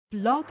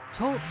Blog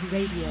Talk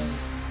Radio.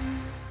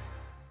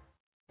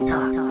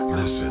 Talk.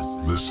 Listen.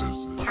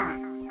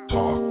 Talk.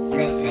 Talk.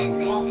 Listen.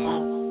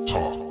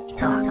 Talk.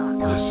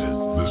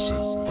 Listen.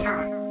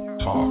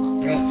 Talk.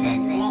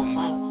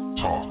 Listen.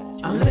 Talk.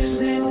 I'm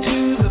listening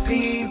to the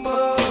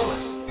people.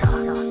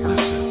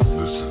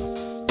 Listen.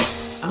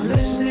 I'm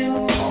listening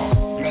Talk.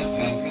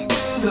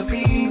 to the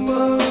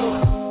people.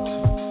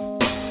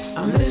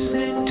 I'm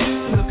listening to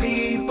the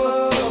people.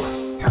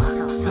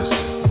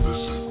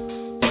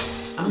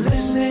 Listen. I'm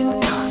listening to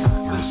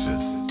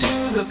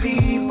the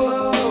people.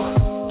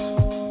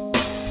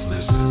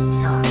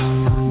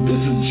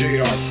 This is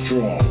J.R.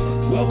 Strong,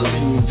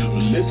 welcoming you to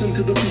Listen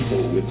to the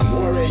People with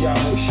Moreh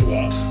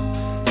Yahoshua.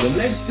 The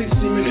next 60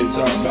 minutes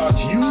are about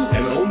you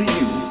and only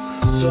you.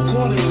 So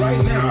call in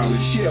right now to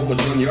share what's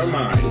on your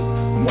mind.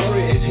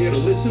 Moreh is here to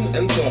listen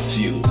and talk to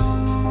you.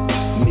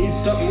 Need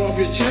something off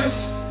your chest?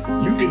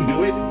 You can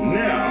do it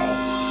now.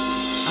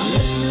 I'm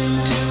listening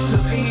to the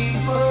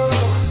people,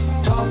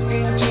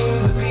 talking to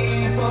the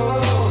people,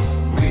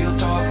 real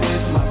talk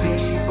with my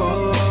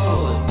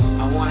people.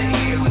 I want to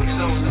hear what's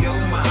on your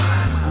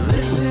mind. I'm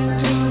listening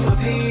to my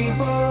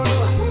people,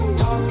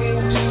 talking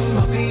to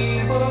my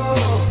people,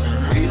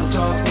 real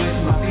talk with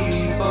my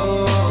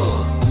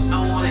people.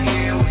 I want to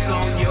hear what's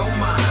on your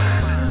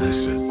mind.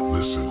 Listen.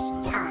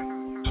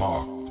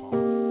 Talk.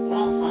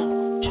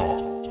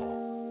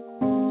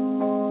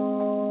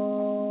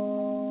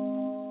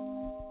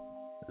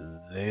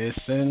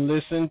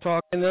 Listen,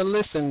 talking to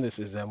listen. This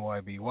is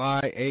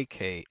MYBY,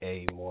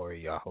 a.k.a.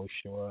 Moreh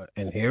Yahoshua.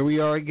 And here we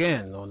are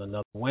again on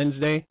another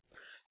Wednesday.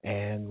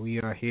 And we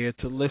are here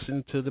to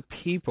listen to the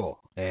people.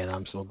 And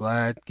I'm so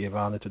glad, give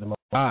honor to the Most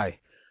High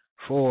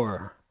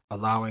for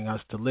allowing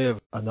us to live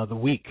another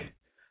week.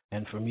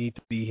 And for me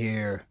to be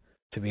here,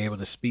 to be able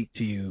to speak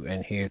to you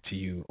and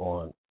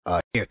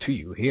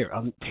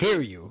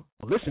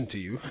listen to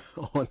you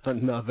on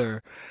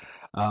another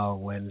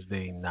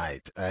Wednesday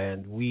night.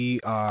 And we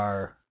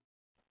are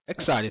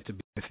excited to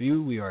be with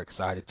you. We are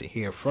excited to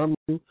hear from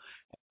you.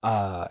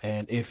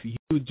 And if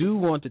you do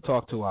want to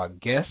talk to our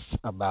guests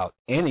about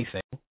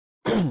anything,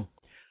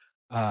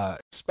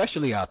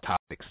 especially our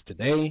topics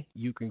today,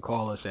 you can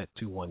call us at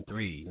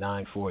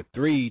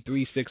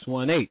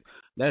 213-943-3618.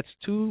 That's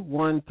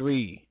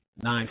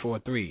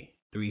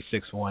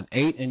 213-943-3618.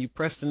 And you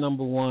press the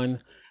number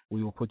 1.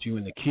 We will put you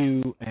in the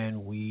queue,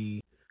 and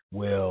we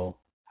will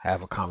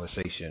have a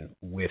conversation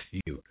with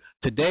you.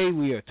 Today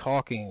we are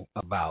talking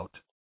about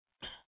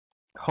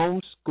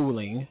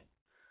homeschooling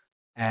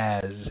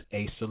as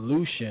a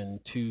solution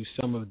to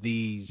some of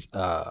these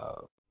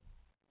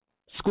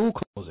school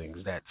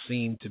closings that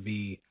seem to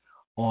be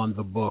on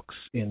the books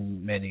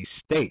in many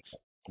states.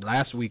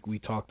 Last week we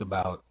talked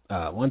about,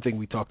 one thing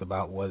we talked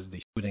about was the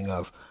shooting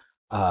of,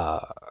 I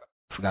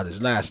forgot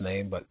his last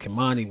name, but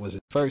Kimani was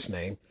his first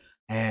name,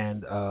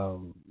 and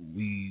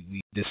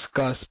we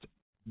discussed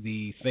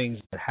the things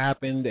that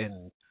happened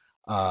and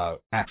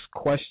asked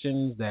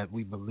questions that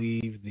we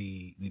believe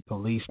the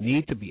police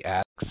need to be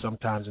asked.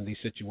 Sometimes in these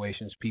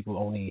situations, people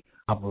only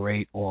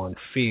operate on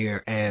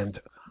fear and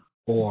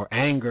or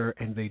anger,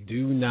 and they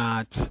do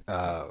not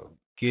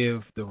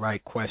give the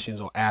right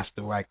questions or ask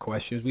the right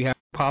questions. We have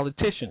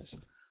politicians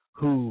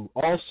who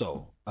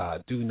also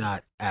do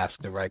not ask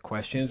the right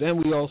questions,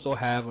 and we also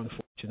have,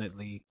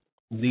 unfortunately,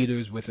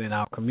 leaders within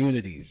our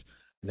communities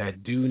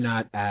that do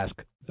not ask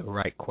the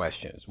right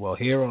questions. Well,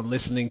 here on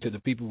Listening to the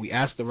People, we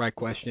ask the right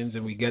questions,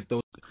 and we get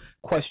those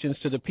questions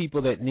to the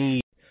people that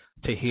need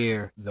to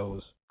hear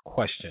those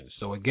questions.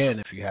 So again,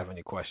 if you have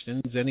any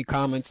questions, any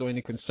comments, or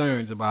any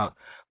concerns about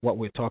what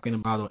we're talking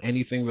about or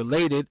anything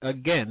related,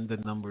 again, the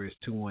number is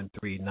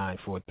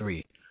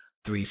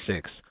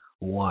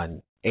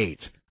 213-943-3618.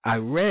 I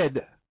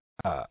read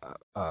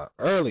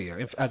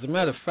earlier, as a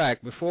matter of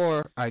fact,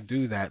 before I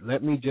do that,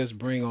 let me just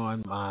bring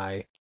on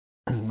my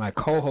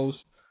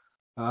co-host,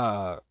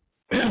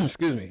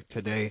 excuse me,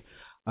 today.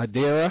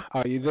 Adira,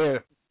 are you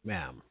there,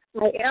 ma'am?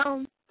 I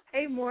am.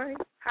 Hey, Moreh.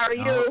 How are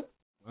you?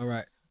 All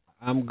right.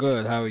 I'm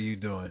good. How are you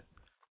doing?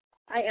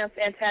 I am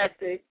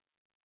fantastic.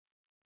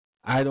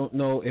 I don't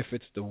know if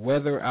it's the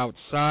weather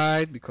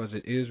outside because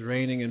it is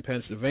raining in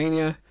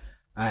Pennsylvania,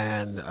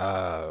 and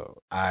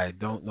I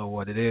don't know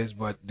what it is,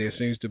 but there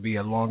seems to be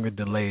a longer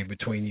delay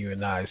between you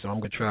and I, so I'm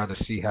going to try to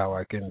see how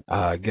I can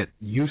get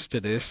used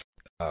to this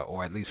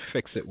or at least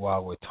fix it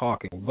while we're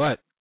talking. But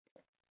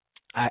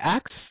I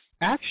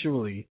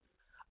actually,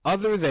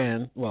 other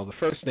than, well, the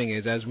first thing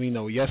is, as we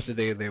know,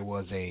 yesterday there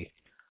was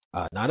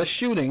not a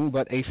shooting,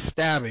 but a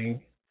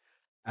stabbing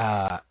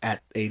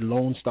at a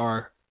Lone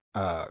Star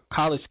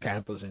college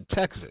campus in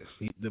Texas.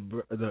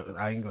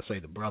 I ain't going to say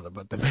the brother,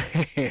 but the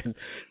man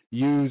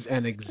used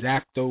an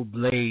X-Acto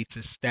blade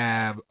to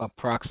stab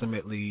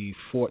approximately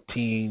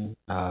 14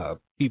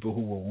 people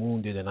who were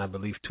wounded, and I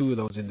believe 2 of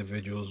those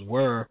individuals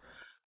were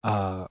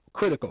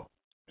critical.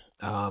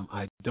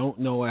 I don't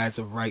know as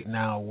of right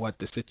now what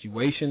the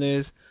situation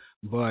is,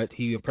 but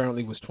he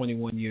apparently was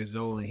 21 years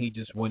old, and he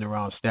just went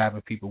around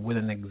stabbing people with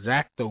an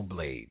X-Acto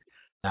blade.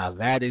 Now,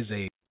 that is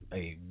a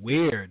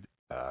weird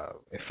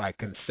if I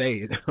can say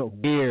it, a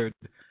weird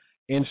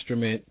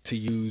instrument to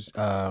use.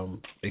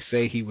 They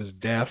say he was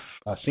deaf,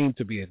 seemed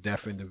to be a deaf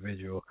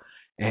individual,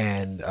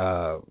 and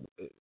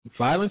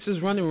violence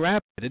is running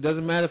rapid. It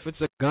doesn't matter if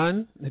it's a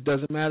gun. It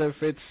doesn't matter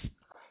if it's,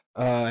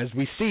 as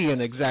we see,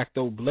 an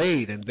X-Acto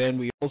blade. And then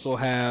we also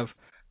have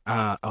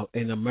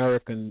an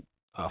American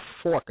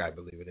fork, I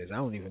believe it is. I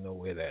don't even know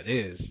where that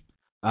is.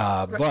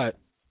 But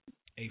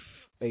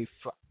a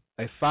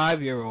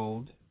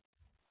 5-year-old,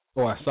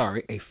 or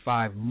sorry, a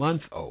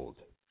 5-month-old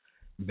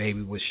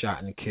baby was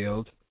shot and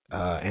killed,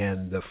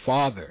 and the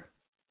father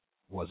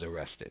was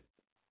arrested.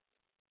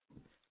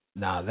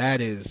 Now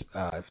that is,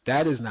 if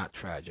that is not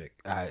tragic,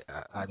 I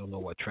don't know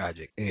what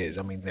tragic is.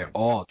 I mean, they're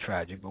all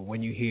tragic, but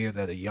when you hear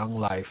that a young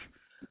life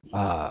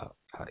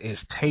is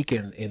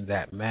taken in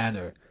that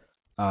manner,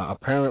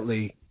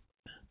 apparently,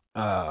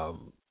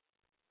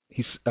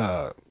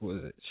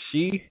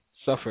 she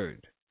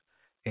suffered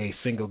a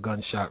single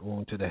gunshot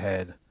wound to the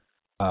head,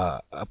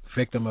 a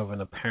victim of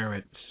an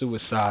apparent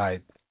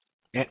suicide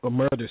or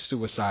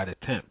murder-suicide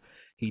attempt.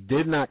 He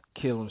did not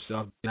kill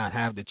himself, did not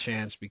have the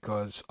chance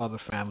because other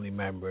family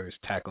members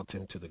tackled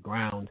him to the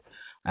ground.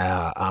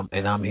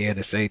 And I'm here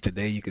to say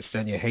today you can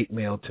send your hate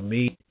mail to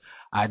me.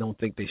 I don't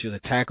think they should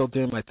have tackled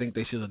him. I think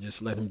they should have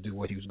just let him do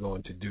what he was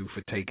going to do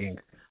for taking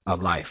a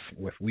life.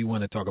 If we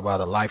want to talk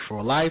about a life for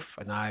a life,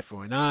 an eye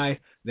for an eye,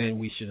 then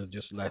we should have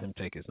just let him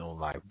take his own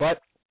life.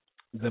 But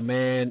the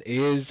man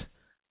is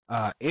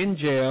in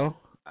jail,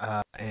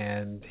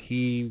 and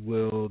he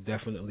will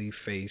definitely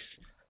face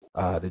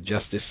the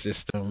justice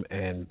system,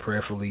 and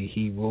prayerfully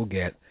he will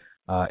get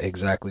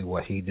exactly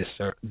what he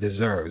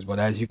deserves. But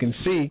as you can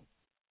see,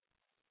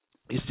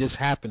 it's just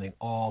happening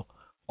all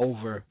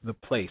over the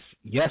place.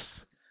 Yes,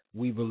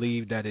 we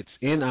believe that it's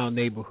in our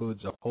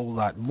neighborhoods a whole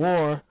lot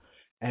more,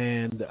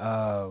 and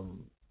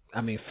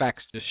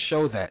facts just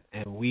show that,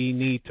 and we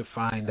need to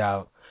find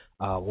out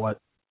what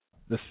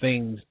the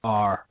things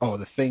are, or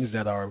the things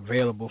that are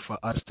available for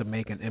us to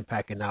make an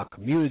impact in our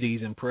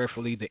communities, and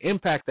prayerfully the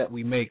impact that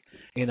we make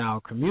in our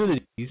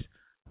communities,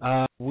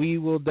 we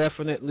will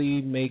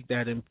definitely make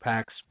that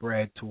impact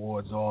spread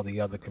towards all the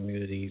other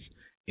communities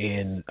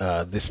in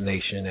this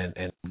nation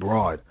and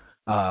abroad.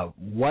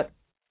 What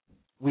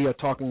we are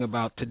talking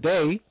about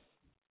today,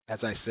 as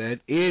I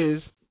said,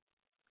 is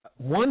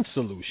one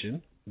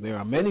solution. There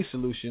are many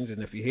solutions,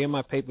 and if you hear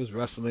my papers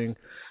rustling,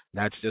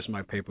 that's just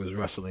my papers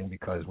rustling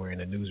because we're in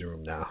a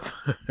newsroom now.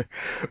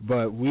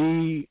 But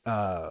we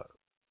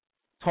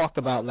talked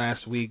about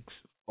last week's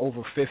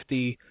over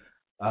 50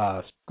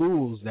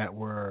 schools that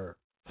were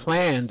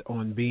planned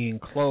on being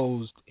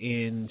closed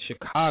in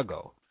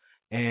Chicago.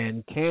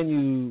 And can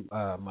you,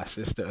 my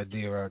sister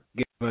Adira,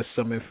 give us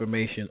some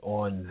information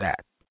on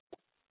that?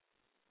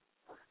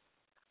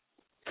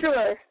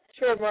 Sure,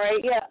 Moreh.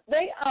 Yeah,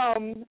 they are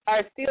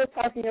still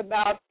talking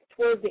about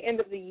towards the end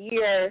of the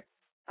year,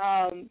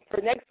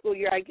 for next school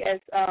year, I guess,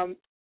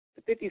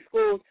 50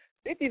 schools.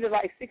 50 to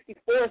like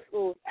 64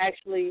 schools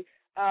actually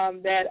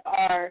that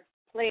are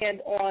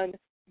planned on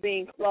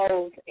being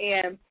closed.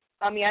 And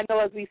I know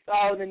as we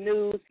saw in the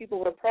news, people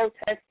were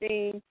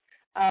protesting,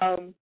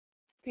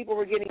 people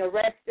were getting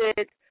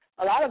arrested.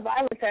 A lot of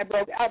violence had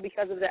broke out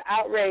because of the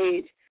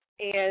outrage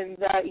and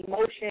the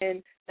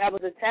emotion that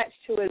was attached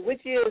to it,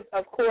 which is,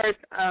 of course,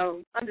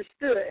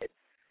 understood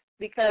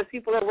because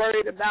people are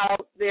worried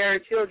about their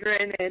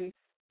children and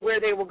where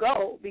they will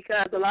go,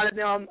 because a lot of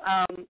them,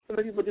 some of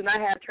the people do not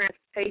have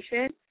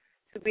transportation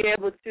to be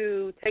able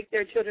to take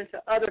their children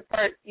to other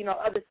parts,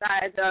 other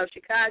sides of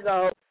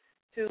Chicago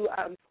to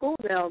school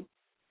them.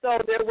 So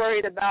they're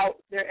worried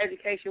about their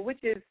education,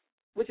 which is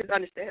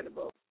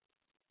understandable.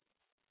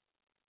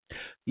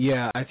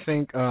 Yeah, I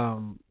think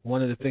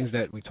one of the things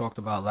that we talked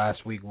about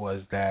last week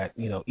was that,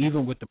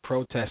 even with the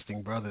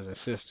protesting brothers and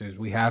sisters,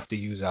 we have to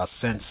use our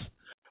sense.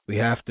 We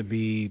have to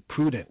be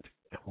prudent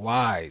and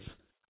wise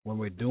when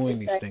we're doing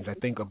these things. I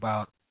think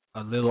about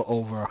a little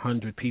over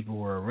 100 people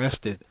were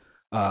arrested.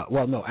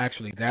 Well, no,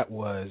 actually, that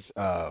was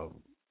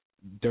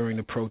during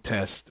the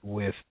protest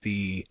with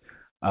the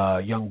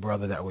young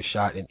brother that was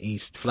shot in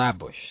East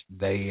Flatbush.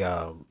 They,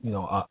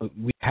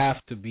 we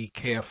have to be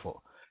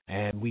careful,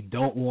 and we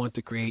don't want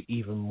to create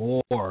even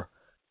more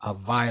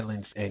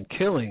violence and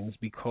killings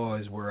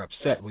because we're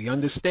upset. We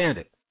understand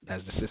it,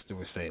 as the sister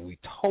was saying. We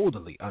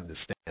totally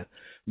understand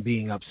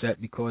being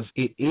upset because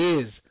it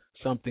is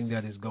something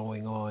that is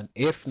going on,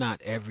 if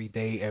not every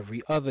day,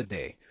 every other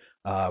day.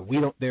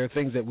 There are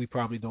things that we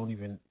probably don't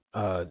even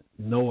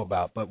know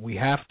about, but we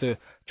have to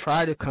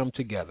try to come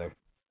together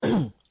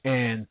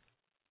and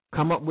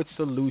come up with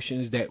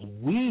solutions that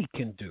we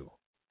can do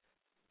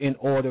in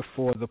order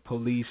for the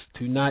police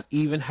to not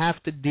even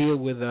have to deal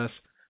with us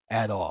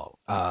at all.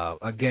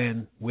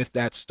 Again, with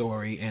that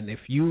story, and if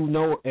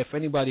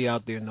anybody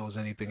out there knows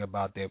anything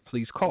about that,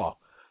 please call,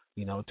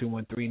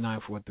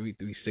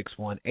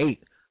 213-943-3618.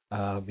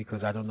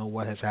 Because I don't know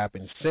what has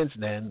happened since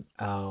then.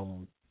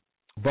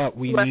 But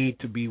we need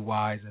to be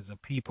wise as a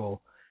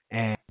people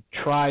and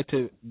try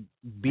to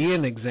be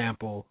an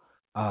example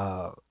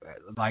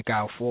like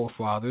our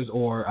forefathers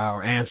or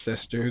our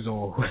ancestors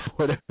or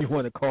whatever you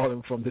want to call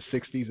them from the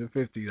 60s and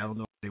 50s. I don't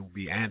know if they would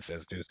be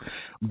ancestors,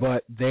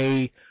 but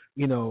they,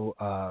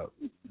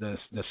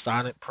 the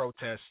silent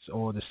protests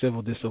or the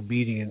civil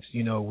disobedience,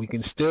 we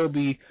can still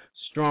be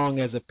strong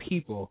as a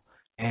people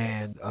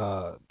and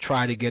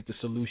try to get the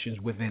solutions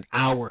within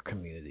our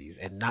communities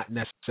and not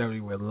necessarily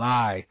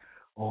rely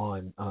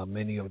on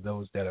many of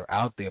those that are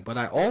out there. But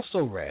I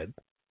also read,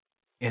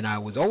 and I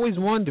was always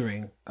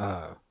wondering,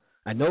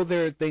 I know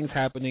there are things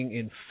happening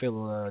in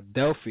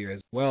Philadelphia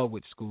as well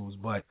with schools,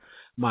 but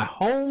my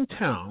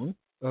hometown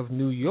of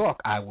New York,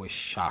 I was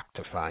shocked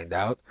to find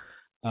out,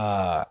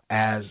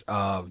 as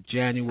of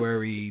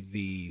January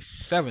the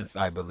 7th,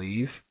 I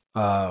believe,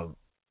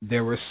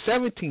 there were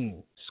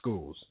 17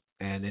 schools.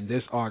 And in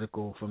this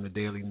article from the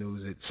Daily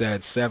News, it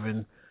said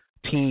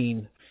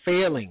 17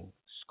 failing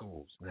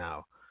schools.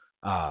 Now,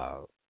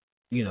 I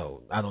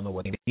don't know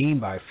what they mean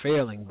by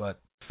failing, but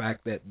the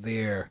fact that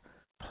they're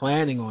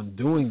planning on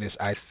doing this,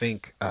 I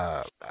think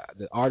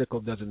the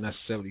article doesn't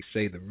necessarily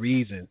say the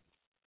reason.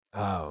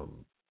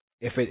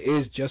 If it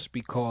is just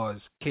because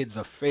kids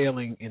are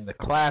failing in the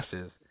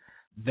classes,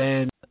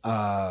 then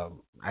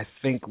I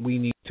think we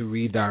need to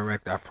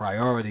redirect our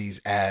priorities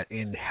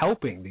in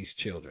helping these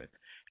children.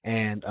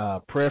 And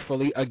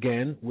prayerfully,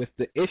 again, with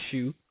the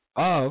issue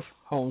of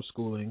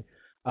homeschooling,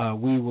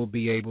 we will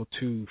be able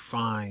to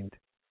find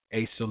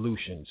a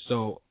solution.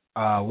 So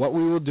what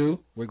we will do,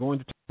 we're going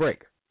to take a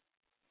break.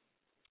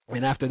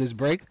 And after this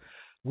break,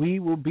 we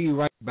will be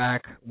right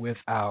back with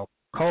our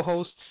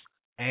co-hosts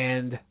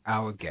and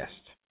our guest.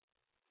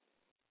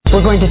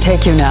 We're going to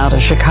take you now to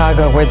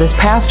Chicago, where this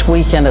past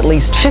weekend at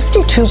least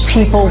 52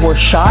 people were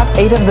shot,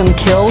 8 of them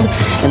killed,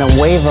 in a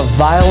wave of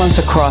violence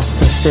across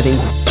the city.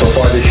 So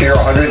far this year,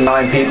 109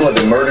 people have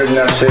been murdered in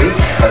that city.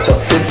 That's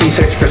up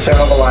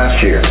 56% over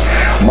last year.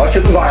 Much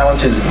of the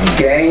violence is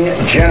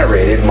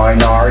gang-generated,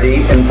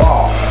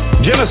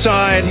 minority-involved.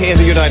 Genocide in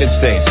the United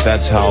States.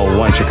 That's how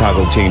one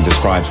Chicago teen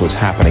describes what's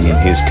happening in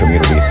his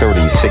community.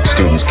 36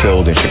 students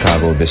killed in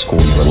Chicago this school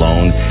year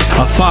alone.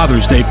 A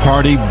Father's Day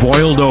party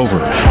boiled over.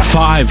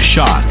 5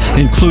 shot,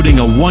 including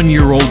a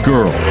 1-year-old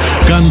girl.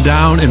 Gunned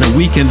down in a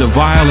weekend of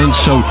violence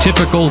so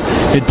typical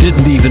it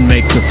didn't even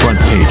make the front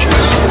pages.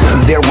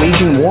 They're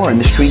waging war in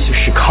the streets of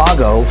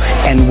Chicago,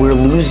 and we're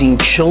losing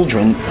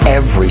children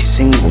every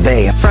single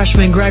day.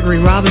 Freshman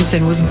Gregory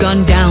Robinson was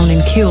gunned down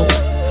and killed.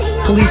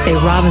 Police say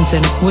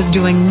Robinson was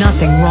doing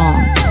nothing wrong.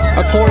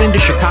 According to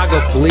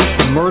Chicago police,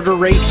 the murder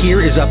rate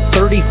here is up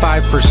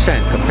 35%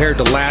 compared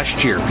to last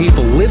year.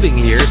 People living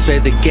here say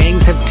the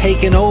gangs have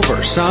taken over.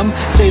 Some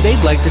say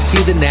they'd like to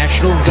see the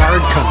National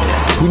Guard come in.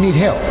 We need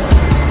help.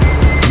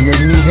 We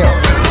need help.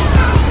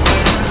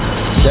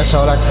 That's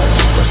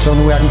the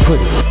only way I can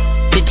put it.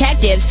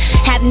 Detectives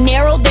have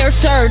narrowed their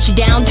search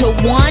down to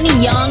one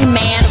young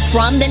man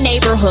from the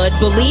neighborhood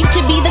believed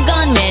to be the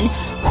gunman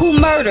who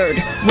murdered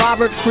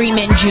Robert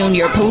Freeman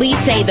Jr. Police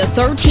say the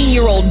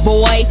 13-year-old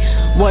boy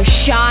was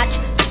shot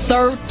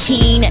 13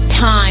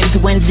 times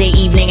Wednesday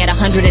evening at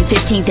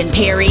 115th and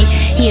Perry.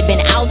 He had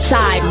been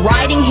outside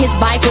riding his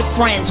bike with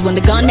friends when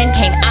the gunman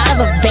came out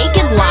of a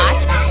vacant lot,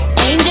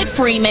 aimed at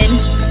Freeman,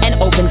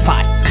 and opened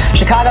fire.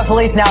 Chicago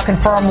police now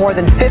confirm more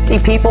than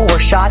 50 people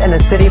were shot in the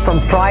city from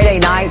Friday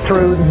night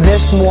through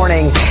this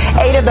morning.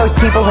 8 of those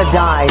people have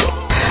died.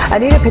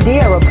 Adira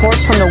Dalia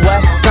reports from the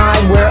west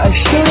side, where a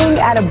shooting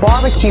at a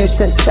barbecue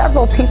sent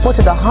several people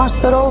to the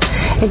hospital,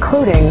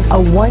 including a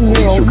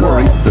 1-year-old girl.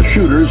 The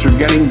shooters are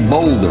getting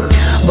bolder.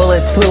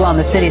 Bullets flew on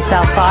the city's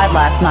south side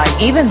last night,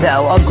 even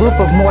though a group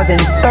of more than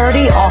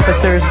 30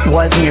 officers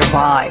was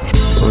nearby.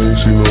 I ain't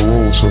seen no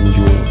wrong with some of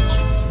you.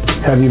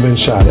 Have you been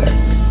shot at?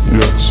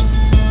 Yes.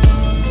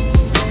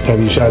 Have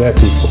you shot at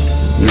people?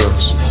 Yes.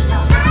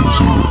 You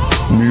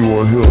see, me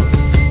or him.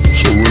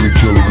 So really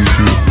killing these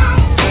people.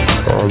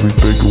 I'll be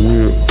thinking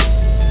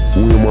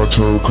when my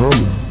turn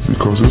coming,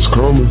 because it's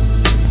coming.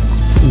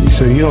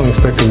 So you don't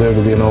expect to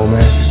never be an old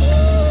man?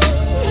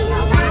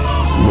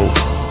 No.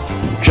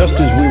 Just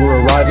as we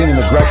were arriving in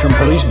the Gresham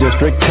Police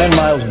District, 10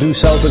 miles due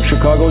south of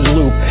Chicago's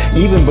Loop,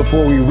 even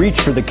before we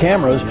reached for the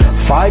cameras,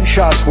 5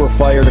 shots were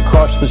fired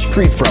across the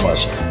street from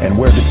us, and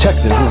where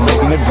detectives were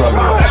making a drug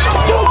arrest.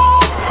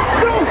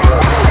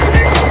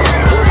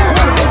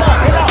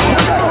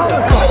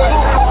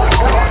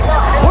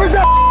 Where's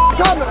that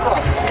coming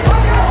from?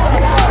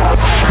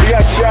 We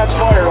got shots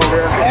fired over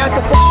here. At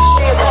the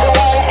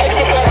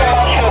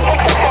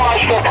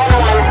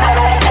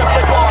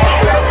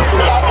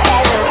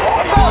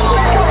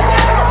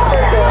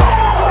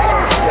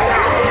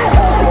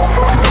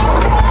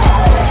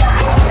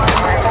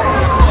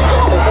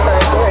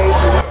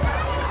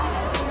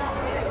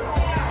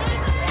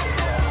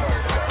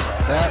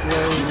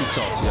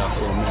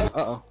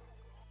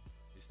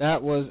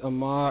That was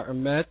Amar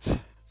Ahmet,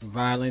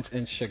 Violence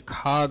in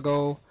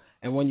Chicago.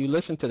 And when you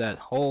listen to that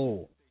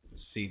whole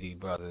CD,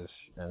 brothers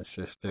and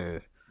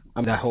sisters,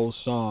 that whole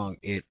song,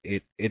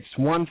 it's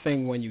one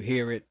thing when you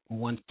hear it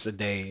once a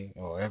day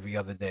or every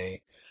other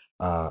day.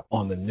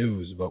 on the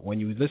news. But when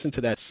you listen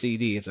to that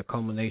CD, it's a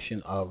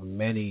culmination of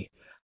many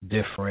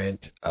different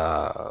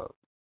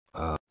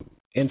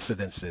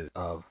incidences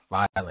of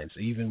violence.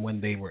 Even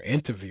when they were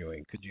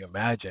interviewing, could you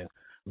imagine?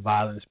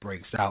 Violence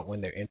breaks out when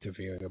they're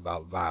interviewing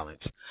about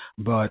violence.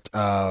 But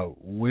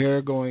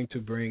we're going to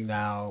bring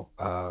now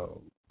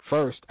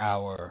first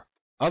our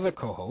other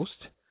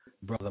co-host,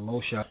 Brother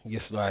Moshah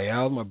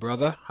Yisra'el. My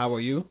brother, how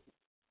are you?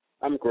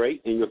 I'm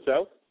great. And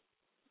yourself?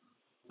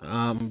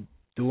 I'm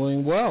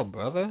doing well,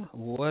 brother.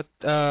 What?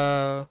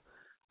 I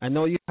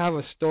know you have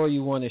a story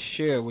you want to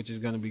share, which is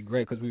going to be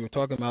great because we were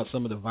talking about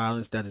some of the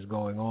violence that is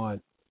going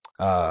on,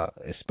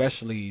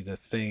 especially the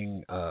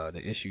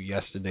issue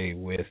yesterday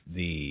with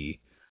the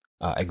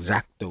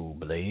X-Acto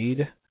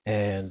blade,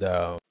 and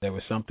there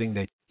was something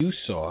that you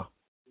saw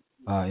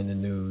in the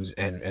news,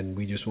 and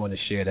we just want to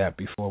share that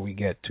before we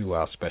get to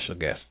our special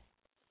guest.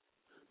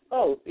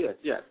 Oh, yes.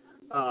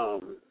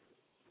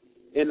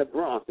 In the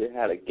Bronx, they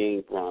had a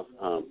gang Bronx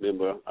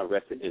member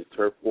arrested in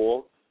turf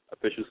war.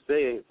 Officials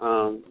say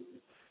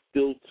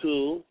still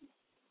two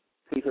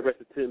police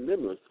arrested 10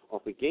 members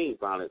of a gang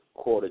violence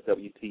called a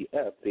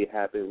WTF. They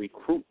have been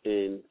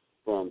recruiting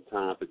from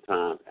time to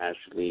time,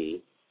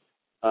 actually,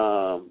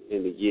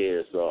 in the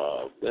years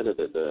of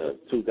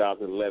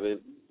 2011,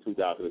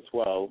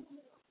 2012,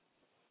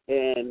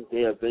 and they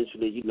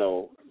eventually,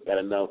 got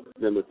enough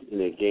members in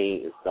their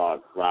gang and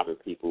start robbing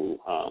people,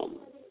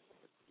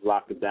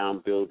 locking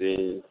down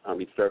buildings,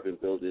 resurfacing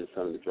buildings,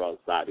 selling the drugs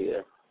out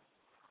there.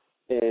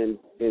 And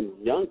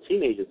young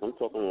teenagers, I'm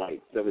talking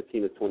like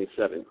 17 to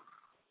 27,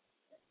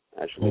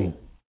 actually.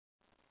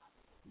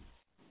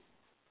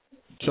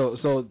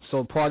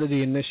 So part of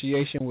the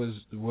initiation was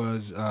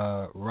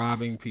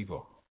robbing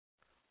people.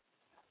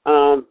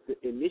 The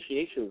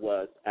initiation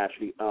was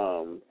actually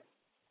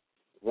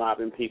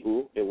robbing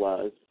people. It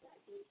was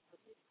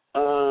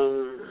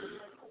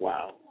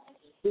wow,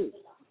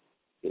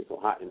 it's so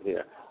hot in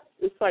here.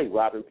 It's like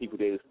robbing people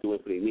they was doing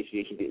for the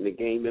initiation, getting the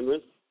gang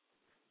members.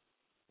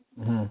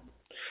 Mm-hmm.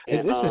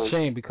 And it's a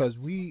shame because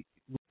we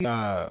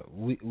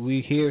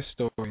hear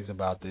stories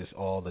about this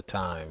all the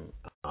time,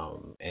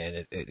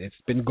 and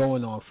it's been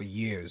going on for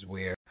years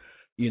where,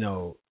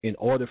 in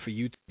order for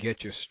you to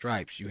get your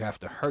stripes, you have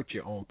to hurt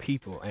your own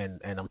people.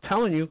 And I'm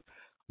telling you,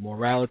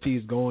 morality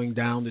is going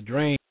down the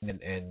drain.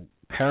 And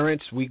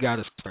parents, we got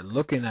to start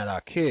looking at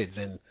our kids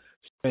and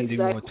spending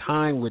more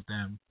time with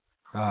them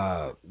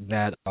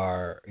that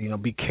are,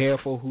 be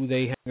careful who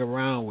they hang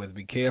around with.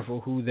 Be careful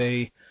who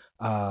they,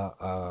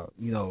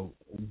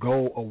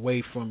 go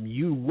away from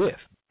you with,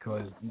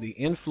 because the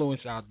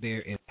influence out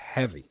there is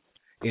heavy.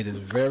 It is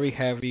very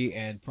heavy,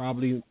 and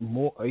probably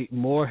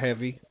more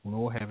heavy,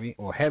 or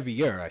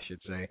heavier, I should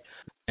say,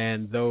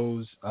 than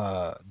those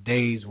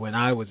days when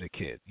I was a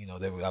kid.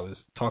 I was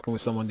talking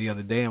with someone the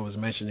other day and was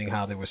mentioning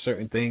how there were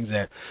certain things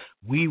that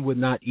we would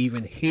not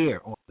even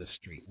hear on the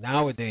street.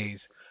 Nowadays,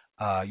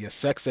 your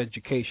sex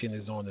education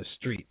is on the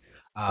street.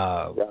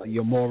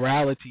 Your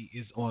morality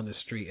is on the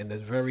street, and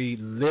there's very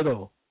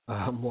little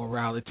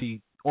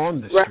morality on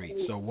the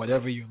street. So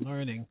whatever you're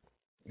learning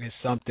is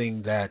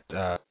something that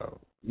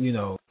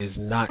is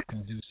not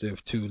conducive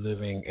to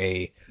living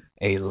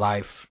a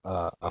life,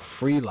 a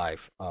free life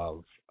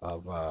of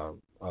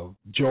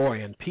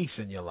joy and peace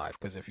in your life.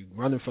 Because if you're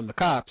running from the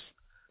cops,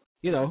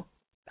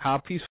 how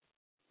peaceful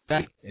is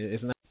that?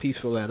 It's not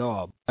peaceful at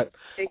all. But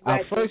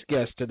our first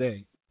guest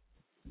today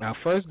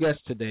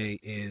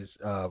is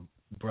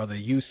Brother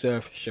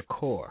Yusef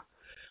Shakur.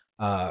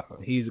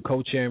 He's the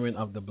co-chairman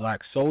of the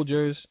Black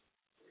Soldiers,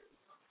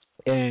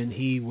 and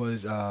he was,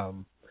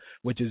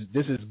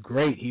 this is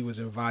great. He was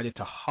invited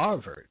to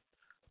Harvard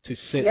to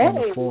sit in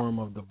the forum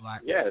of the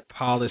Black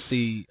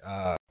Policy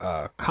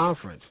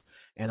Conference,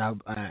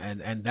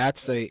 and that's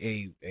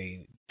a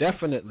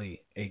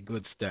definitely a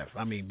good step.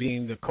 I mean,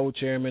 being the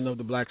co-chairman of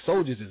the Black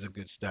Soldiers is a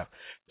good step.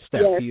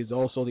 Yes. He is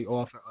also the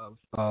author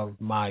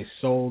of My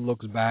Soul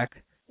Looks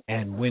Back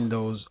and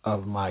Windows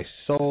of My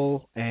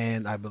Soul,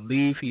 and I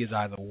believe he is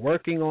either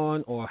working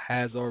on or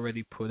has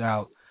already put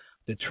out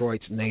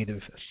Detroit's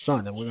Native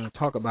Son, and we're going to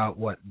talk about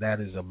what that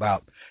is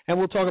about. And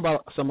we'll talk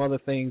about some other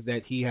things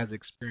that he has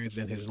experienced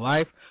in his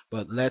life,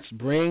 but let's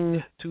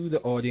bring to the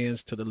audience,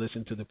 to the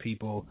listen to the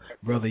people,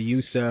 Brother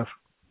Yusef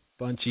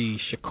Bunchy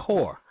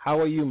Shakur. How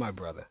are you, my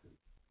brother?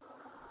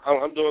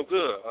 I'm doing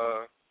good.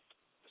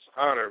 It's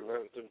an honor,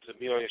 man, to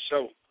be on your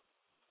show.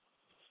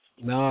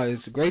 No,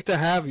 it's great to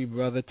have you,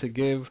 brother, to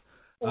give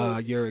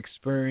your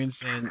experience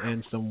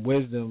and some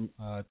wisdom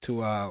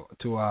to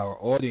our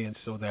audience,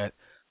 so that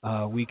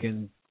we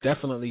can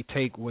definitely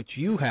take what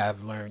you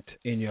have learned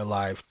in your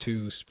life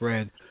to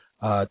spread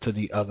to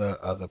the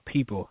other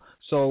people.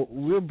 So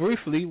real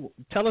briefly,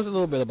 tell us a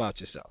little bit about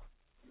yourself.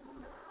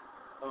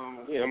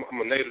 I'm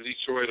a native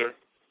Detroiter.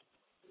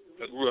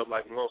 I grew up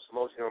like most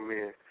young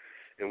men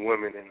and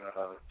women in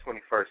the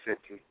 21st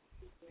century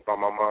by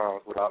my mom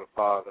without a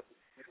father.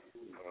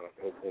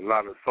 A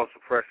lot of social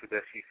pressure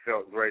that she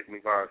felt raised me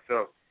by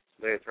herself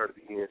led her to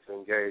begin to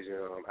engage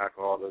in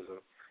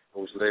alcoholism,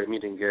 which led me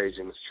to engage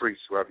in the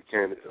streets, where I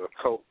became a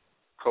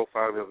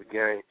co-founder of a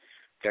gang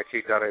got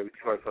kicked out of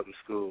Detroit Public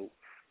School,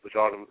 which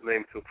all them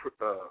named to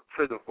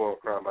prison for a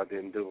crime I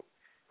didn't do.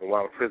 And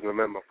while in prison, I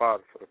met my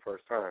father for the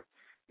first time.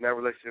 And that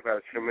relationship had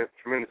a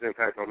tremendous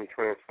impact on me,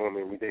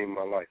 transforming and redeeming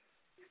my life.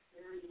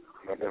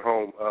 And I've been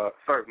home,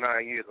 served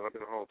 9 years, and I've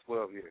been home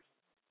 12 years.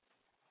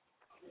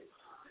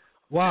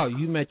 Wow,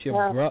 you met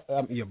your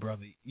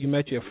brother. You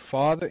met your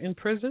father in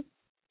prison?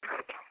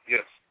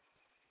 Yes.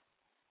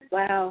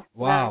 Wow.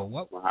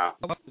 Wow.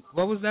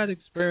 What was that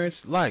experience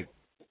like?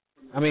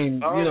 I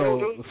mean,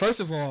 first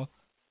of all,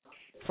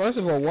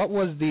 what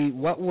was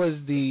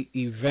the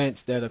events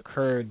that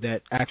occurred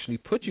that actually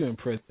put you in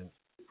prison?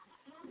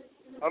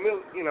 I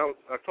mean,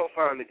 I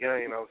co-founded the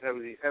gang. I was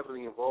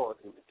heavily involved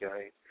in the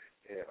gang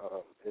and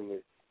in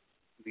the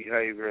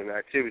behavior and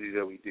activities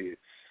that we did.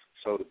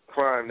 So the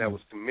crime that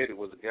was committed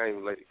was a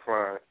gang-related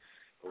crime.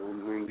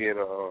 We being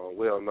a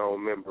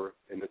well-known member,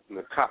 and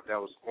the cop that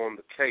was on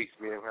the case,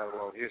 me and him had a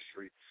long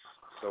history.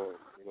 So,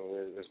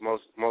 as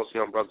most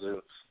young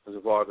brothers was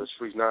involved in the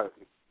streets, not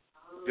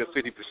just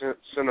 50%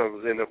 of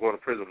us ended up going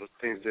to prison for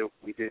things that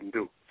we didn't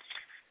do.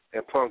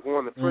 And upon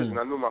going to prison,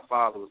 I knew my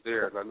father was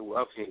there, and I knew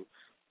of him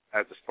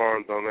as the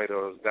sperm donor.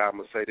 God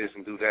must say this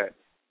and do that,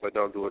 but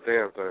don't do a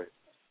damn thing.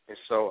 And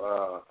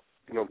so,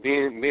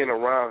 being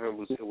around him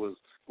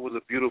was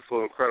a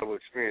beautiful, incredible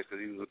experience,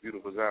 because he was a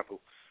beautiful example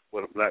of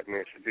what a black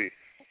man should be.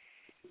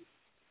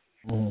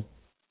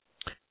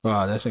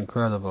 Wow, that's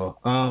incredible.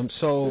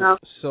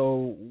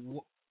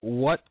 So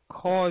what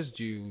caused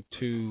you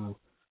to,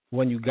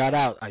 when you got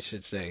out, I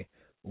should say,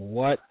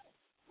 what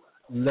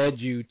led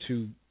you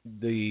to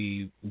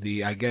the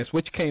I guess,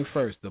 which came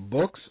first, the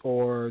books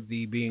or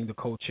the being the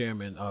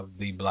co-chairman of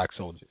the Black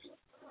Soldiers?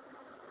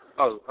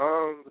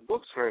 The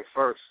books came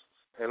first,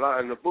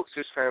 and the books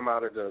just came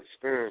out of the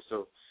experience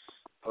of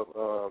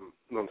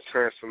the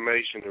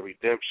transformation, the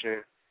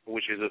redemption,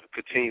 which is a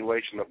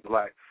continuation of the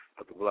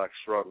black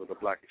struggle, the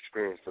black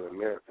experience in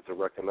America, to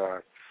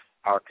recognize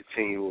our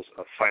continual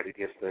fight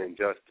against the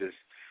injustice,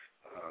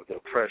 the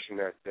oppression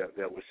that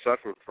we're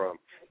suffering from,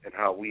 and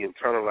how we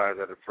internalize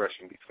that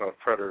oppression, become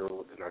predators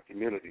in our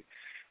community.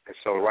 And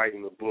so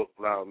writing the book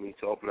allowed me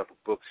to open up a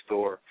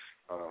bookstore.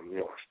 I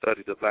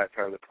studied the Black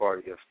Panther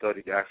Party. I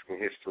studied African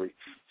history.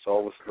 So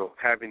I was,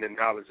 having the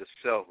knowledge of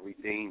self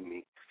redeemed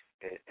me,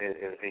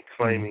 and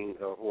claiming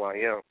who I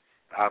am,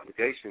 the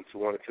obligation to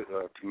want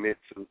to commit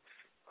to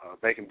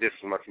making a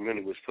difference in my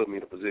community, which put me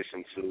in a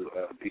position to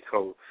be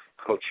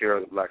co-chair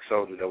of the Black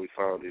Soldiers that we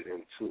founded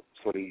in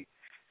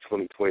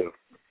 2012.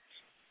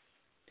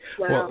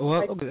 Wow.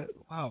 Well, okay.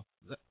 Wow.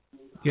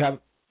 You have.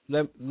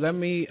 Let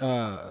me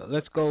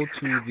let's go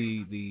to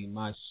the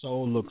My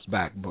Soul Looks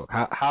Back book.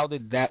 How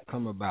did that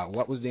come about?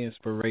 What was the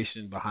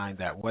inspiration behind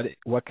that?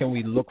 What can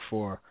we look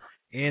for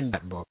in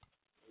that book?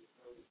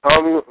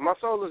 My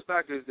Soul Looks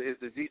Back is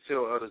the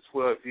detail of the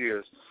 12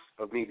 years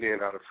of me being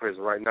out of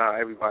prison. Right now,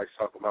 everybody's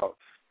talking about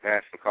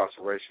mass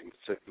incarceration, in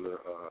particular,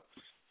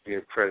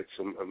 being credited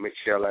to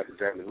Michelle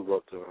Alexander, who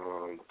wrote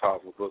the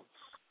powerful book,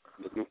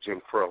 The New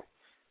Jim Crow.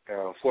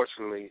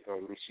 Unfortunately,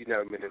 she's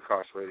never been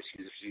incarcerated.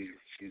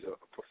 She's a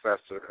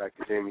professor at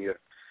academia.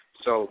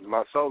 So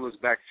My Soul Looks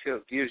Back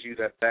gives you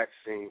that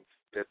vaccine,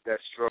 that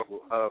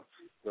struggle of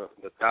the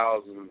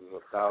thousands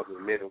of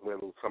men and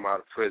women who come out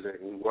of prison,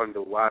 and we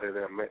wonder why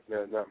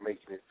they're not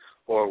making it,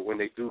 or when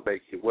they do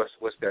make it,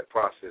 what's that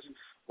process?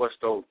 What's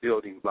those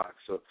building blocks?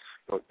 So,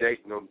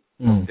 dating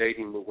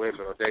with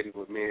women or dating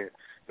with men,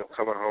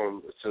 coming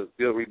home to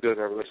rebuild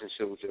that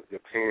relationship with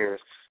your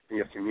parents and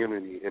your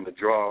community, and the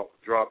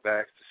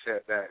drawbacks, the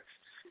setbacks,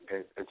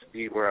 and to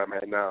be where I'm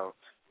at now,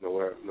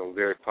 where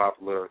very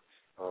popular,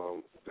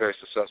 very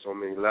successful on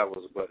many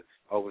levels, but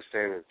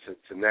understanding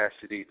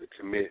tenacity, the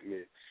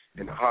commitment,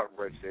 and the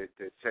heartbreak that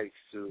it takes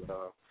to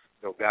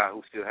a guy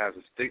who still has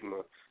a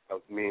stigma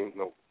of being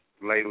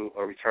labeled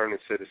a returning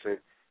citizen,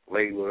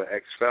 labeled an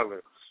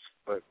ex-felon,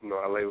 but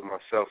I label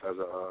myself as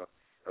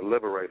a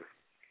liberator.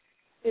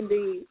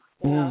 Indeed.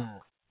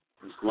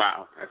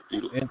 Wow, that's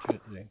beautiful.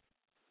 Interesting.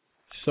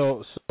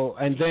 So,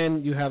 and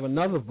then you have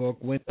another book,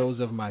 Windows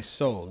of My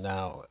Soul.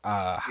 Now,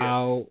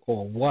 how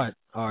or what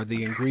are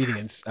the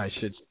ingredients, I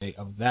should say,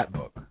 of that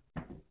book?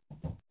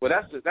 Well,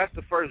 that's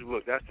the first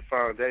book. That's the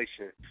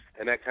foundation,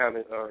 and that kind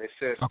of it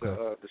sets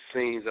the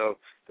scenes of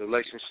the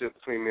relationship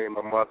between me and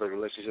my mother, the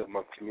relationship with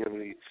my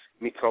community,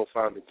 me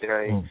co-founding the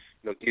gang.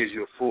 Gives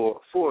you a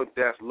full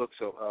depth look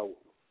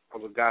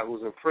of a guy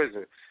who's in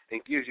prison,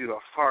 and gives you the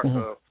heart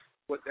of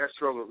what that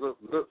struggle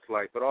looks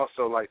like. But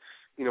also, like,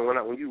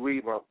 when you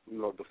read my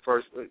the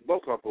first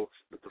both my books,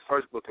 but the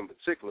first book in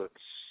particular,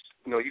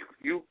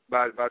 you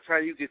by the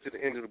time you get to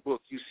the end of the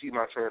book, you see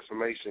my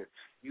transformation.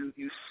 You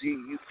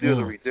feel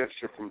the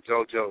redemption from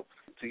JoJo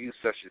to you,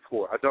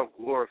 Shakur. I don't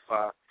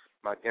glorify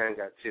my gang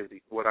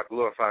activity. What I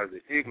glorify is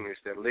the ignorance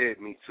that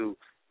led me to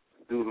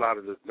do a lot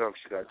of the dumb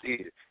shit I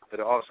did. But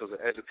it also is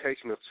an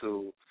educational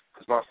tool,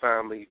 because my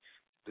family,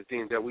 the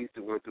things that we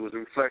went through, is a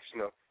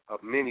reflection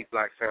of many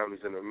black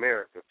families in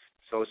America.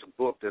 So it's a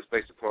book that's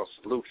based upon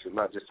solution,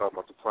 not just talking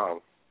about the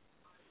problem.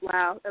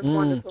 Wow, that's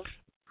wonderful.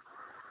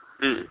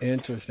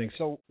 Interesting.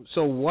 So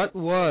what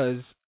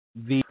was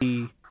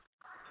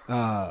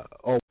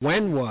or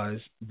when was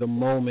the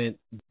moment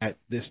that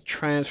this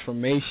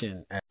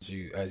transformation, as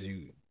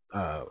you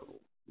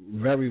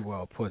very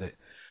well put it,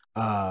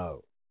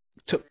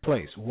 took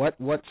place?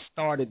 What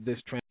started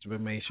this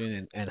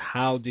transformation, and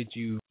how did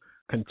you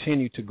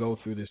continue to go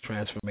through this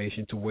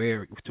transformation to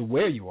where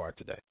you are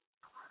today?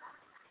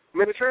 I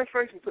mean, the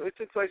transformation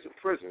took place in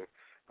prison.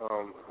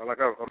 Like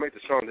I made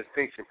the strong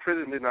distinction.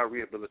 Prison did not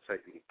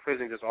rehabilitate me.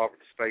 Prison just offered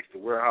the space to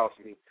warehouse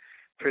me.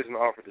 Prison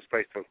offered the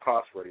space to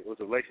incarcerate. It was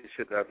a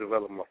relationship that I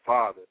developed with my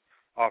father,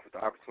 offered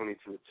the opportunity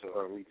to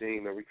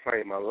redeem and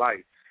reclaim my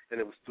life, and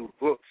it was through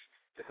books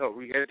to help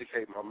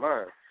re-educate my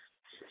mind.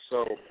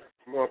 So,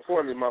 more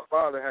importantly, my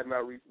father had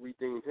not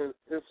redeemed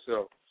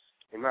himself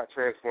and not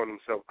transformed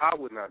himself. I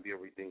would not be a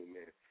redeemed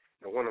man.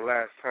 And one of the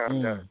last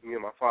times that me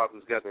and my father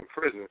was together in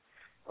prison,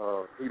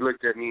 he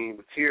looked at me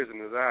with tears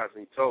in his eyes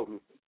and he told me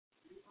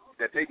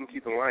that they can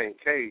keep the lion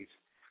caged,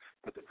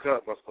 but the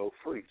cub must go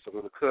free. So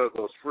when the cub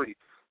goes free,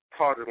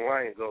 part of the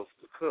lion goes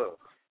to the cub.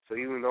 So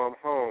even though I'm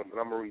home and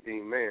I'm a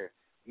redeemed man,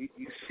 you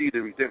see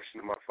the redemption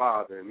of my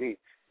father and me.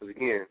 Because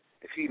again,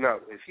 if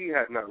he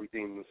had not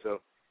redeemed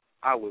himself,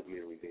 I wouldn't be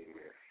a redeemed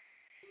man.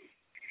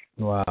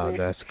 Wow,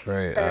 that's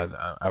great.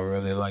 I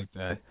really like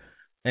that.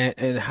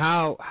 And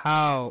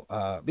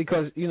how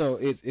because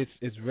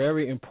it's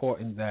very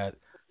important that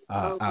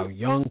our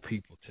young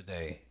people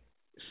today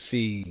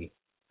see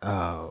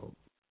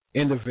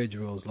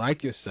individuals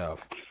like yourself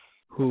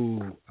who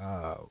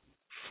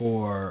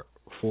for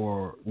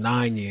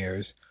 9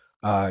 years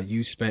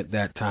you spent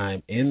that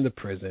time in the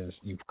prisons.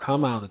 You've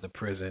come out of the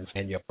prisons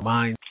and your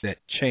mindset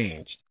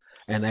changed.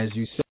 And as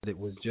you said, it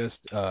was just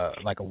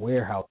like a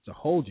warehouse to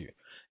hold you.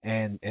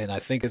 And I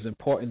think it's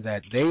important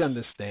that they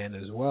understand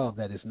as well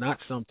that it's not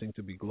something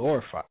to be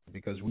glorified,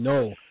 because we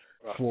know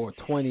for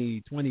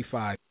 20,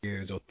 25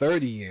 years or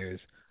 30 years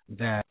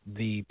that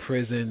the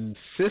prison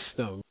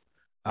system,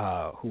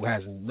 who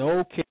has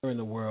no care in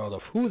the world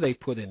of who they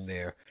put in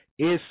there,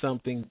 is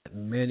something that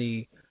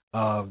many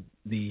of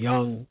the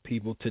young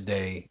people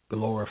today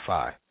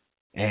glorify.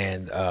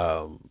 And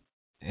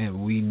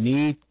we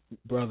need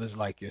brothers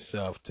like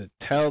yourself to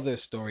tell their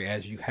story,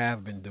 as you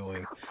have been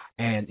doing,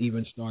 and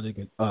even starting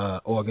an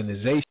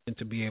organization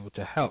to be able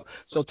to help.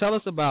 So tell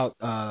us about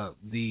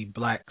the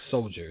Black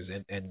Soldiers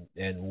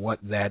and what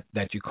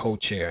that you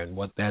co-chair and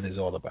what that is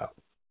all about.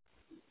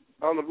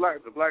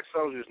 The Black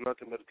Soldiers is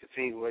nothing but a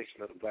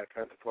continuation of the Black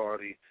Panther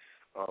Party,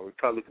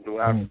 Republic of New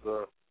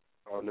Africa,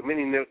 the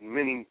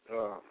many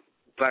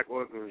Black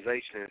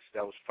organizations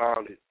that was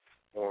founded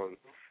on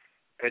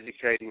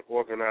educating,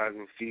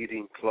 organizing,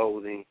 feeding,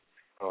 clothing,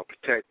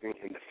 protecting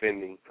and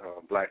defending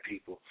Black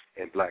people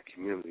and Black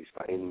communities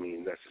by any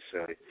means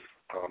necessary.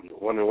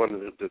 One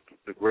of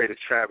the greatest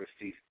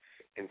travesties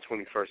in the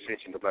 21st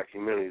century in the Black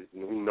community is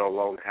we no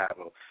longer have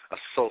a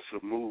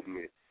social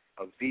movement,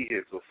 a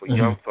vehicle for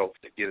young folks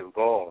to get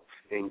involved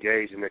and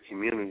engage in their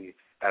community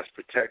as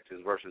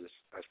protectors versus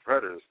as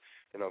predators.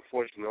 And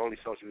unfortunately, the only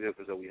social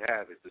vehicles that we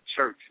have is the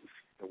church,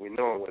 and we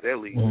know where they're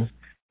leading us.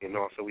 And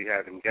also we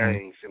have in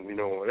gangs, and we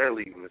know where they're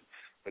leading us.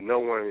 But no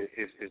one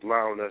is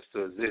allowing us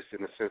to exist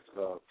in the sense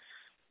of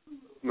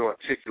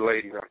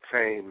articulating our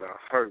pain and our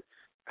hurt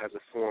as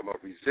a form of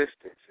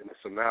resistance. And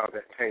so now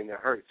that pain and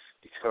hurt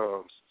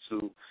becomes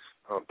to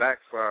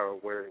backfire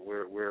where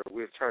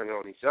we're turning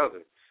on each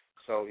other.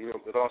 So,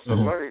 but also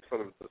learning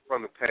from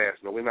the past.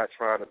 We're not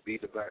trying to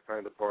beat the Black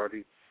Panther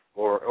Party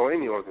or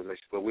any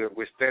organization, but we're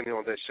standing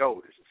on their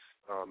shoulders.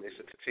 It's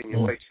a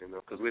continuation,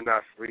 because we're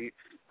not free.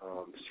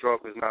 The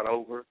struggle is not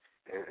over,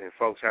 and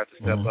folks have to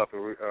step up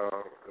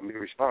and be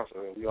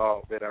responsible. And we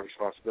all bear that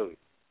responsibility.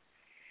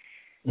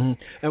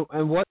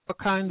 And what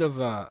kind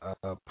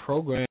of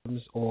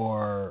programs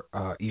or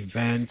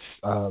events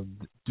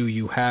do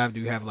you have? Do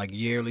you have like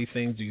yearly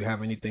things? Do you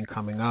have anything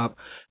coming up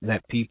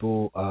that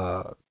people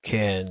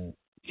can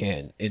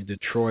in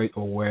Detroit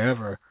or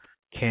wherever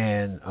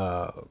can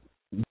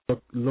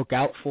look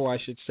out for, I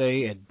should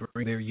say, and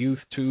bring their youth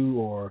to?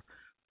 Or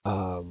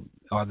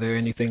are there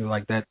anything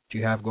like that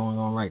you have going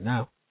on right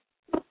now?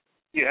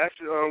 Yeah,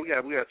 actually,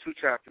 we have two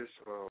chapters.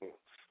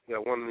 We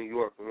have one in New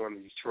York and one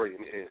in Detroit.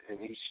 And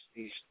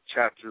each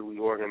chapter we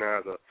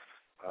organize a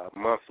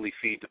monthly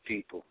Feed the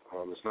People.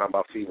 It's not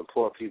about feeding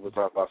poor people. It's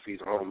not about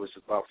feeding homeless.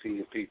 It's about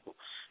feeding people,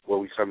 where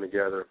we come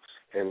together.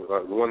 And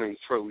the one in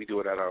Detroit, we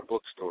do it at our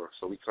bookstore.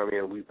 So we come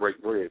in, we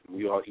break bread.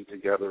 We all eat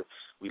together.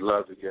 We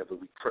love together.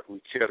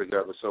 We care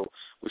together. So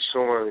we're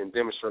showing and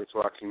demonstrating to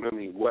our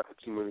community what the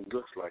community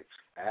looks like,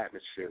 the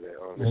atmosphere there.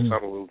 This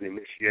summer we'll be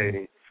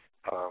initiating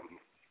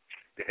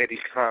the Eddie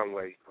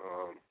Conway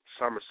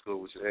Summer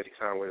School, which is Eddie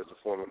Conway is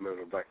a former member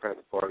of the Black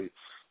Panther Party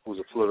who's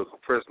a political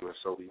prisoner.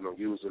 So,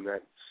 using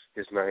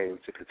his name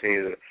to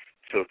continue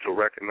to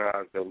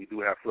recognize that we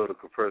do have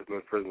political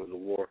prisoners of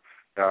war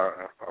that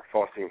are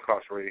falsely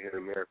incarcerated here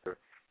in America.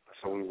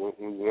 So we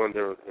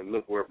wonder and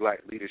look where Black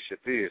leadership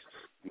is.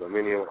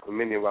 Many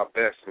of our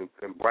best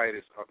and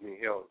brightest are being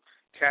held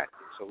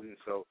captive.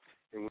 So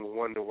and we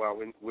wonder why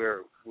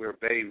we're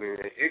bathing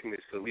in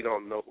ignorance because we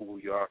don't know who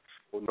we are,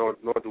 nor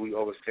do we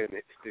understand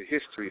the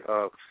history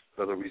of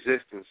the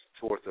resistance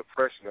towards the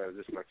oppression that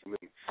exists in our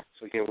community.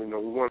 So again, we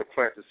want to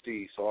plant the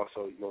seed. So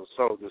also,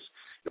 soldiers,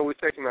 we're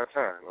taking our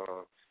time.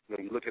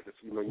 You look at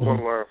you want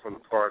to learn from the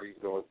party,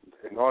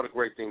 and all the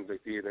great things they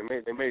did.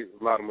 They made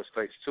a lot of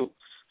mistakes too.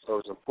 So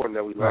it's important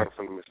that we learn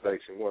from the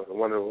mistakes. And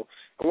one of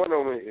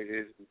them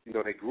is,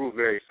 they grew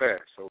very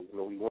fast. So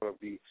we want to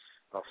be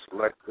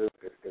selective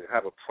and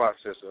have a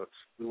process of,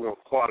 we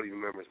want quality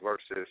members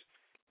versus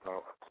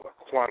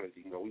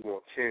quantity. We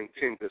want 10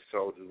 good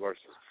soldiers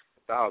versus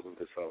 1,000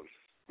 good soldiers,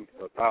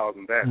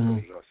 1,000 bad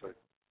soldiers, I say.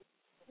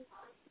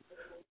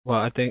 Well,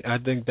 I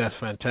think that's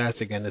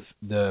fantastic, and it's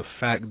the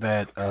fact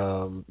that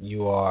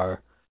you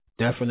are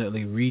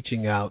definitely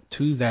reaching out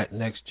to that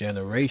next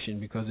generation,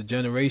 because the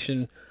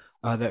generation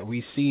that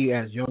we see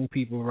as young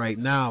people right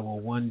now will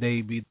one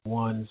day be the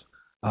ones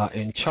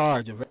in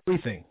charge of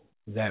everything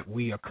that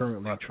we are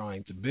currently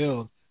trying to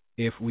build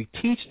if we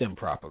teach them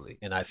properly.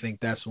 And I think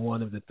that's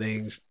one of the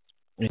things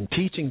in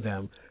teaching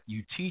them.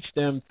 You teach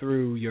them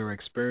through your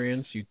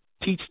experience. You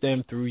teach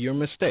them through your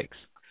mistakes.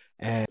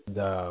 And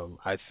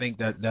I think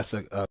that's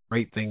a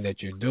great thing that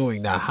you're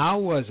doing. Now, how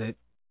was it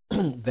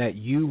that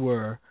you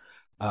were,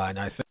 and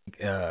I think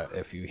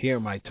if you hear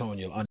my tone,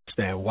 you'll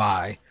understand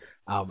why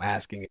I'm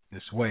asking it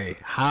this way.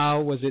 How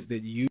was it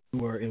that you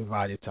were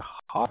invited to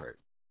Harvard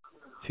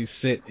to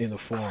sit in the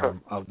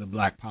forum of the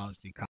Black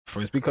Policy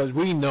Conference? Because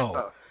we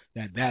know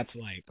that that's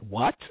like,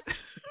 what?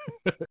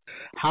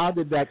 How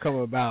did that come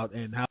about,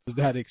 and how was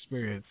that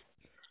experience?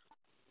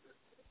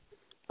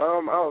 I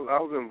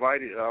was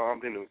invited.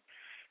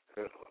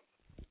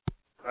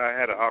 I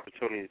had an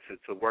opportunity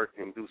to work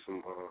and do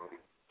some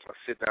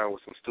sit down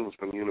with some students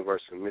from the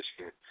University of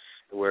Michigan,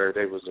 where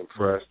they was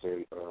impressed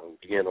and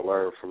began to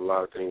learn from a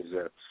lot of things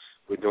that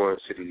we're doing in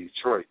the city of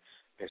Detroit.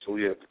 And so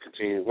we have to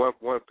continue. One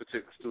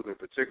particular student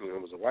in particular,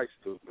 it was a white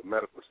student, a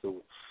medical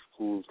student,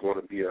 who's going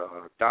to be a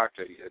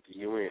doctor at the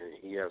UN. And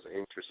he has an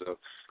interest of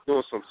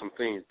doing some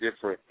things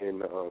different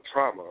in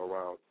trauma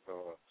around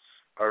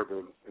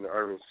in the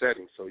urban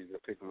setting. So he's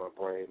been picking my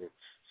brain and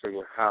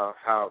figuring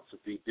how to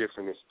be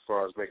different as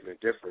far as making a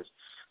difference.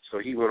 So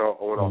he went off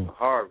to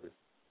Harvard,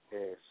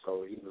 and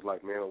so he was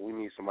like, man, we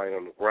need somebody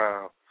on the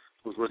ground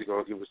who's really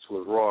going to give it to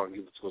us raw and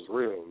give it to us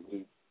real. And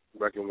he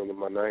recommended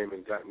my name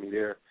and got me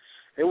there.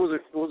 It was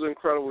an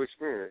incredible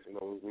experience.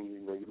 When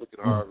you look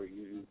at Harvard,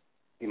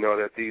 you know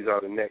that these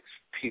are the next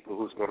people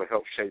who's going to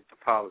help shape the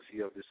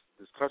policy of this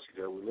country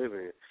that we live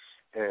in.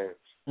 And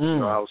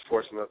I was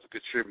fortunate enough to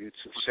contribute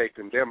to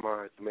shaping their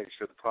minds to make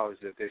sure the policy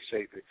that they're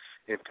shaping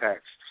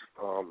impacts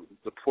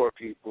the poor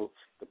people,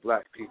 the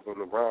black people,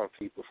 and the brown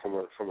people from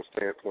a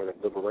standpoint of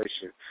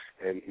liberation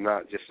and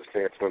not just a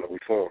standpoint of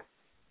reform.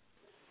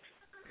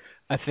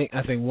 I think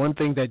one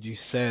thing that you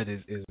said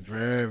is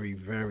very,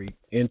 very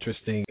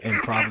interesting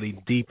and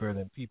probably deeper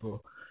than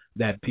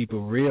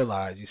people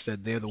realize. You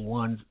said they're the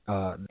ones that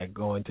are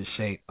going to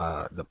shape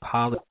the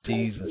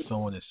policies and so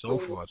on and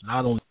so forth.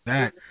 Not only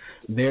that,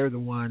 they're the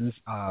ones,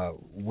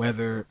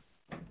 whether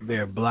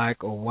they're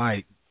black or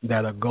white,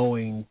 that are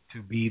going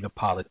to be the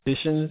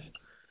politicians.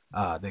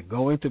 They're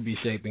going to be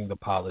shaping the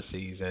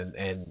policies, and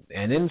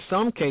in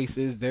some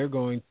cases, they're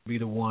going to be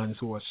the ones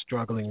who are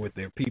struggling with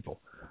their people.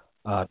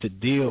 To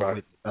deal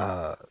with,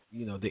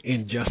 the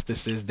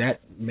injustices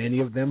that many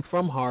of them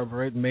from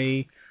Harvard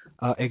may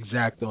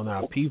exact on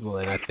our people,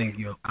 and I think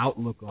your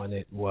outlook on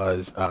it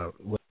was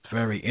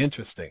very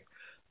interesting.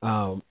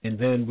 And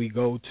then we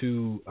go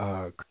to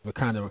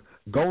kind of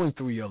going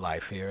through your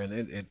life here,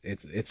 and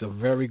it's a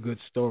very good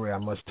story, I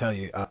must tell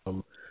you.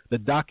 The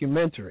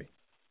documentary,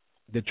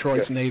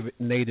 Detroit's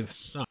Native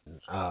Son.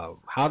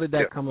 How did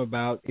that come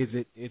about? Is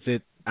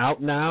it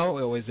out now,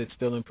 or is it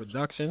still in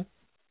production?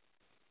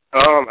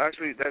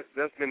 Actually,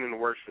 that's been in the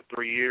works for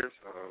 3 years.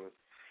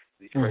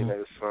 Detroit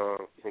Native Son,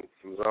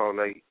 from Zone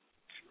 8,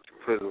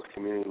 prison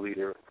community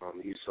leader,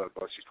 the Yisrael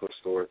put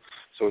story.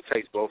 So it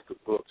takes both the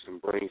books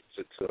and brings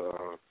it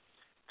to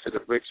the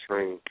big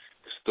screen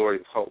the story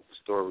of hope, the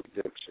story of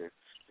redemption,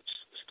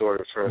 the story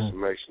of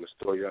transformation, the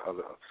story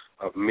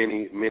of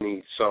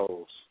many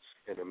souls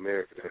in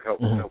America that help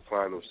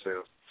find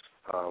themselves.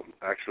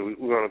 Actually,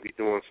 we're going to be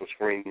doing some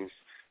screenings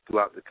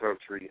throughout the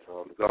country.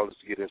 The goal is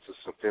to get into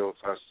some film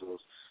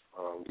festivals,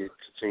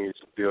 continue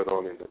to build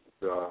on it,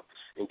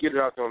 and get it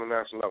out there on the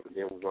national level.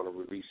 Then we're going to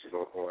release it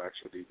on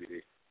actual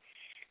DVD.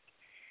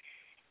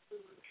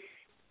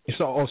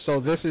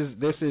 So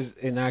this is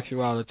in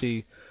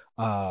actuality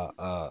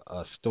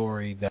a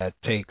story that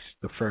takes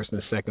the first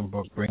and the second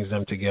book, brings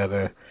them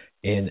together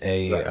in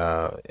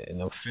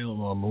a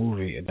film or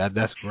movie.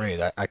 That's great.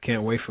 I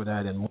can't wait for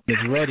that. And when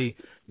it's ready,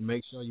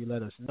 make sure you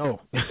let us know.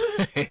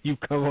 You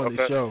come on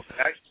the show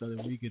so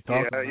that we can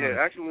talk about it.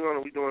 Actually, we're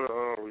going to be doing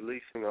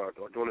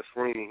doing a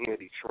screening here in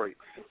Detroit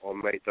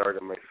on May 3rd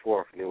and May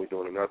 4th, and then we're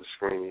doing another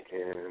screening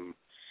in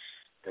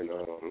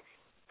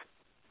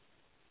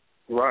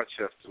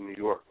Rochester, New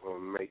York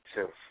on May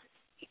 10th.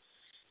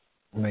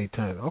 May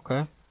 10th,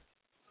 okay.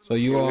 So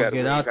you all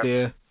get out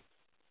there.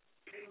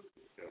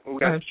 We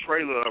got the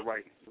trailer up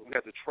right. We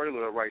got the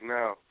trailer up right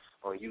now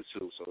on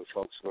YouTube. So if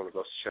folks want to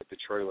go check the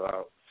trailer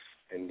out,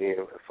 and then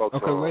if folks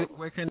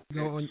where can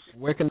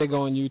they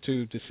go on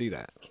YouTube to see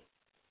that?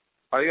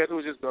 All you gotta do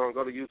is just go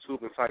to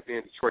YouTube and type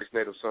in Detroit's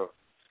Native Son,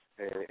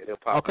 and it'll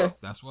pop up. Okay,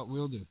 that's what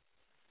we'll do.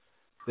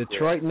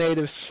 Detroit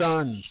Native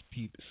Sons,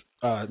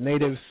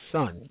 Native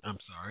Son. I'm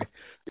sorry,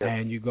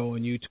 and you go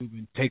on YouTube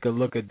and take a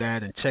look at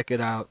that and check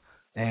it out.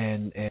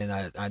 And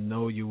I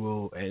know you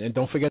will. And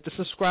don't forget to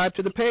subscribe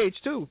to the page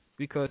too,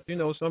 because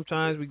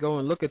sometimes we go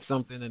and look at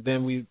something and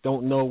then we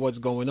don't know what's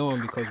going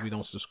on because we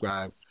don't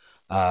subscribe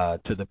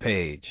to the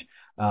page.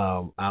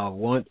 I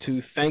want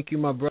to thank you,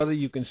 my brother.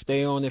 You can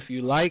stay on if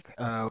you like.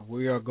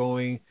 We are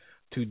going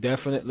to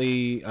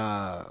definitely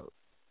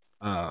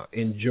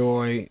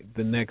enjoy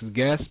the next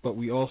guest, but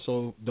we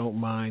also don't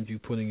mind you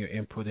putting your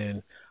input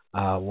in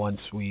once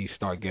we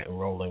start getting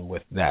rolling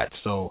with that.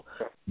 So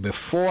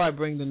before I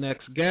bring the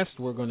next guest,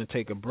 we're going to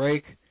take a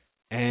break,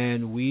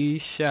 and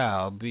we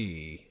shall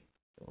be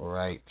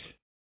right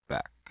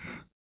back.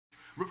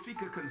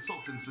 Rafika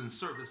Consultants and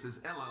Services,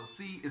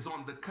 LLC, is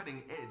on the cutting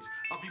edge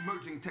of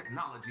emerging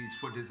technologies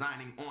for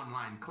designing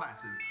online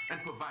classes and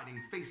providing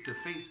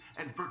face-to-face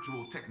and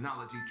virtual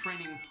technology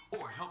training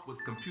or help with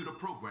computer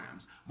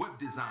programs, web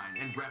design,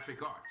 and graphic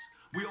arts.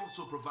 We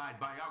also provide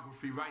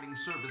biography writing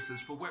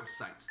services for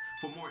websites.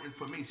 For more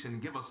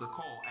information, give us a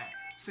call at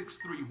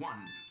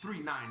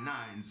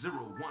 631-399-0149.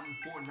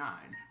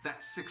 That's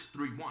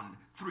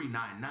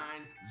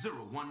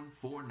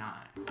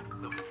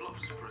 631-399-0149. The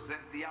Fluffs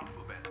present the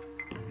alphabet,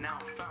 now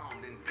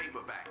found in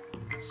paperback,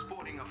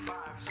 sporting a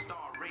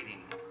 5-star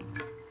rating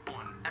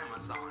on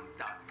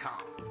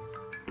Amazon.com.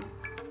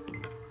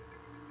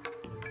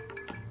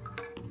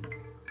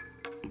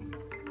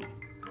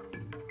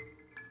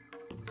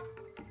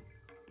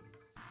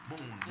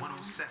 Moon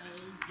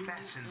 107,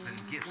 fashions and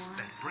gifts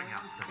that bring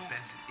out the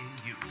best in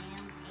you.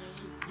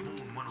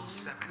 Moon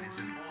 107 is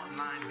an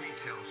online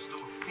retail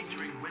store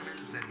featuring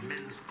women's and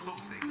men's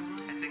clothing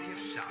and a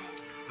gift shop.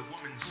 The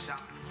woman's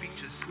shop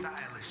features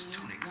stylish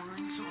tunics,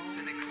 suits,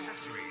 and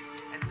accessories,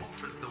 and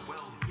offers the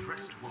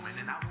well-dressed woman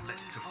an outlet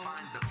to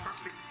find the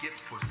perfect gift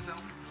for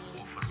self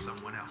or for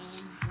someone else.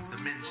 The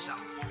men's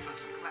shop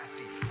offers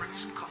classy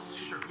French-cut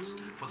shirts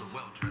for the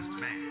well-dressed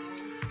man.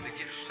 The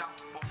gift shop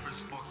offers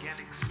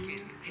organic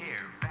skin,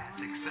 hair,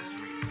 bath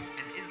accessories,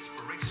 and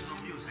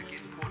inspirational music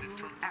imported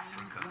from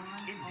Africa,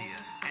 India,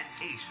 and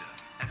Asia,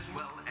 as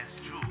well as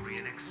jewelry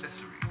and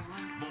accessories.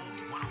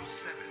 Moon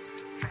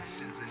 107,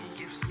 fashions and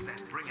gifts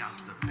that bring out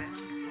the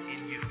best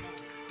in you.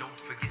 Don't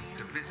forget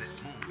to visit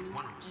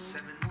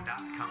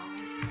moon107.com.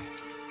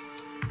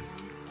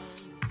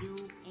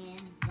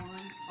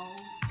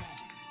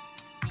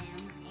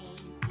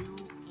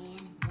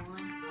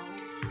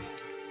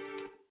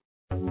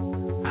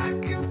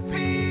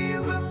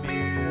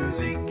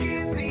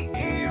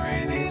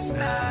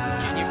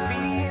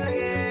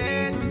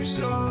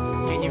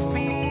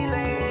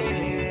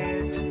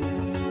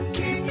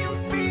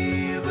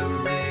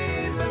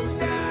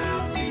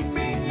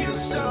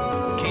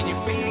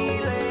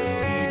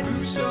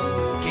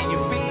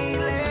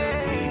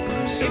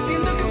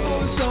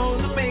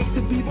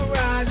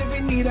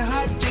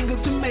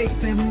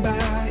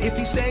 If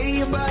you say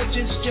your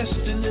budget's just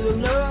a little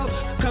low,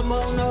 come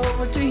on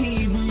over to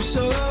Hebrew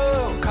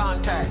Soul.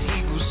 Contact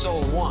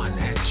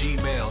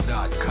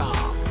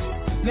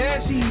HebrewSoul1@gmail.com.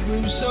 That's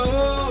Hebrew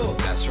Soul.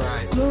 That's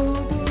right.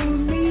 Global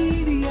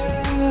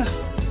Media.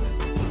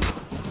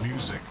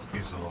 Music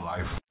is a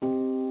life.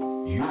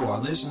 You are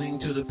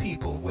listening to the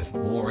people with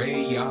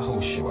Moreh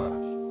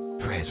Yahoshua,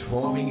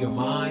 transforming your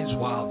minds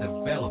while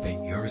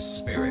developing your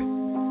spirit.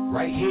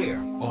 Right here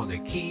on the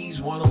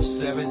Keys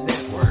 107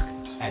 Network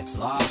at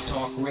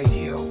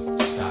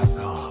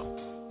blogtalkradio.com.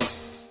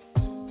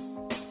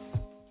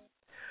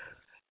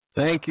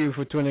 Thank you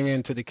for tuning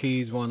in to the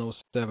Keys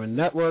 107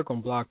 Network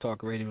on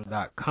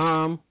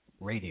blogtalkradio.com.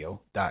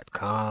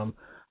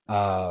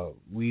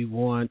 We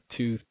want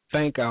to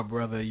thank our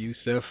brother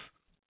Yusuf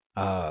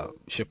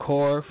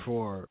Shakur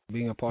for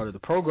being a part of the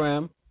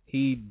program.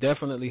 He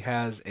definitely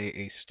has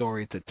a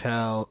story to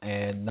tell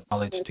and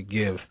knowledge to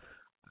give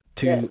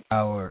to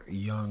our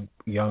young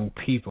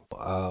people.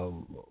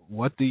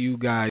 What do you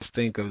guys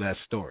think of that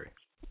story?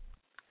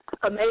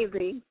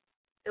 Amazing.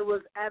 It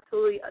was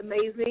absolutely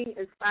amazing,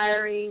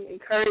 inspiring,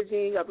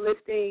 encouraging,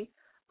 uplifting,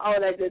 all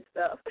of that good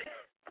stuff.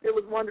 It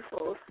was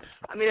wonderful.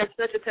 I mean, that's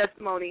such a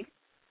testimony.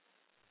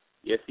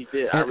 Yes, he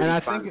did. I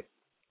find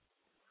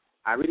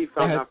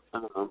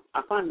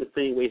the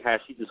same way how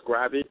she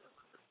described it,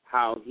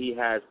 how he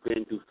has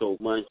been through so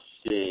much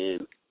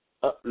and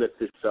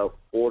uplifted himself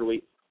all the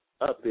way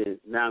up, and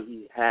now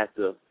he has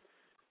the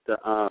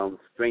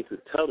strength to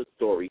tell the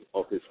story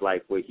of his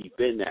life, where he's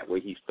been at, where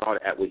he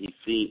started at, what he's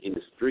seen in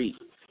the streets.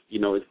 You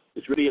know,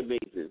 it's really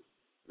amazing. It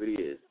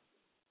really is.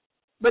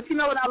 But you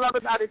know what I love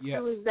about it,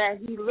 too, is that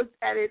he looked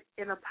at it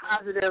in a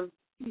positive,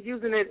 he's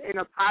using it in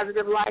a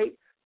positive light.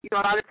 You know,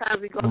 a lot of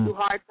times we go through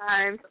hard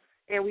times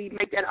and we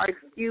make that our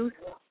excuse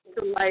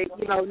to, like,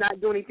 you know, not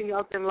do anything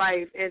else in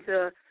life and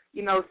to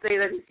say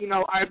that it's,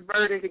 our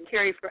burden to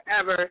carry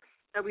forever,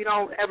 that we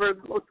don't ever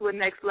go to a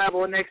next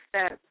level, a next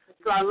step.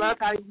 So I love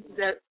how he used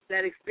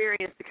that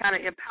experience to kind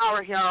of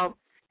empower him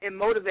and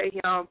motivate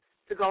him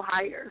to go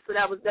higher. So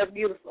that's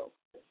beautiful.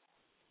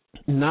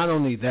 Not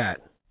only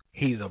that,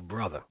 he's a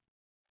brother.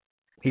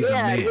 He's a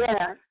man.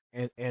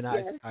 Yeah.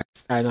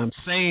 And I'm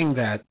saying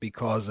that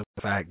because of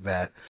the fact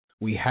that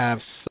we have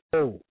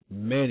so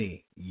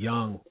many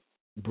young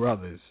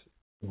brothers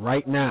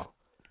right now.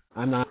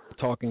 I'm not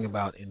talking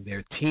about in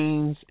their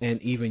teens and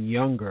even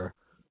younger,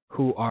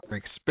 who are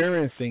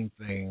experiencing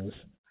things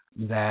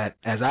that,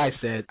 as I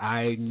said,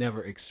 I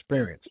never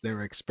experienced.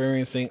 They're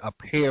experiencing a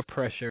peer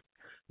pressure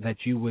that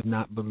you would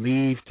not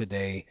believe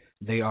today.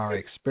 They are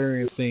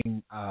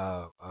experiencing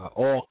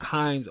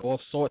all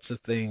sorts of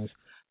things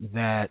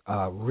that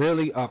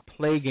really are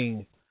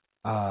plaguing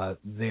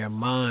their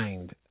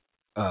mind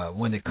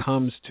when it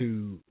comes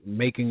to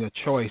making a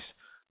choice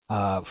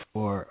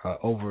for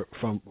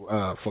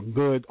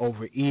good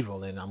over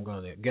evil. And I'm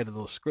going to get a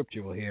little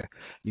scriptural here.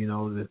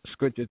 The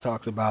scripture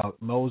talks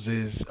about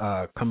Moses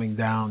coming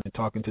down and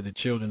talking to the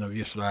children of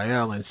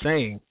Yisrael and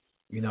saying,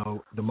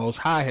 the Most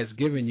High has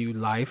given you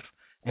life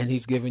and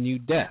he's given you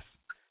death.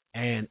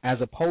 And as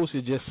opposed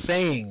to just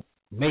saying,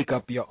 make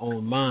up your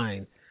own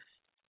mind,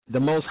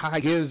 the Most High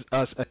gives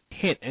us a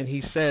hint and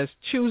he says,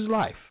 choose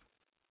life.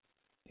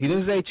 He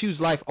didn't say choose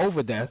life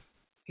over death.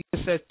 He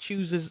just said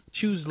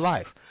choose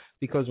life.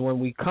 Because when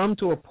we come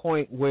to a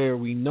point where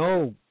we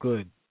know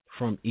good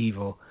from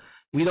evil,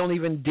 we don't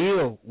even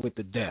deal with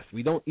the death.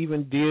 We don't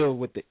even deal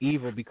with the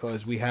evil because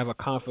we have a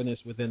confidence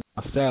within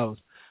ourselves,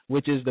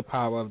 which is the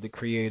power of the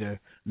Creator,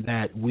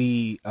 that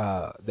we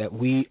are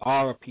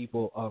a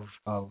people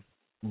of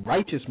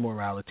righteous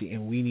morality,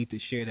 and we need to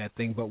share that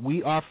thing. But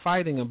we are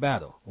fighting a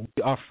battle.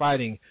 We are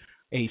fighting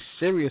a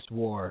serious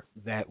war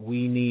that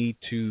we need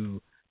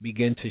to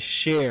begin to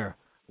share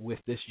with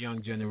this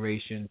young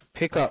generation,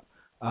 pick up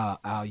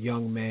our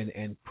young men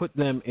and put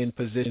them in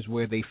positions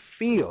where they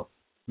feel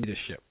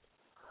leadership,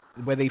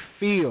 where they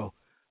feel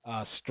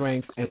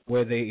strength, and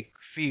where they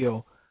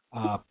feel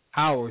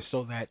power,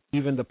 so that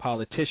even the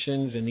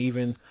politicians and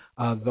even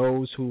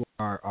those who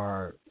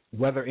are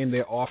whether in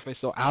their office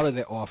or out of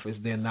their office,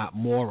 they're not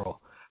moral.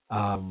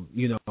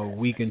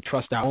 We can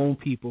trust our own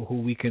people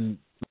who we can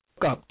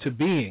look up to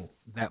being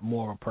that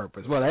moral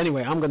purpose. Well,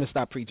 anyway, I'm going to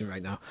stop preaching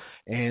right now,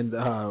 and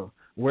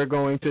we're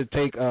going to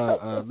take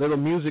a little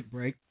music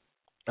break.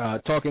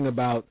 Talking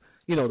about,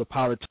 the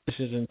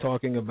politicians and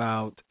talking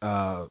about,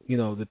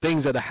 the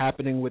things that are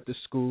happening with the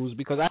schools,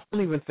 because I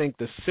don't even think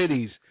the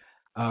cities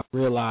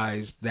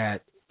realize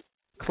that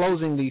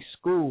closing these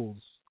schools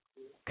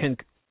can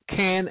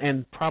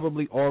and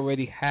probably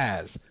already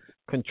has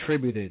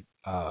contributed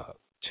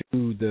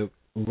to the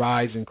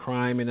rise in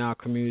crime in our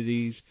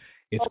communities.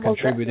 It's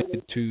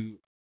contributed to,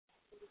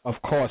 of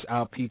course,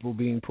 our people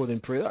being put in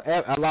prison,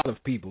 a lot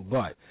of people,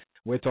 but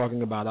we're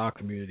talking about our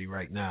community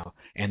right now,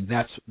 and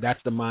that's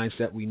the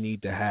mindset we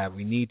need to have.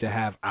 We need to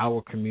have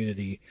our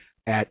community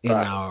in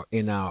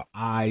our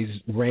eyes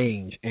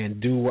range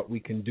and do what we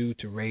can do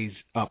to raise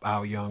up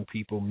our young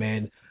people,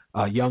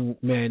 young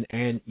men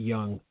and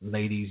young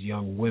ladies,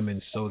 young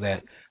women, so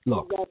that,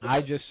 look,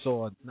 I just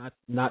saw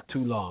not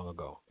too long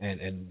ago,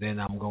 and then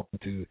I'm going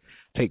to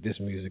take this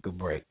musical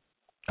break,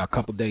 a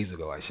couple days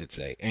ago, I should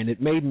say, and it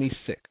made me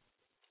sick.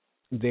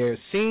 There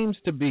seems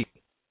to be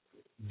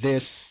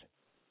this,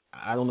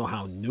 I don't know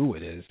how new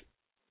it is,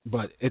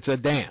 but it's a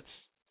dance,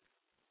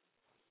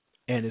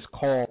 and it's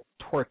called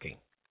twerking.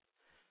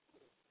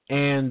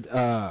 And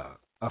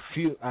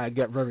I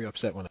get very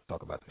upset when I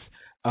talk about this.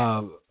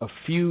 A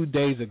few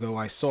days ago,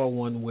 I saw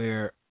one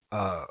where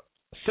a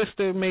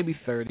sister, maybe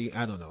 30,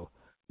 I don't know,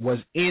 was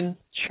in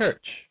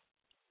church,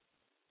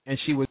 and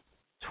she was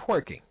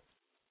twerking.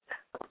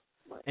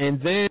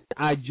 And then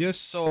I just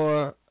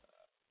saw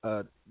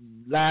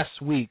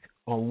last week,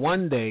 on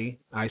one day,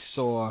 I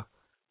saw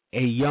a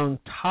young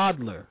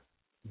toddler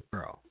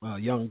girl,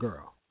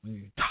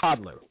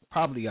 toddler,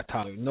 probably a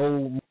toddler,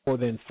 no more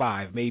than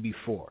 5, maybe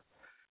 4.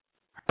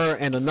 Her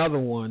and another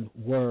one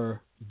were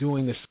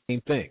doing the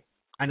same thing.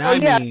 And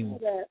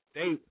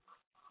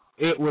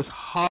it was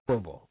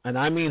horrible. And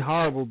I mean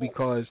horrible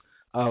because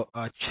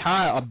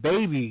a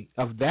baby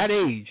of that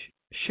age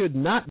should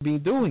not be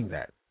doing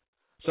that.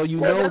 So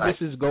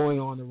this is going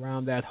on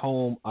around that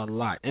home a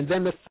lot. And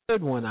then the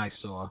third one I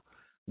saw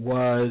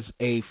was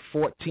a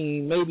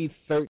 14, maybe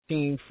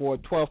 13,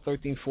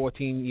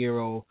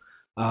 14-year-old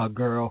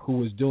girl who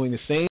was doing the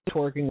same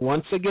twerking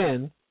once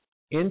again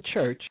in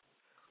church.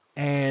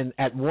 And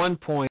at one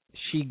point,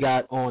 she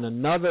got on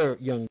another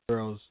young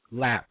girl's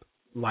lap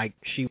like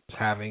she was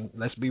having,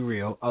 let's be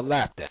real, a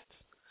lap dance.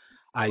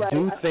 I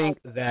do think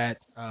that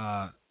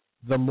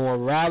the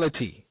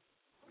morality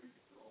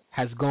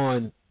has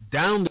gone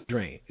down the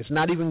drain. It's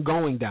not even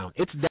going down.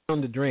 It's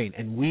down the drain,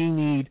 and we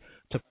need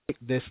to pick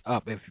this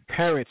up. If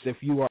parents, if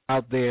you are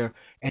out there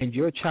and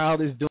your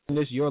child is doing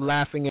this, you're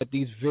laughing at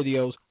these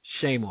videos,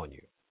 shame on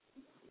you.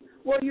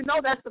 Well,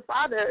 that's the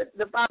father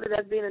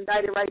that's being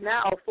indicted right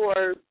now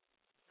for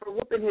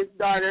whooping his 2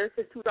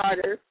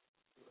 daughters,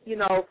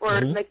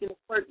 for making a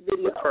twerk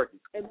video.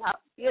 And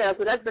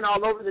so that's been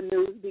all over the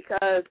news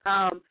because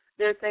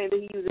they're saying that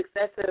he used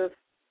excessive,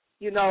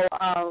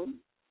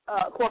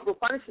 corporal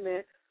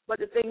punishment. But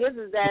the thing is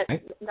that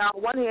now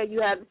on one hand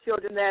you have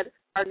children that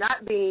are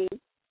not being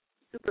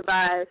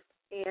supervised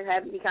and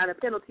have any kind of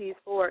penalties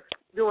for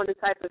doing this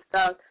type of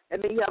stuff,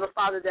 and then you have a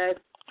father that's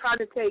trying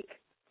to take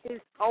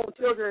his own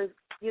children's,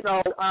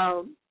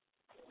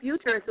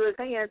 future into his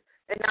hands,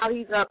 and now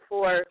he's up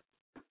for.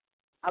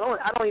 I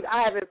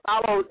haven't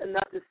followed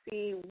enough to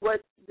see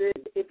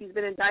if he's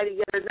been indicted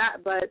yet or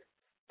not, but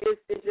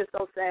it's just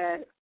so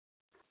sad.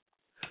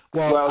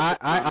 Well, I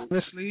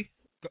honestly,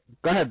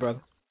 go ahead,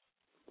 brother.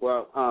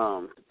 Well,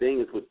 the thing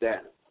is with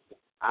that,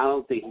 I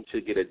don't think he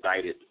should get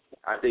indicted.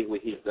 I think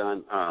what he's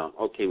done,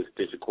 with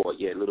special court,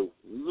 a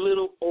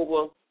little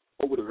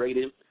over the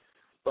rating,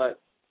 but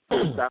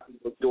stopping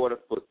his daughter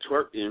for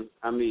twerking,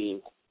 I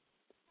mean,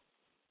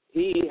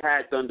 he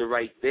had done the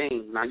right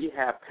thing. Now you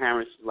have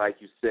parents, like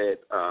you said,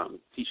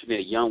 teaching their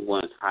young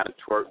ones how to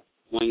twerk.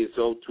 1 year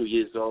old, 2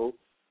 years old.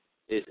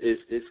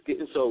 It's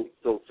getting so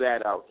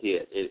sad out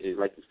here. It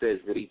like you said,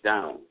 it's really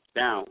down,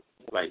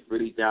 like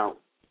really down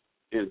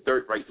in the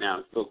dirt right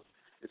now. So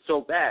it's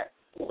so bad.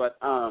 But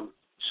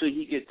should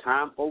he get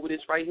time over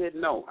this right here?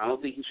 No, I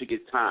don't think he should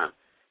get time.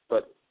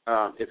 But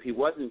if he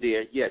wasn't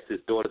there, yes, his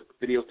daughter's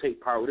videotape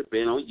probably would have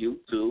been on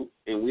YouTube,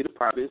 and we'd have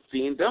probably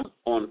seen them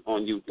on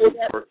YouTube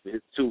for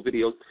his two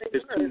videos,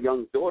 his two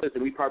young daughters,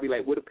 and we probably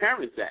like, where the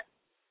parents at?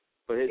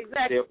 But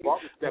their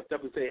father stepped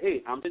up and said,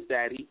 hey, I'm the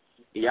daddy.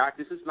 Y'all,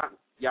 this is not,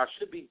 y'all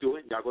should be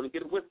doing. Y'all going to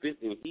get a whipping,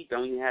 and he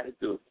don't even have to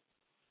do it.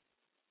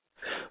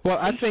 Well,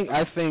 I think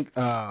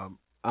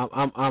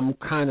I'm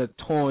kind of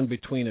torn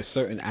between a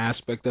certain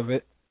aspect of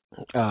it,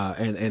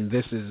 and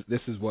this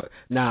is what.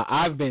 Now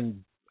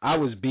I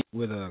was beat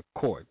with a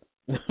cord,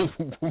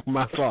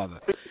 my father,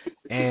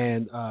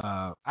 and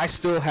I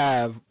still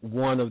have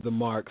one of the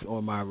marks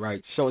on my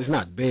right shoulder. It's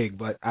not big,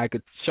 but I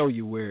could show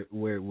you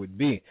where it would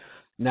be.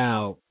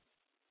 Now,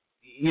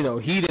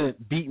 he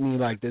didn't beat me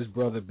like this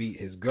brother beat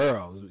his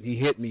girls. He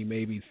hit me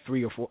maybe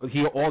 3 or 4.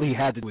 All he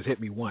had to do was hit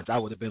me once. I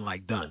would have been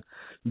like done.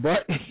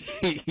 But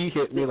he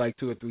hit me like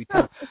 2 or 3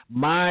 times.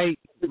 My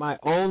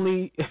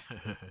only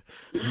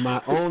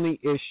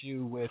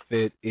issue with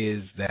it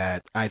is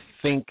that I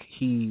think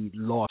he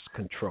lost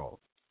control.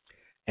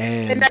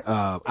 And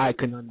I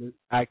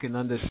can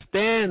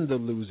understand the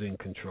losing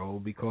control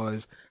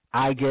because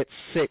I get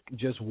sick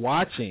just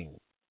watching.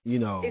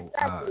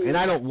 And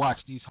I don't watch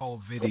these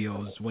whole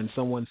videos. When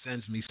someone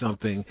sends me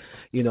something,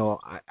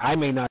 I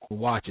may not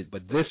watch it,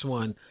 but this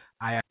one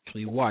I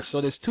actually watch.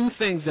 So there's 2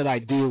 things that I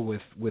deal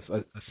with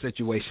a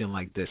situation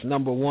like this.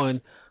 Number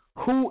one,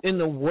 who in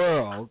the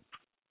world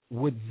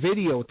would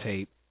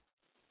videotape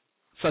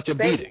such a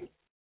beating?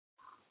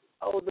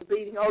 Oh, the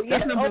beating. Oh, yeah.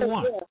 That's number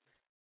one. Yeah.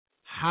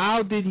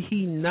 How did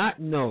he not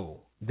know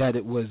that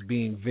it was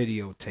being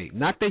videotaped?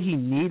 Not that he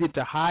needed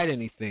to hide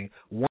anything.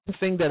 One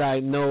thing that I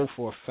know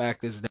for a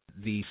fact is that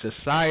the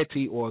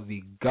society or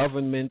the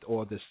government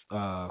or the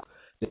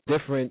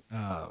different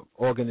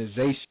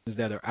organizations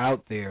that are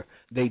out there,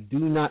 they do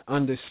not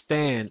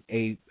understand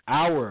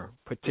our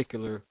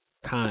particular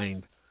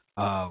kind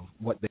of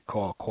what they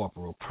call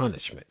corporal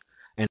punishment.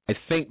 And I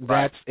think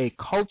that's a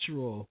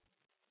cultural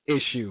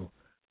issue.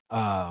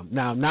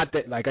 Now, not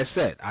that, like I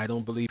said, I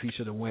don't believe he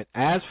should have went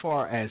as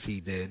far as he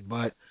did,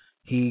 but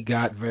he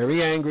got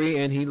very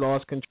angry and he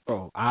lost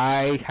control.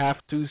 I have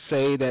to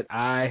say that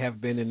I have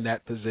been in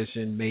that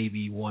position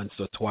maybe once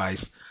or twice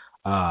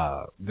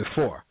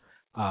before.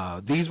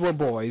 These were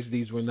boys.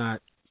 These were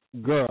not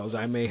girls.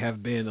 I may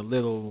have been a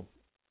little,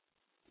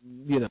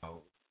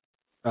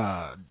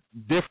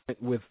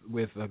 different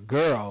with a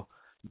girl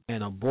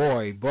and a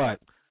boy, but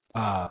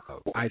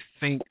I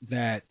think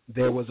that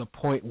there was a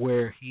point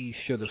where he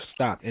should have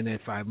stopped. And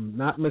if I'm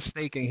not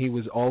mistaken, he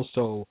was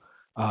also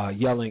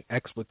yelling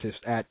expletives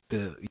at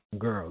the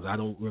girls. I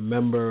don't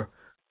remember.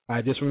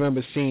 I just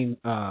remember seeing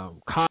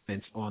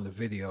comments on the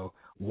video.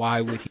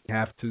 Why would he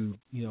have to,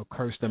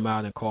 curse them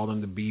out and call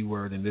them the B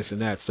word and this and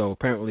that? So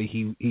apparently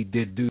he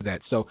did do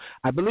that. So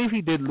I believe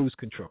he did lose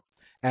control.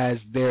 As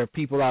there are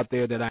people out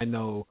there that I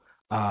know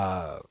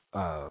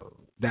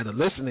that are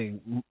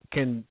listening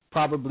can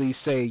probably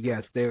say,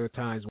 yes, there are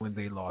times when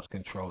they lost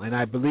control. And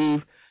I believe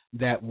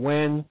that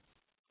when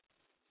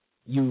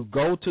you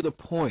go to the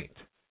point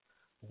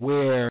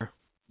where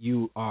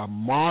you are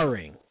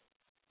marring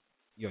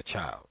your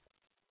child,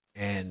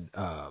 and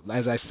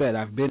as I said,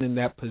 I've been in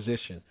that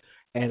position,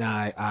 and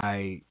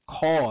I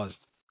caused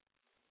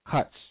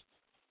cuts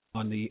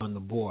on the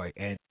boy,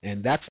 and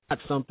that's not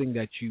something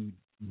that you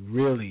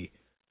really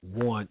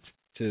want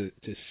to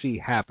see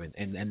happen,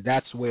 and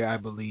that's where I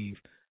believe,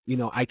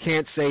 I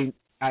can't say,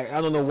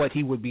 I don't know what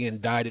he would be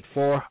indicted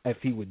for, if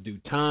he would do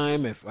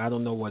time, if I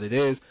don't know what it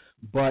is,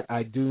 but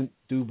I do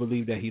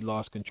believe that he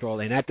lost control.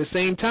 And at the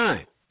same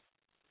time,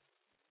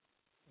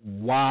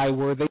 why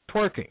were they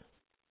twerking?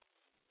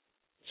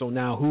 So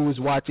now who was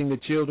watching the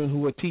children? Who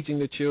were teaching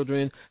the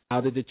children?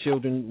 How did the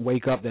children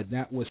wake up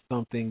that was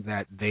something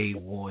that they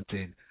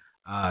wanted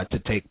to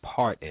take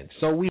part in.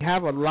 So we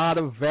have a lot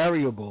of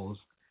variables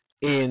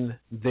in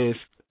this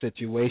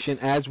situation,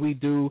 as we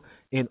do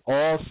in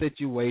all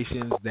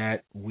situations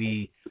that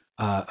we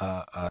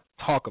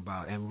talk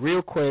about. And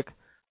real quick,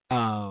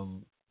 I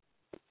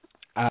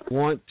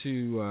want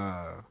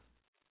to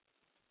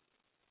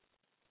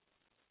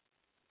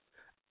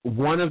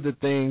one of the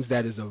things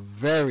that is a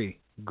very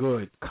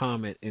good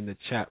comment in the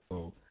chat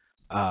room,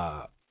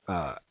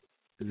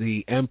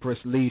 the Empress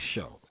Lee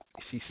show.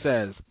 She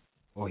says,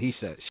 or he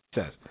says,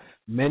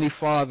 many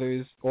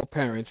fathers or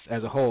parents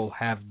as a whole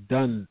have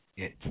done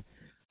it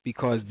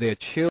because their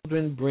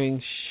children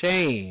bring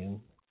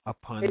shame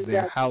upon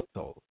their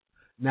household.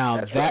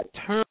 Now, that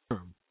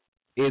term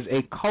is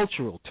a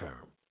cultural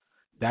term.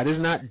 That is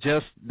not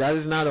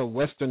a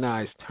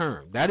westernized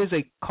term. That is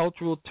a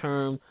cultural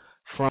term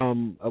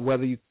from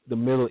whether the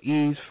Middle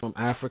East, from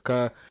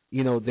Africa.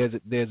 You know,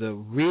 there's a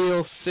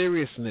real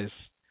seriousness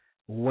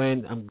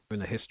when I'm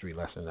giving a history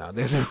lesson now.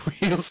 There's a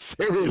real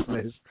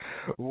seriousness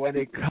when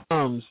it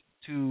comes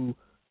to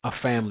a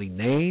family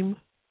name,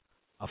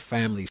 a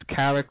family's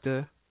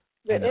character,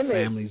 and a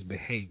family's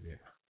behavior.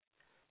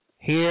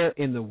 Here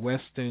in the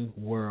Western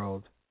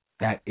world,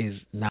 that is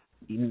not.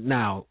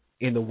 Now,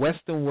 in the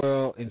Western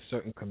world, in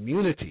certain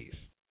communities,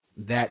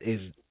 that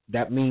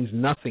means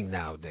nothing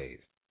nowadays.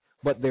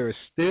 But there are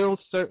still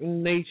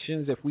certain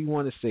nations, if we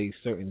want to say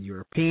certain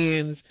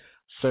Europeans,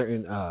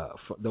 certain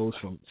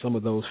some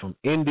of those from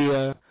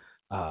India,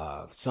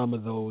 some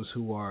of those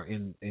who are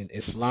in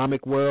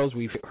Islamic worlds.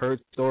 We've heard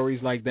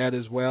stories like that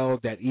as well,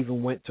 that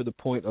even went to the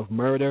point of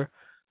murder.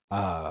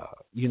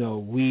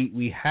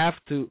 We have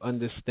to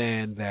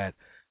understand that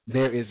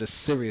there is a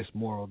serious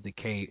moral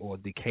decay or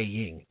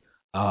decaying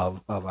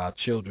of our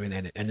children,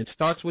 and it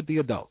starts with the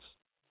adults.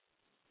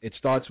 It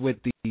starts with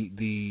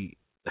the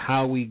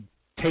how we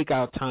take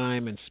our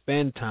time and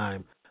spend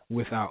time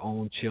with our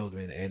own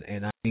children.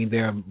 And I mean,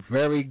 there are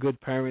very good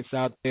parents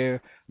out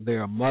there.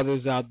 There are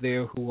mothers out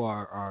there who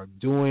are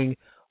doing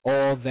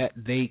all that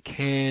they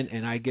can,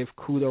 and I give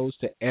kudos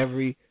to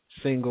every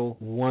single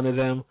one of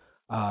them.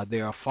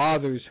 There are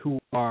fathers who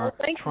are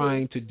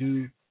trying to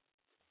do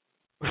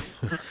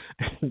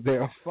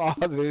there are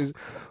fathers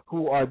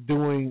who are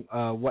doing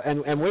what,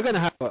 and we're going to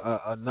have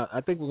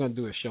I think we're going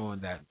to do a show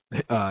on that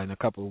in a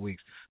couple of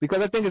weeks, because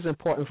I think it's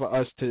important for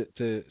us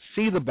to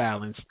see the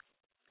balance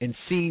and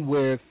see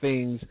where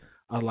things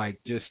are like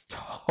just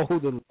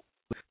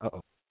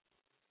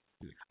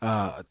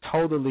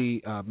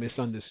totally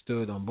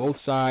misunderstood on both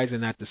sides,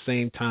 and at the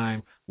same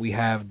time we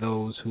have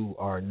those who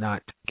are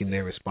not taking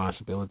their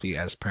responsibility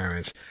as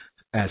parents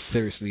as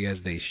seriously as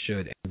they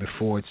should. And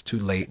before it's too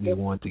late, we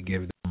want to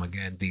give them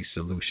again these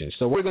solutions.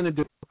 So what we're going to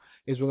do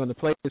is we're going to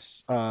play this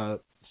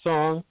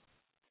song.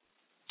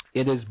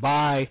 It is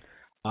by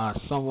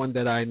someone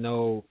that I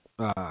know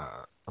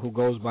who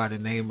goes by the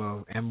name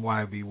of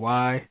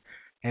MYBY,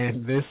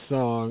 and this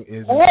song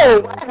is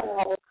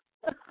wow.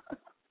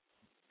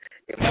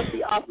 It must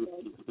be awesome.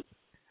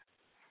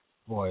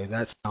 Boy,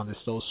 that sounded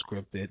so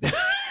scripted.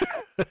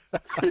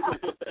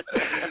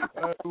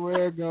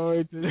 We're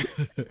going to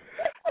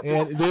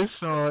and this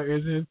song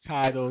is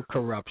entitled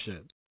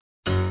Corruption.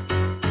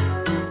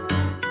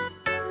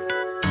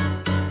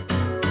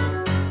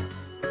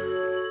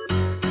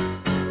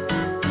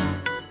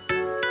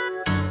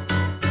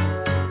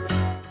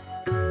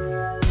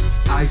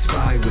 I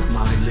spy with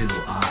my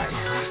little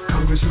eye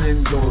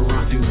congressmen go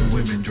around doing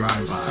women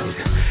drive-bys.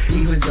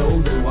 Even though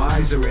their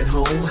wives are at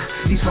home,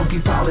 these funky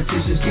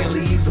politicians can't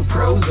leave the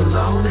pros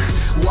alone.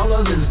 While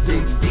others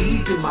dig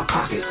deep in my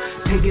pocket,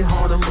 taking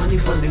harder money,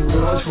 funding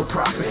wars for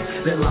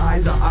profit. Their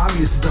lies are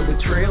obvious, the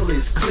betrayal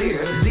is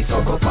clear. These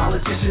so-called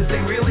politicians, they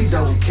really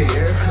don't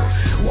care.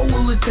 What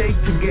will it take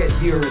to get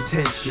your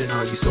attention?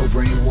 Are you so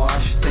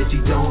brainwashed that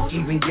you don't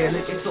even get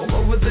it? It's all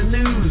over the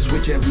news,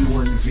 which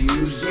everyone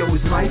views. Yo,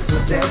 it's life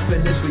or death,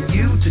 and it's for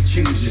you to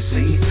choose, you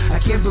see. I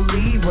can't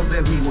believe what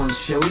everyone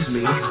shows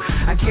me.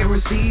 I can't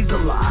receive the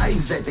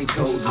lies that they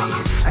told me.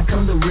 I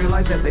come to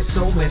realize that they're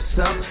so messed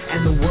up,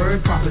 and the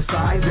word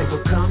prophesies that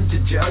will come to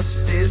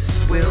justice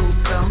will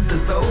come to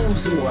those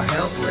who are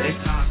helpless.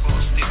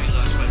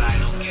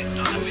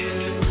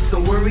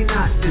 So worry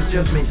not, there's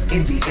judgment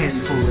in the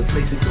end, for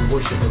replacing the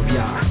worship of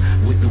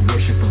Yah with the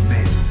worship of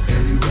man.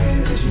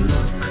 Everywhere that you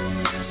look,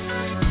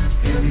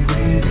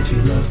 everywhere that you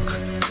look,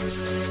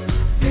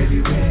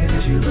 everywhere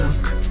that you look,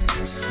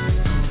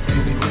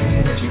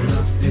 everywhere that you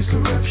look, there's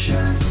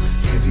corruption.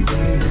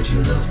 Everywhere that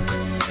you look,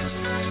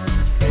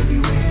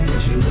 everywhere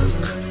that you look,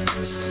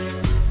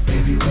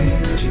 everywhere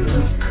that you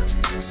look,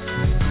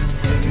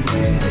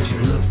 everywhere that you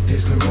look,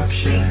 there's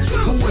corruption.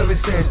 Whoever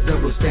says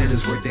double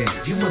standards were dead,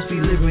 you must be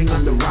living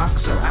under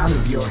rocks or out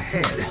of your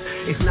head.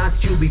 If not,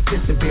 you'll be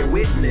pissed to bear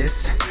witness.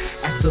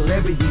 As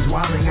celebrities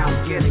wilding out,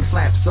 getting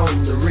slaps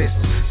on the wrist.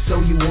 So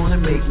you wanna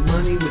make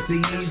money with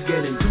these,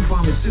 get into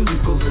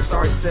pharmaceuticals and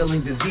start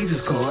selling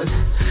diseases, cause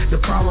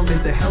the problem is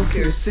the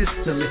healthcare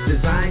system is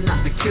designed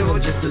not to cure,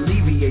 just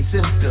alleviate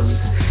symptoms.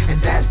 And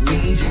that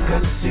means you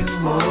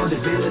consume more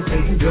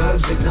debilitating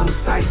drugs with no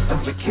sight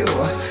of a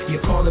cure.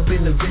 You're caught up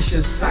in the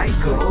vicious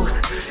cycle.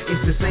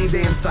 It's the same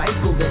damn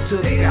cycle that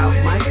took out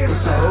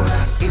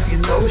Microsoft. If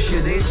your nose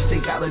should itch, they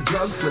got a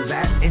drug for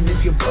that. And if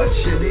your butt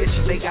should itch,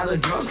 they got a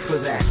drug for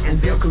that. And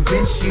they'll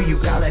convince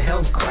you got a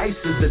health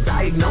crisis. The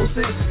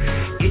diagnosis,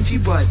 itchy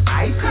butt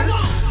itis.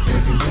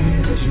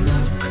 Everywhere that you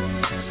look,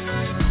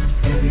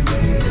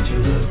 everywhere that you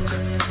look,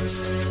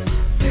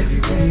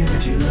 everywhere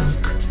that you look,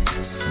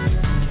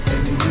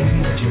 everywhere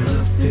that you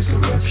look, there's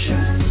corruption.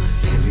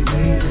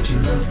 Everywhere that you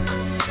look,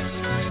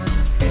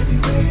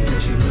 everywhere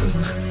that you look,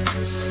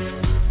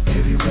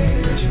 everywhere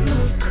that you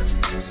look,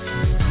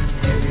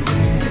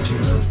 everywhere that you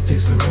look,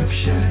 there's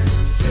corruption.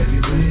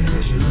 Everywhere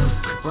that you look.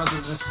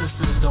 Brothers and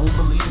sisters, don't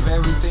believe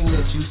everything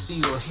that you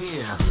see or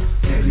hear.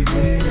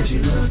 Everywhere that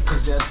you look.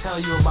 Cause they'll tell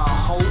you about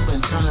hope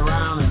and turn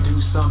around and do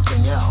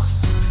something else.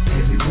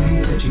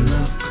 Everywhere that you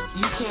look.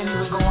 You can't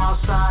even go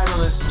outside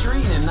on the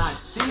street and not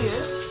see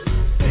it.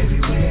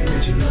 Everywhere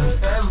that you look.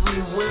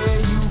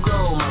 Everywhere you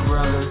go, my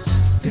brothers,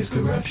 there's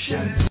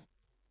corruption.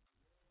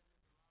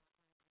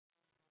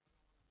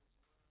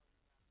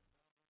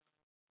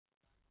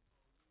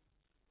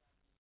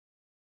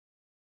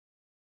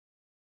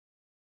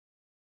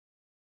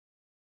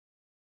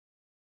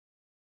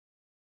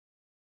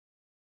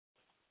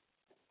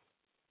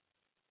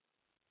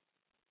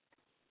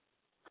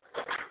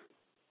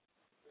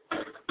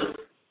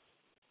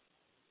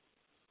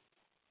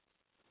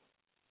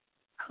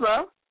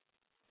 Hello?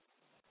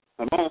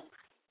 Hello?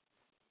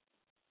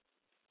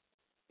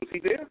 Was he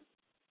there?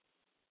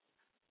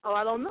 Oh,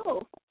 I don't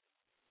know.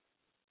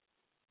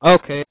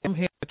 Okay, I'm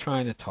here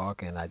trying to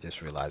talk, and I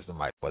just realized the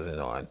mic wasn't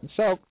on.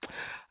 So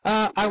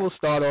I will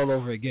start all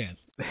over again.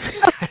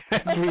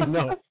 As we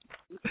know,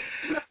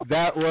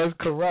 that was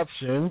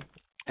corruption,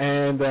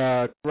 and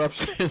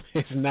corruption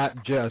is not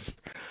just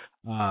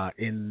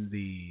in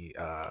the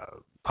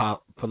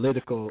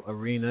political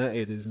arena.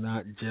 It is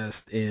not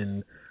just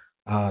in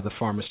the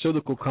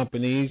pharmaceutical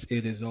companies.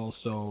 It is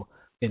also,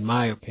 in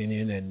my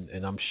opinion,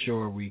 and I'm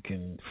sure we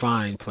can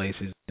find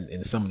places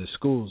in some of the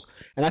schools.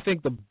 And I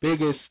think the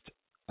biggest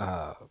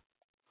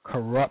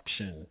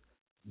corruption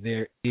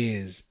there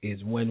is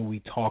when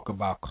we talk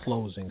about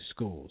closing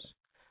schools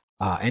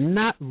and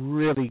not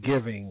really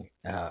giving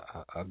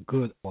a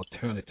good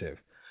alternative.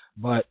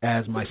 But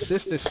as my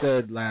sister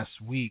said last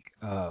week,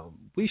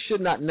 we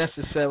should not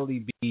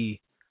necessarily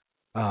be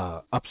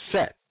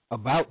upset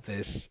about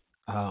this.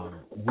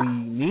 We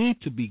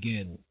need to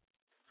begin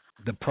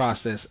the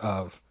process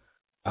of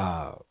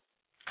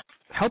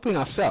helping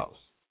ourselves,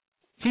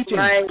 teaching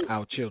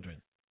our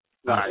children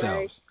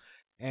ourselves.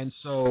 And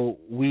so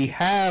we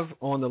have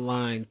on the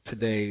line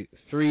today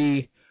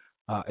 3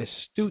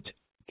 astute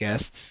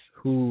guests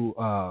who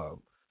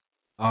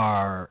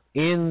are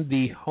in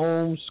the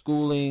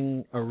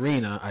homeschooling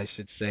arena, I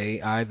should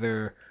say,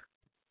 either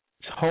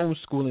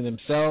homeschooling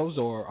themselves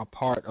or a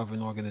part of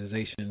an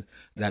organization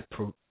that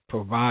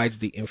provides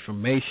the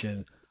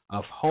information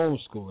of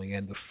homeschooling.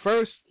 And the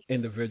first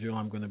individual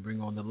I'm going to bring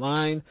on the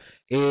line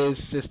is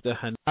Sister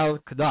Hanal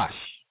Kadash.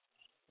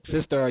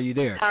 Sister, are you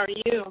there? How are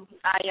you?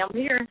 I am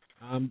here.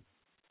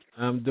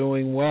 I'm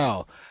doing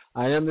well.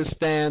 I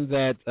understand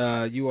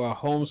that you are a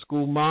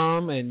homeschool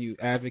mom and you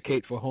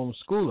advocate for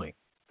homeschooling.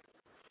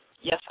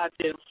 Yes, I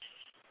do.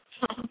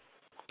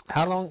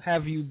 How long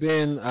have you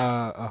been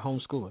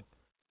homeschooling?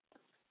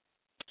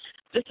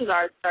 This is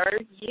our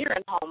 3rd year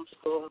in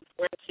homeschool.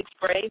 We're in 6th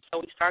grade, so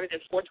we started in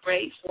 4th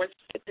grade, 4th,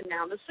 5th, and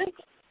now the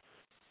 6th.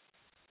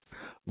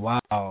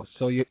 Wow.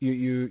 So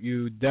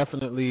you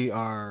definitely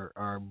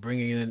are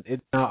bringing in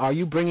it. Are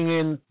you bringing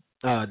in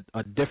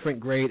a different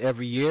grade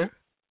every year?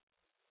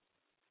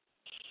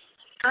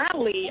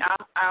 Currently,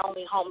 I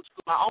only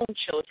homeschool my own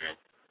children,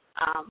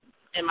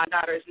 and my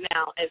daughter is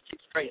now at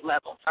 6th grade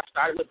level. So I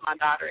started with my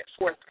daughter at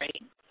 4th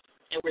grade,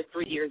 and we're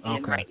 3 years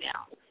in right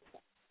now.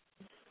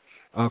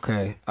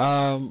 Okay.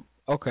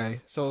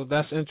 Okay. So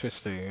that's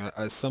interesting.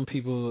 Some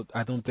people,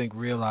 I don't think,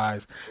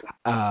 realize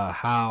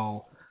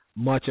how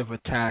much of a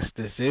task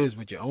this is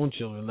with your own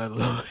children, let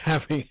alone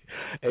having,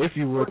 if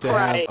you were to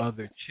have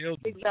other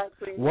children.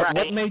 Exactly. What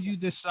made you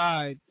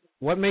decide?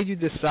 What made you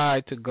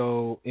decide to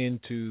go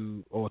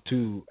into or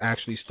to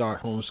actually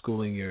start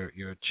homeschooling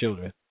your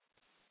children?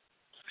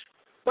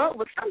 Well, it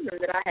was something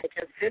that I had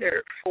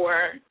considered for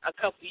a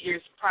couple of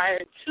years prior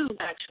to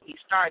actually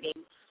starting.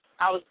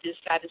 I was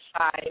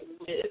dissatisfied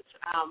with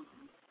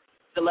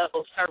the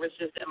level of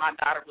services that my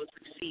daughter was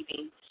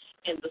receiving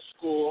in the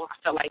school. I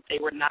felt like they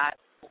were not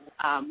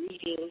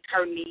meeting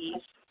her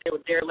needs. They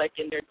were derelict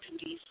in their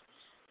duties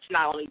to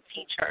not only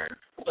teach her,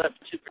 but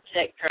to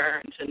protect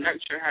her and to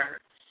nurture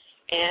her.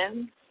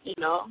 And, you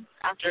know,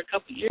 after a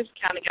couple of years,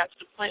 it kind of got to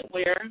the point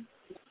where,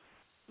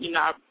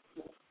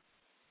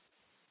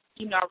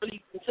 I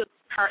really took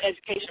her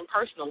education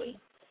personally.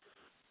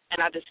 And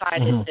I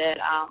decided that,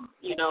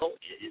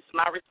 it's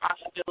my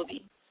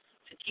responsibility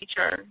to teach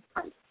her,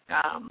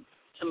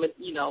 to,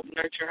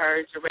 nurture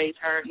her, to raise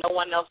her. No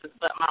one else's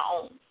but my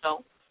own.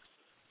 So,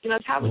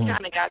 it's how we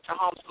kind of got to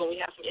homeschool. We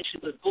had some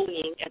issues with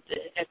bullying at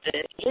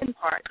the end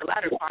part, the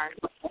latter part.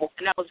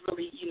 And that was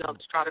really, the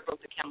straw that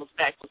broke the camel's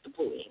back was the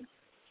bullying,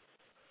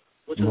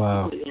 which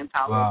was completely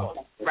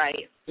intolerable. Wow.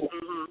 Right.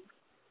 Mm-hmm.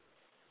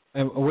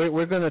 And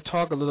we're going to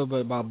talk a little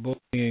bit about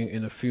bullying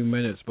in a few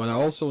minutes, but I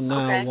also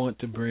now want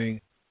to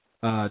bring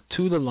to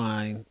the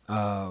line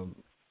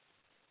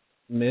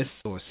Miss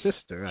or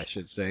Sister, I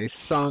should say,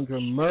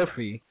 Sandra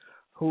Murphy,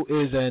 who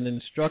is an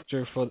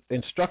instructor for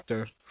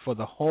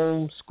the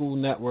Homeschool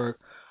Network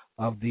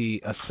of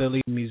the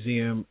Asili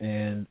Museum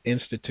and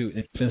Institute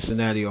in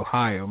Cincinnati,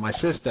 Ohio. My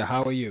sister,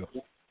 how are you?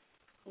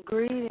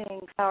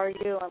 Greetings. How are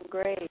you? I'm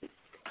great.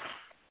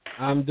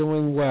 I'm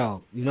doing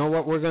well. You know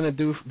what we're going to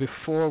do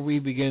before we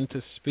begin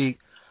to speak?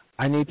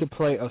 I need to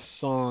play a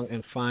song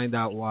and find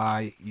out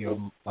why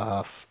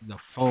the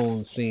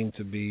phone seemed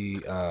to be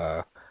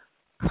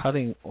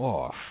cutting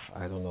off.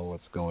 I don't know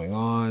what's going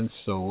on.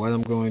 So what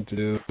I'm going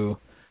to do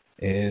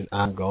is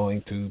I'm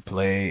going to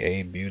play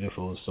a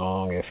beautiful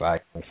song if I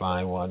can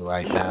find one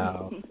right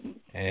now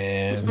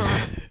and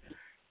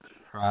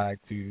try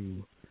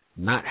to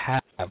not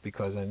have,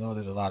 because I know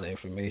there's a lot of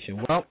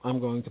information. Well, I'm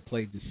going to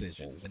play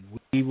Decisions, and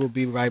we will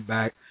be right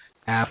back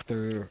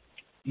after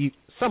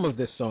some of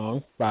this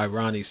song by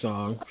Ronnie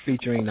Song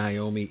featuring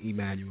Naomi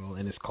Emanuel,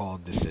 and it's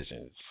called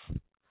Decisions.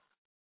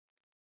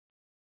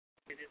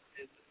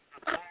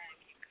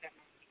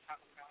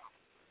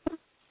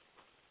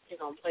 You're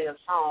going to play a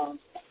song.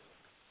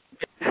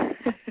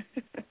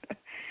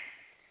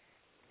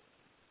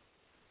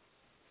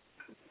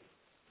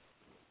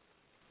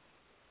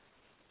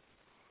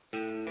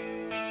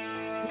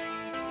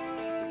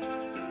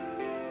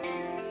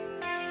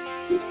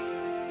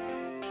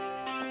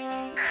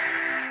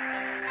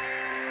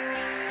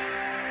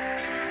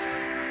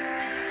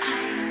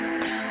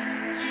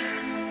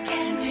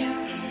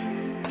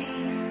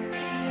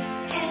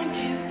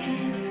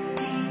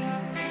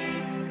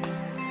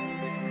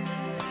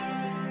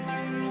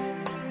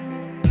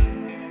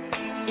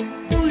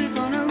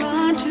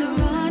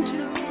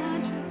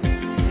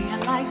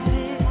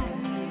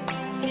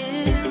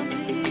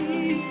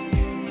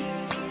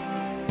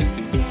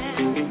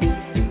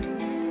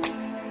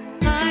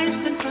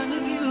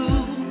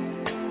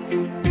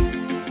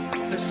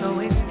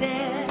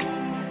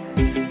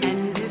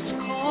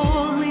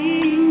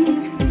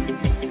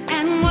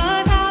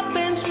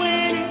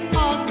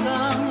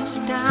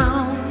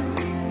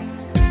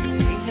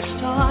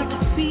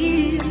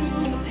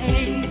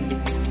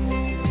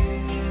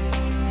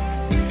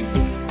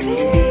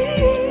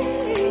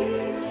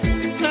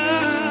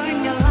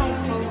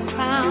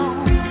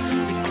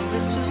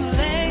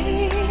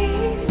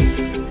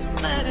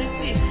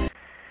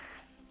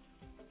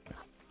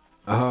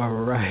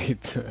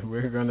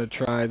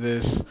 Try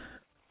this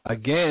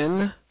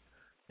again,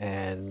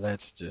 and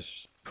let's just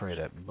pray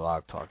that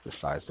Blog Talk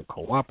decides to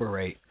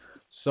cooperate.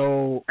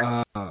 So,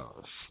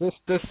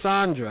 Sister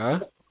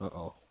Sandra,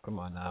 come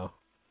on now,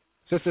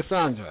 Sister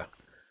Sandra.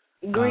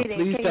 Greetings.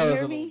 Please can tell you us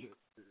hear me?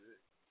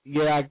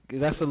 Yeah,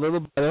 that's a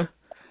little better.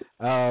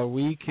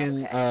 We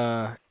can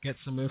get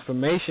some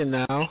information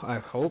now, I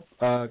hope.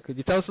 Could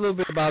you tell us a little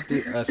bit about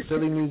the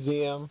Asili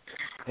Museum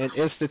and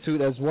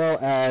Institute, as well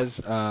as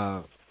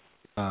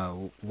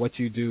what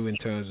you do in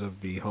terms of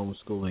the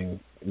homeschooling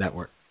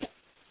network?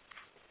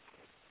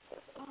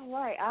 All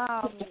right.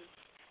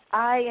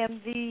 I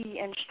am the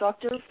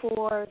instructor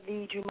for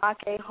the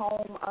Jumake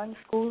Home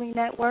Unschooling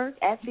Network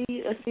at the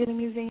Asili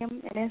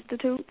Museum and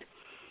Institute.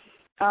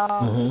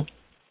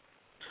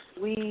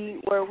 We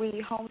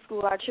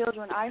homeschool our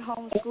children. I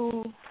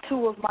homeschool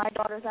two of my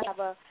daughters. I have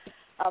a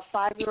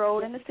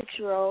 5-year-old and a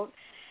 6-year-old,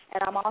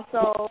 and I'm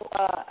also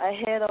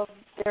ahead of,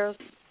 there's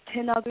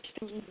 10 other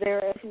students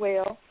there as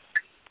well.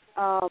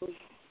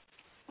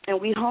 And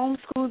we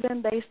homeschool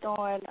them based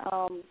on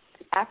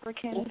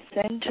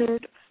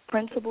African-centered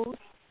principles.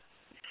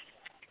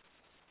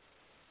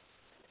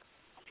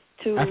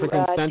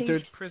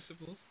 African-centered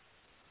principles?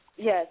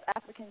 Yes,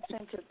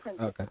 African-centered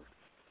principles.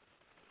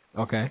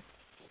 Okay.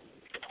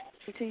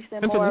 We teach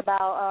them more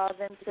about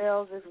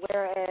themselves as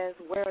well as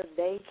where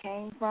they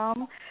came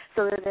from,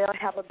 so that they'll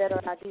have a better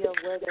idea of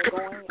where they're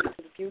going into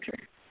the future.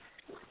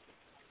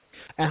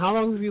 And how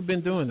long have you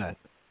been doing that?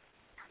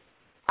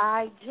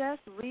 I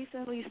just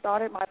recently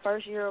started. My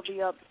first year will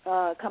be up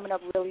coming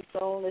up really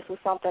soon. This was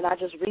something I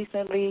just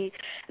recently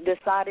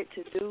decided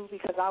to do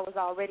because I was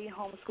already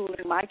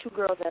homeschooling my 2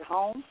 girls at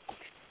home,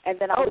 and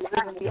then I was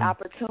given the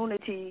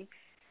opportunity.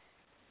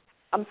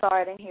 I'm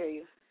sorry, I didn't hear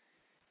you.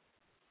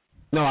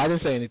 No, I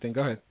didn't say anything.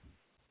 Go ahead.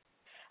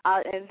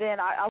 And then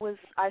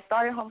I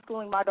started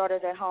homeschooling my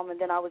daughters at home, and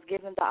then I was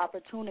given the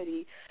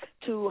opportunity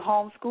to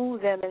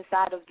homeschool them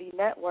inside of the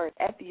network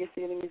at the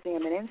Asili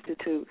Museum and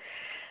Institute.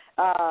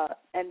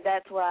 And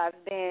that's where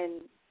I've been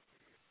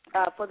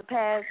for the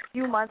past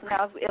few months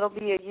now. It'll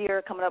be a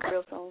year coming up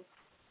real soon.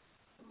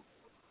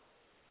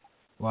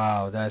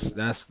 Wow, that's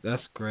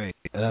great.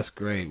 That's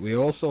great. We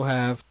also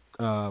have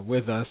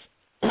with us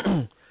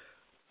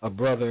a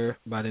brother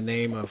by the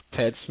name of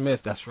Ted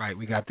Smith. That's right.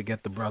 We got to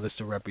get the brothers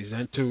to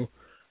represent too.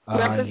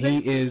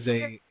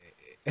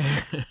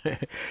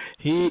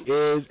 He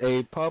is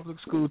a public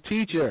school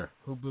teacher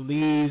who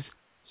believes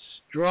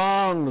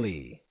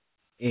strongly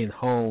in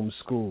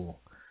homeschooling,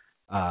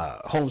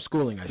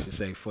 I should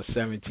say, for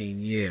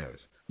 17 years.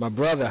 My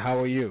brother, how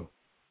are you?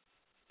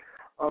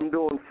 I'm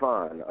doing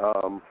fine.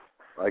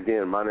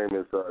 Again, my name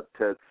is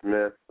Ted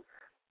Smith,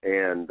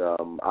 and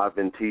I've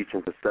been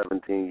teaching for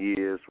 17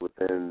 years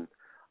within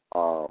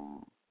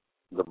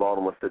the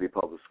Baltimore City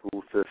Public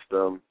School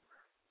System,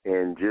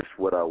 and just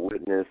what I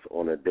witness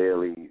on a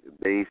daily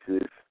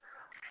basis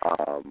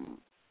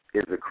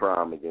is a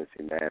crime against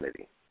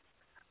humanity.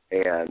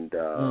 And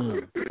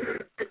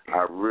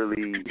I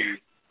really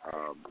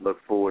look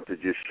forward to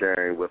just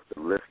sharing with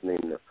the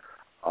listening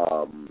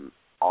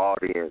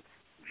audience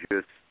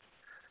just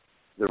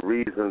the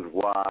reasons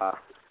why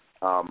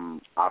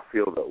I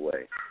feel that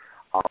way.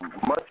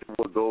 Much of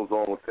what goes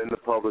on within the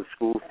public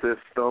school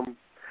system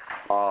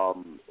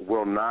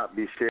will not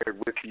be shared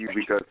with you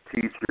because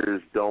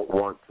teachers don't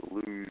want to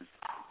lose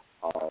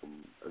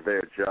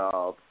their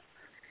jobs,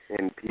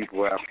 and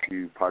people have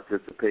to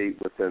participate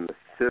within the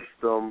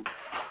system,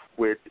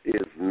 which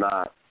is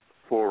not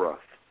for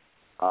us.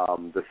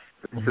 The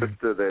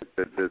sister that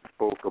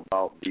spoke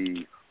about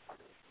the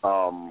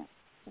Asili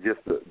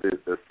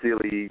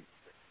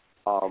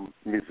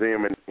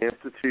Museum and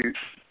Institute,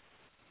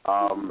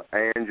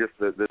 and just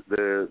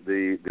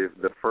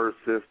the first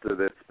sister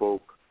that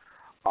spoke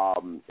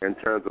in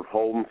terms of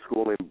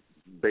homeschooling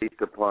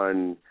based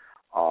upon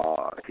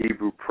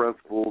Hebrew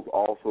principles,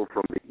 also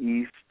from the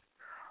East.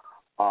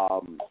 I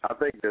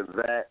think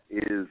that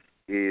is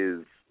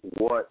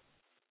what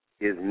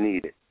is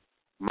needed.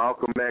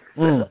 Malcolm X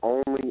said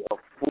only a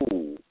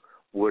fool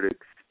would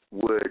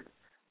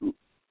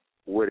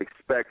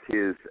expect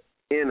his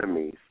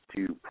enemies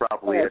to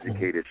properly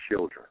educate his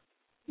children.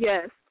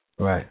 Yes.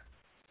 Right.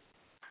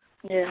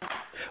 Yeah.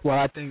 Well,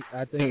 I think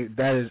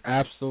that is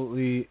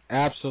absolutely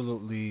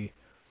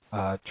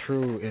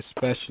true,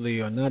 especially,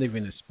 or not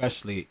even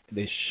especially,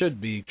 they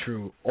should be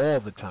true all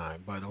the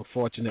time. But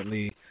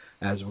unfortunately,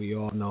 as we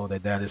all know,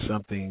 that is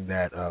something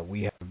that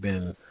we have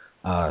been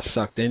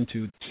sucked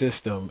into the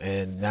system,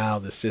 and now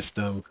the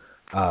system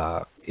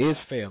is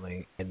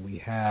failing, and we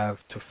have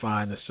to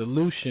find a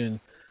solution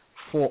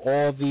for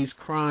all these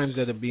crimes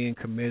that are being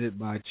committed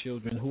by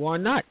children who are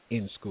not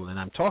in school. And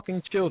I'm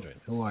talking children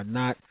who are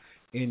not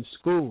in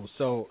school.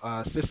 So,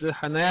 Sister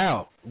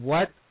Hanel,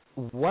 what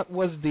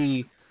was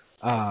the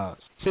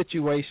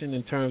situation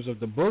in terms of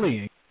the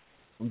bullying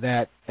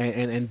that,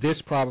 and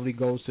this probably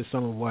goes to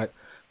some of what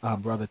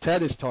Brother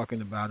Ted is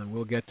talking about, and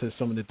we'll get to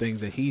some of the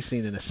things that he's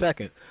seen in a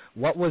second.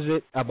 What was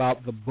it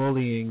about the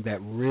bullying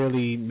that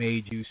really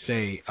made you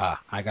say,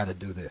 I got to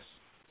do this?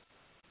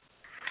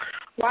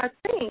 Well, I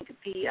think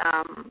the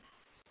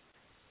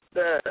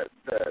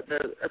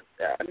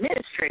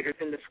administrators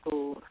in the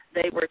school,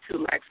 they were too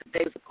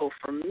lackadaisical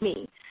for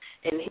me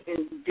in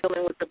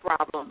dealing with the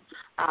problem.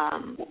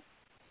 And,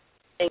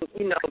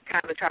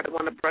 kind of try to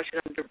want to brush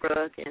it under the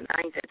rug, and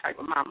I ain't that type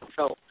of mama.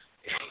 So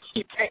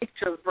you can't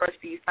just brush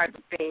these type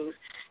of things,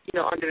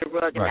 under the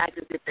rug and act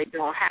as if they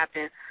don't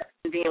happen.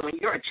 And then when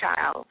your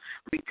child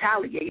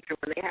retaliates or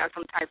when they have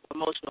some type of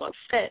emotional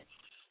upset,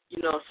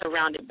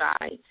 surrounded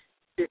by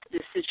this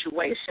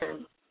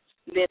situation,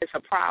 then it's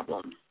a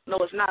problem. No,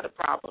 it's not a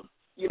problem.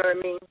 You know what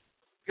I mean?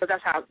 Because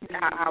that's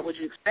how would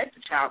you expect a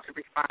child to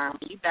respond?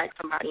 When you back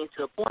somebody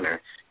into a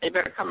corner, they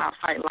better come out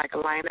fighting like a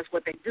lion. That's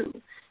what they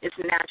do. It's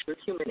natural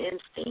human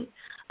instinct.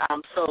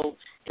 So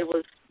it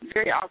was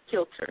very off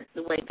kilter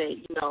the way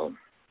they,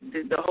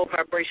 the whole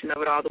vibration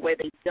of it all, the way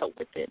they dealt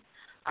with it.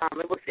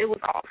 It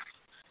was off,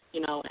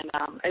 and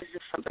it's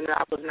just something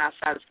that I was not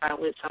satisfied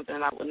with, something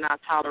that I would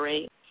not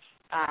tolerate.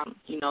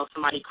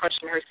 Somebody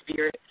crushing her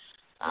spirit,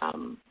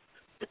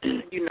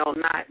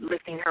 not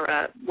lifting her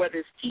up, whether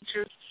it's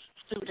teachers,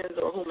 students,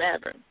 or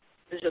whomever.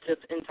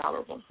 It's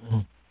intolerable.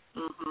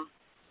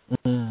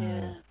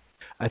 Yeah.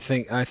 I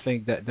think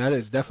that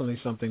is definitely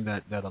something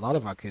that a lot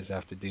of our kids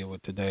have to deal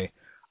with today.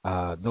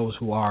 Those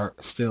who are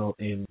still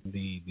in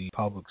the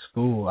public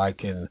school, I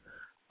can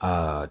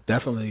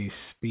definitely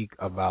speak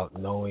about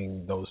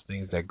knowing those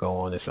things that go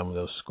on in some of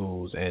those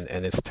schools,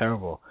 and it's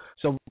terrible.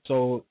 So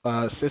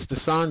Sister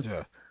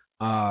Sandra,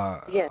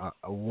 yes.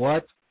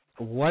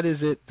 What is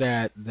it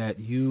that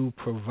you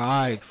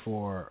provide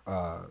for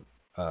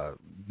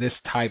this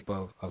type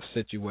of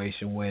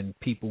situation when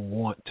people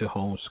want to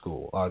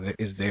homeschool?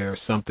 Is there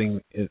something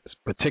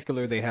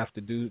particular they have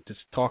to do to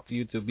talk to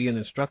you to be an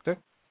instructor?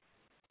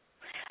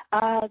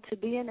 To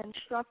be an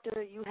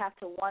instructor, you have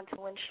to want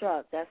to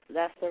instruct.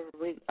 That's the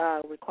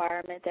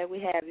requirement that we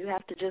have. You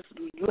have to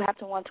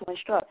want to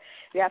instruct.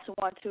 You have to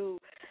want to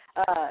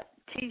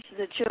teach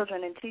the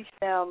children and teach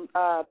them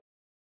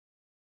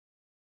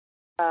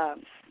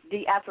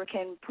the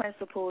African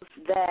principles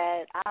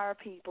that our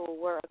people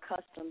were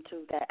accustomed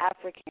to, that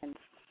Africans,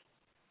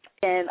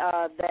 and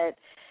that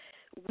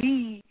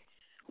we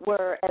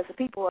were, as a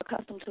people,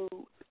 accustomed to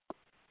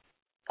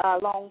a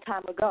long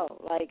time ago.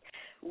 Like,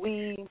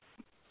 we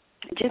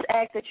just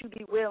ask that you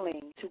be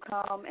willing to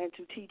come and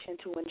to teach and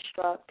to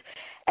instruct.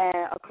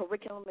 And a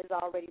curriculum is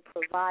already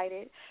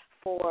provided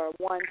for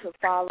one to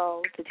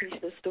follow, to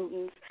teach the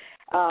students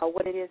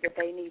what it is that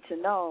they need to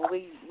know.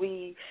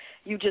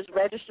 You just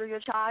register your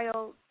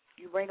child,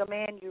 you bring them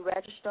in, you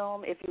register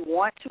them. If you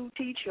want to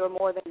teach, you're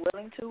more than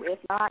willing to. If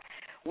not,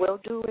 we'll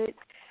do it.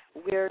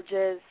 We're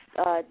just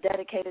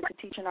dedicated to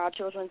teaching our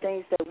children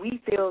things that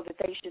we feel that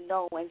they should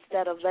know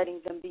instead of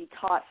letting them be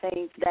taught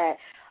things that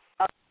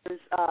others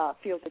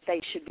feel that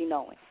they should be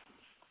knowing.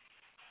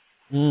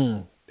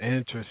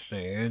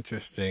 Interesting.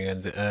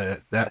 And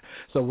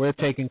so we're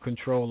taking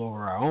control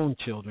over our own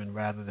children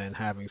rather than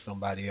having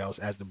somebody else,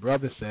 as the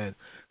brother said,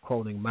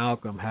 quoting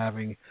Malcolm,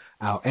 having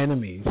our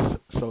enemies,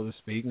 so to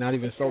speak, not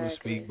even so to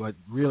speak, but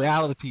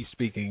reality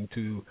speaking,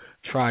 to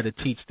try to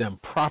teach them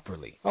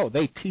properly. Oh,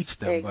 they teach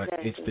them, but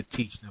it's to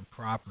teach them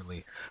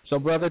properly. So,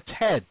 Brother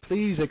Ted,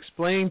 please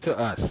explain to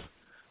us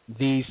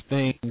these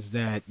things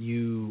that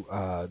you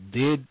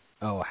did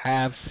or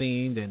have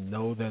seen and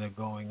know that are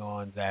going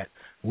on, that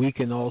we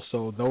can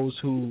also, those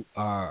who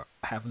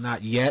have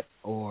not yet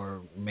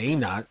or may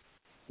not,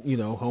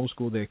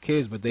 homeschool their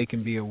kids, but they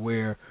can be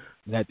aware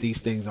that these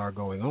things are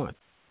going on.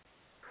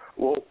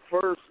 Well,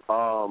 first,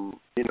 I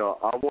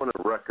want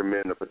to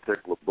recommend a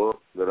particular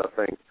book that I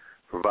think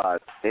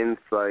provides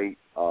insight,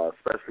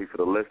 especially for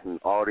the listening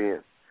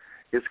audience.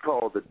 It's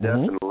called The Death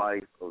and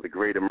Life of the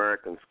Great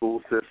American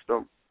School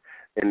System.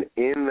 And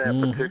in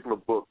that particular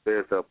book,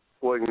 there's a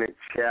poignant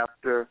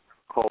chapter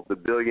called The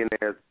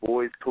Billionaires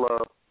Boys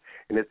Club,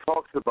 and it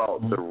talks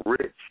about the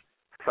rich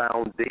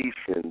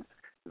foundations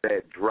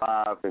that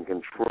drive and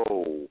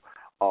control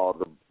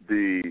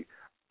the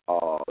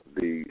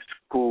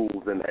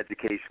schools and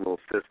educational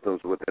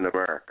systems within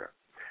America.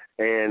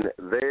 And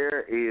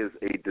there is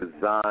a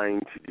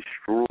design to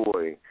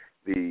destroy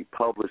the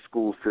public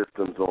school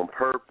systems on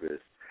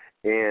purpose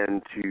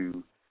and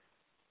to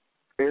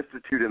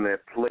institute in their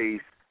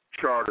place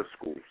charter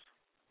schools.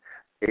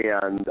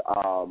 And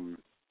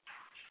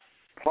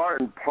part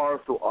and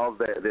parcel of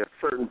that, there are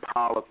certain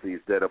policies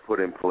that are put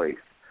in place,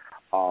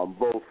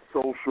 both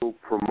social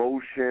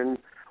promotion,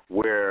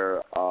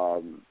 where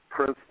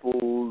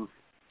principals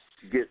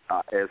get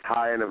as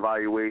high an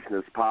evaluation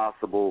as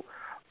possible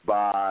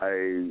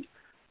by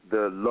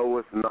the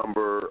lowest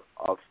number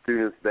of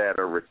students that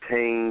are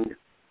retained.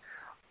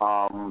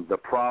 The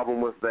problem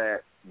with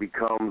that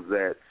becomes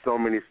that so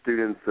many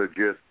students are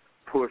just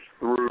pushed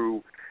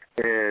through,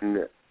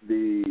 and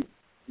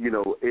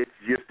it's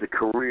just a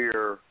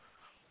career,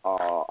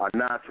 a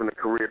notch on the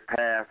career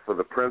path for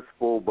the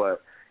principal,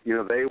 but,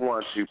 they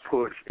want to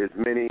push as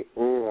many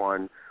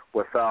on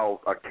without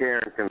a care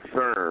and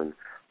concern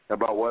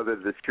about whether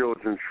the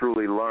children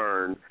truly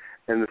learn.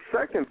 And the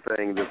second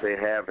thing that they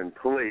have in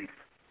place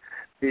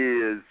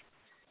is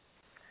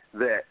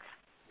that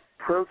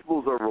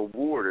principals are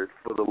rewarded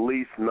for the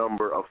least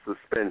number of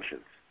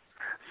suspensions.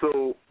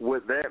 So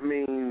what that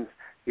means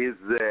is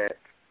that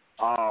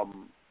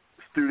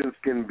students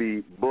can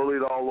be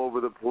bullied all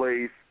over the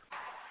place.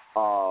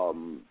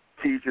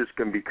 Teachers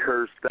can be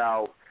cursed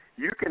out.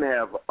 You can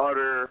have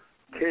utter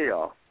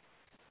chaos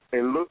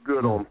and look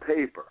good on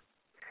paper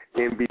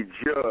and be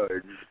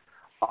judged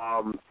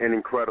an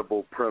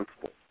incredible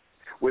principal.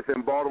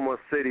 Within Baltimore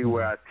City,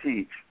 where I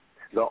teach,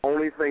 the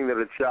only thing that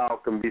a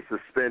child can be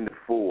suspended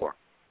for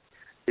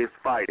is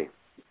fighting,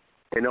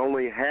 and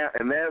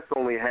that's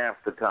only half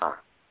the time.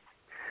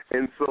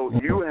 And so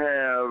you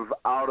have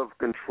out of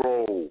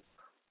control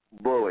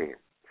bullying,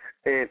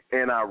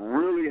 and I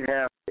really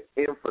have to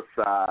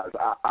emphasize.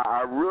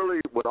 I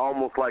really would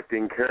almost like to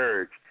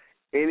encourage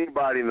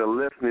anybody in the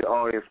listening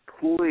audience,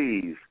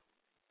 please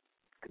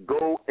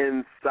go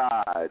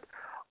inside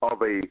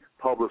of a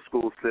public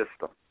school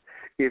system.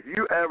 If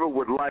you ever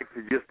would like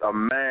to just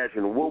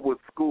imagine what would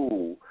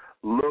school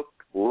look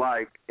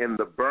like in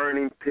the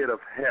burning pit of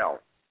hell,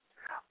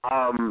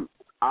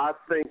 I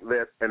think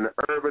that an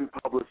urban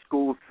public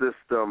school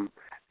system,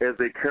 as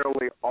they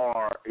currently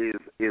are,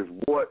 is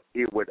what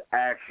it would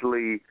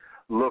actually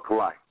look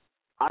like.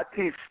 I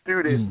teach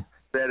students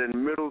that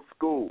in middle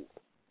school,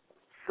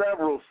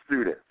 several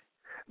students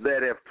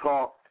that have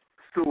taught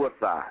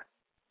suicide.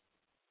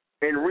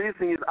 In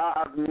recent years,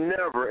 I've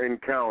never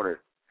encountered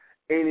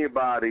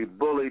anybody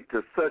bullied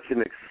to such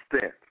an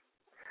extent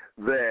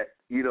that,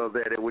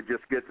 that it would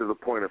just get to the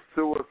point of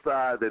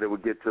suicide, that it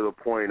would get to the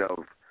point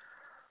of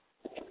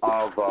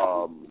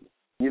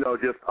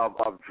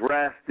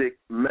drastic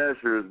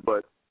measures.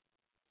 But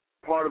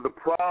part of the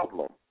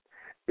problem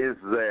is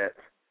that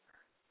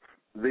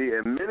the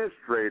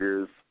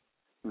administrators,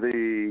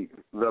 the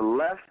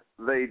less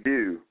they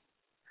do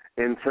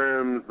in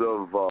terms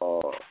of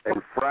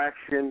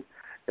infraction,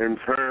 in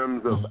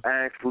terms of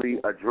actually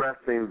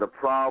addressing the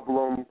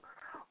problem,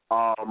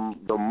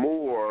 the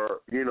more,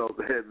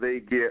 that they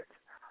get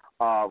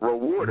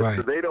rewarded. Right.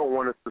 So they don't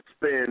want to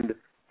suspend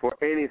for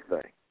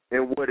anything.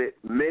 And what it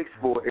makes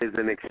for is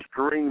an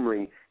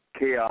extremely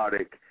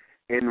chaotic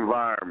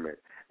environment.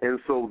 And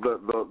so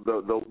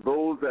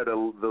those that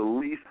are the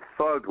least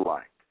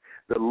thug-like,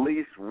 the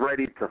least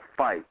ready to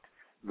fight,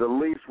 the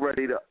least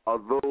ready to are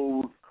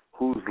those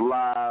whose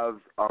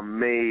lives are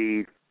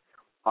made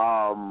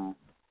a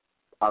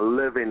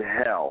living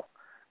hell.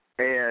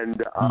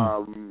 And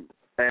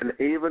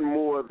even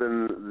more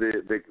than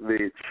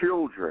the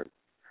children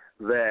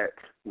that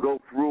go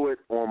through it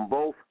on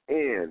both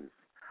ends,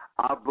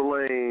 I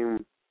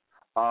blame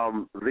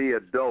the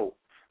adults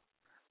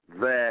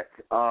that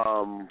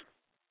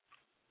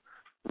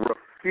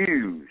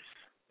refuse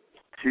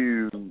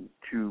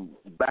to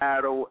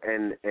battle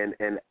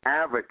and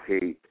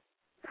advocate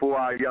for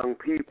our young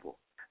people.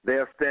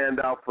 They'll stand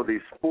out for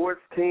these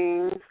sports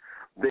teams.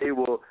 They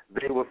will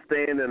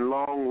stand in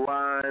long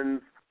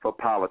lines for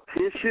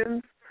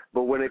politicians.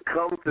 But when it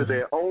comes to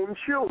their own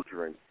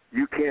children,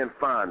 you can't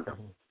find them.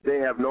 They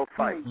have no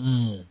fight.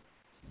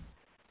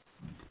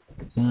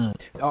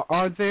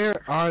 Are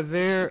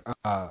there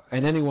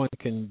and anyone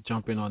can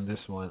jump in on this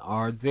one,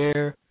 are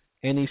there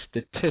any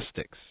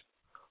statistics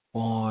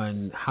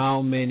on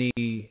how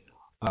many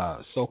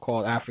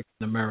so-called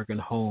African-American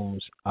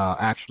homes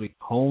actually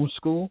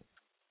homeschool?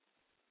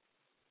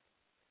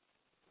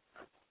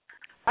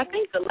 I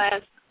think the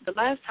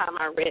last time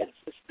I read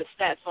the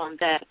stats on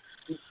that,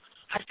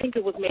 I think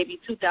it was maybe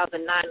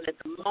 2009.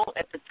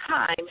 At the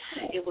time,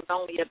 it was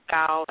only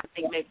about, I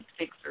think maybe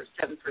 6 or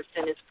 7%.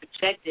 It's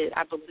projected,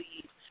 I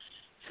believe,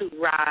 to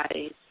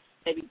rise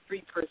maybe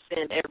 3%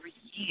 every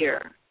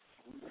year.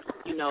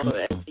 You know,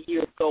 as the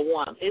years go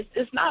on,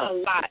 it's not a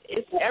lot.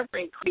 It's ever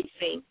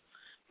increasing,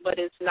 but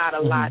it's not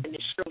a lot, and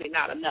it's surely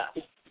not enough.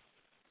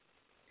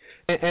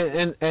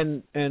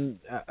 And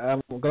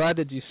I'm glad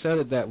that you said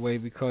it that way,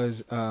 because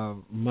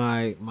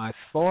my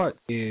thought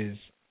is,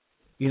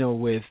 you know,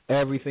 with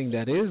everything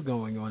that is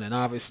going on, and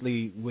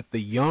obviously with the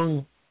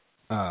young,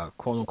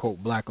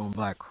 quote-unquote,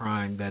 black-on-black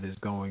crime that is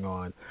going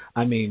on,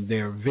 I mean,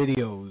 their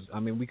videos, I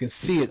mean, we can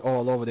see it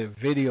all over their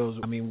videos.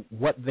 I mean,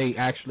 what they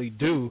actually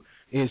do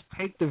is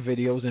take the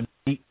videos and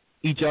beat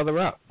each other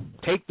up.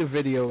 Take the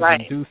videos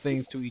and do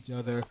things to each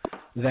other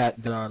that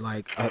are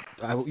like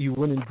you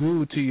wouldn't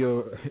do to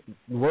your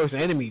worst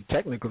enemy,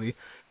 technically,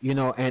 you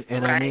know.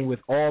 And I mean, with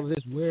all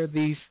this, where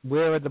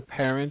are the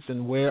parents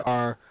and where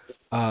are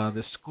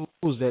the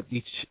schools that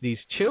these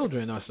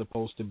children are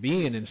supposed to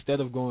be in? Instead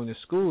of going to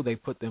school, they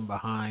put them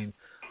behind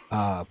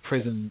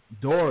prison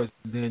doors.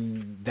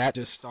 Then that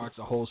just starts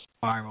a whole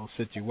spiral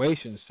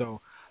situation. So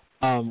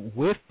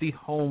with the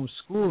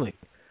homeschooling,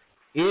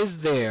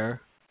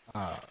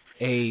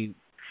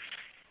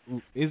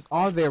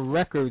 are there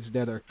records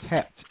that are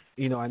kept?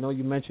 You know, I know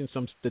you mentioned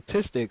some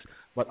statistics,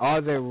 but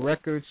are there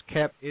records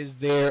kept? Is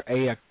there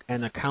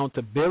an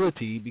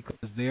accountability?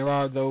 Because there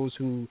are those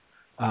who,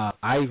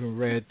 I even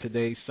read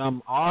today,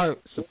 some are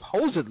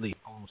supposedly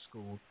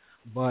homeschooled,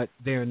 but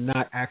they're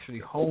not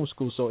actually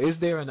homeschooled. So is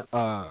there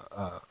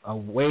a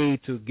way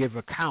to give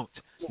account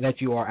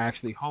that you are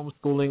actually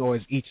homeschooling, or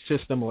is each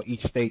system or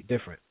each state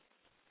different?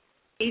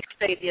 Each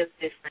state is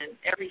different.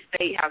 Every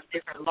state has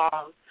different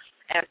laws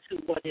as to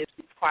what is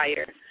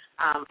required.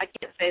 I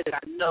can't say that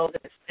I know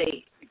that a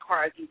state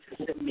requires you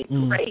to submit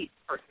grades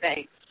per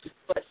se,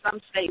 but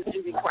some states do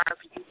require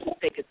for you to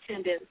take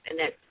attendance, and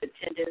that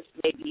attendance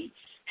maybe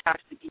has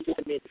to be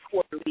submitted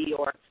quarterly,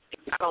 or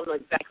I don't know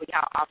exactly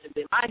how often,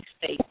 but in my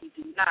state we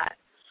do not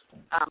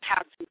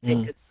have to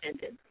take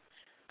attendance.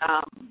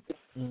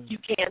 You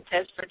can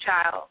test your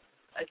child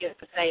against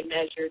the same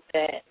measures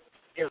that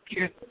it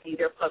appears to be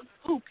their public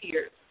school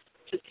peers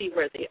to see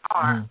where they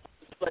are,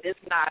 but it's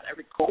not a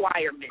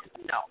requirement,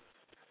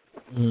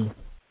 no.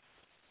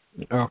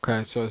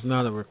 Okay, so it's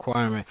not a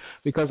requirement,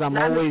 because I'm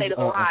not always in the state of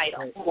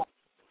Ohio.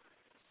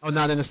 Oh,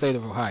 not in the state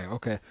of Ohio.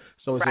 Okay,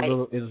 so it's a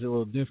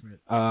little different.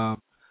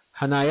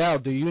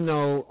 Hanayel, do you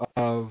know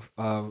of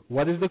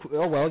what is the?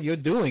 Oh well, you're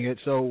doing it.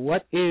 So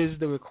what is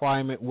the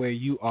requirement where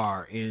you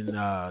are in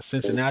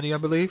Cincinnati, I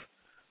believe?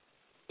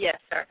 Yes,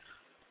 sir.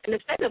 In the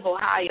state of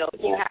Ohio,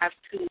 you have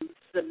to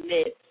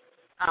submit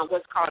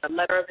what's called a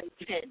letter of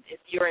intent.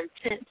 It's your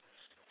intent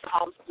to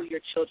homeschool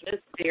your children.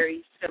 It's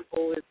very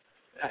simple. It's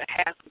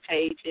half a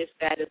page. If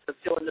that is a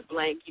fill in the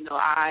blank, you know,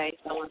 I,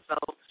 so-and-so,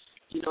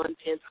 you know,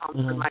 intend to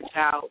homeschool my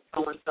child,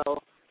 so-and-so,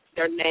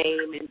 their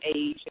name and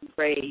age and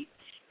grade.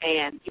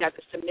 And you have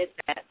to submit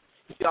that.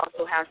 You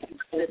also have to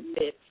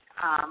submit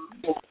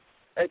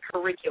a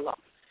curriculum,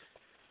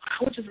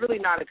 which is really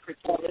not a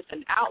curriculum. It's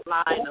an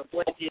outline of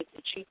what it is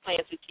that you plan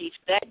to teach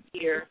that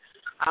year,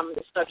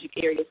 the subject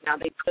areas. Now,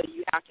 they tell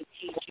you have to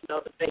teach, you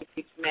know, the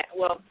basics, math,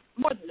 well,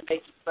 more than the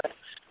basics, but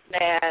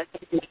math,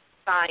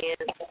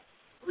 science,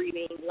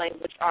 reading,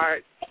 language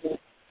arts,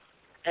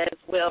 as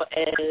well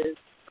as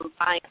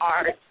fine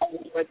arts,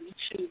 whether you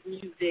choose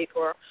music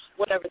or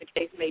whatever the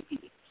case may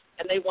be.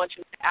 And they want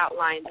you to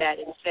outline that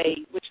and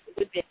say which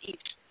within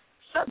each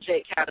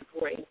subject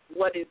category,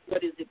 what is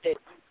it that you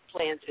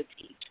plan to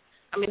teach.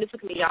 I mean, it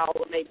took me all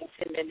maybe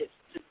 10 minutes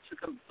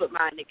to put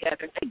mine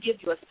together. They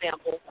give you a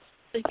sample,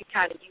 so you can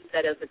kind of use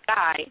that as a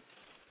guide,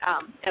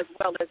 as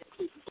well as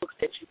include the books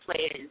that you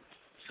plan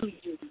to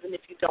you. And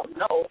if you don't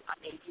know, I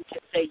mean, you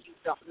can say you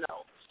don't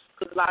know.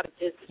 Because a lot of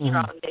this is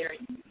trial and error.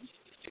 You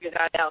figure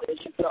that out as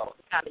you go.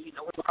 Kind of, when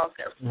we cross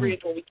that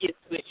bridge when we get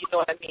to it, you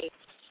know what I mean?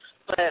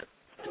 But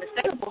in the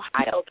state of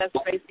Ohio, that's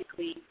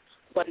basically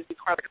what is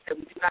required. Like I said,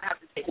 we do not have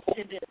to take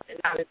attendance, and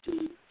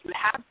you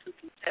have to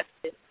be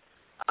tested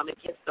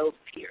against those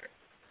peers.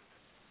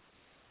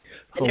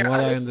 From what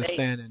I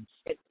understand,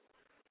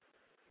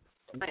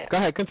 go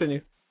ahead,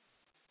 continue.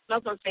 I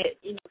was going to say,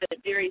 that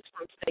it varies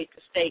from state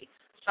to state.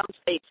 Some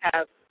states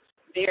have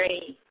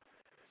very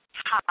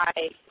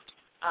high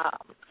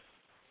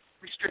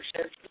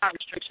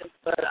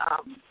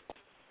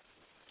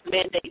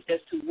mandates as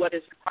to what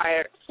is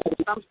required.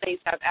 Some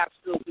states have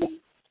absolutely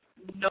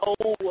no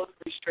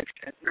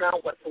restrictions,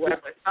 none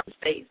whatsoever. Some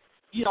states,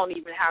 you don't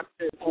even have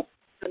to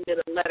submit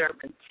a letter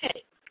of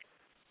intent.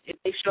 If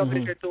they show up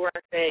at your door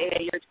and say,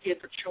 "Hey, your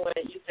kids are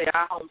truant," you say,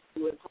 "I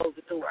homeschool," and close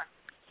the door.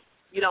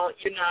 You don't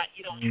have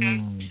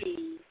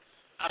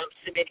to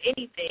submit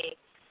anything.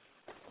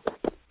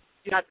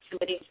 You have to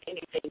submit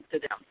anything to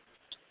them.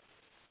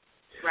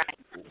 Right.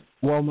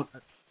 Well,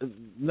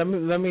 let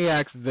me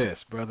ask this,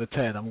 Brother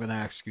Ted. I'm going to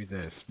ask you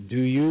this. Do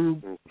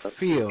you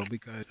feel,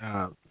 because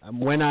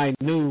when I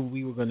knew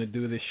we were going to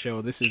do this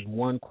show, this is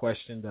one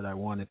question that I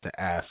wanted to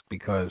ask,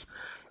 because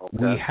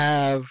we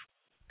have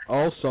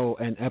also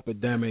an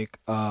epidemic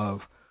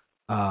of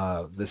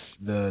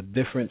the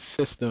different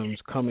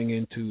systems coming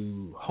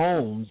into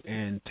homes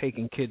and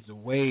taking kids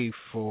away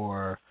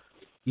for,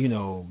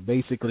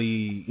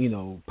 basically,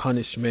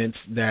 punishments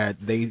that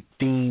they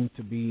deem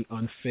to be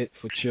unfit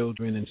for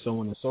children and so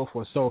on and so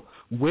forth. So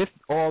with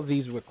all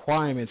these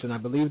requirements, and I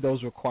believe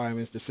those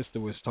requirements the sister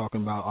was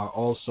talking about are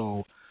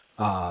also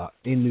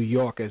in New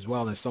York as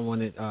well, and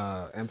someone at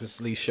Empress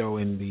Show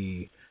in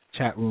the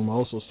chat room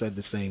also said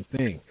the same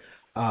thing.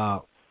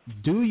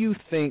 Do you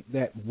think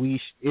that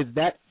is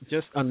that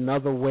just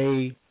another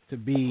way to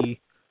be,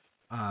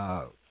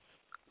 I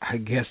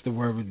guess the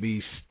word would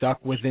be,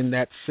 stuck within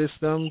that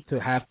system, to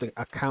have to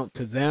account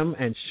to them?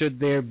 And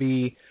should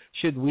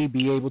we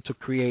be able to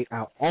create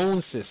our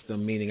own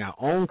system, meaning our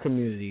own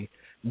community,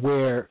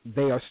 where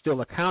they are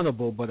still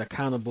accountable, but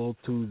accountable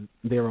to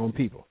their own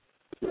people?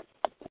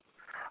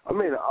 I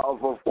mean, of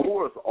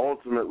course,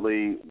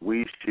 ultimately,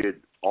 we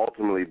should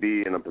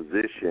be in a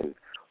position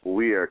where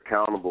we are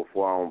accountable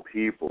for our own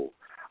people.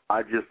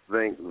 I just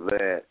think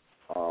that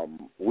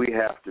we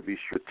have to be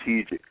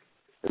strategic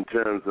in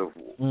terms of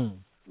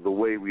the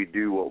way we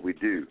do what we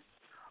do.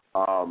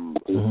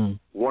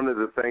 One of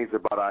the things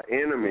about our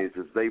enemies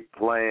is they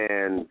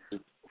plan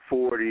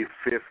 40,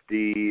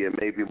 50, and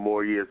maybe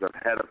more years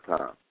ahead of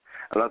time.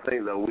 And I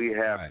think that we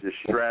have to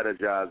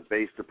strategize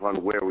based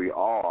upon where we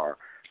are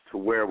to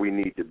where we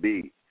need to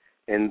be.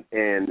 And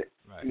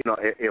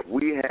if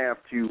we have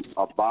to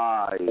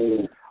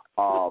abide,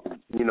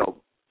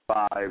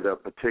 by the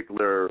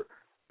particular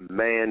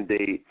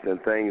mandates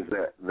and things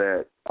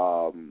that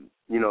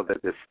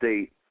the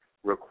state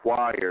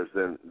requires,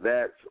 then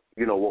that's,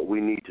 what we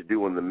need to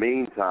do in the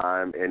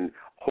meantime, and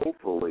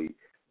hopefully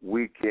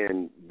we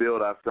can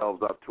build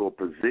ourselves up to a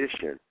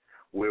position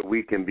where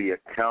we can be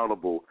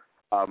accountable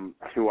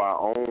to our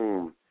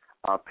own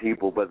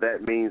people, but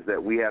that means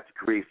that we have to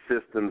create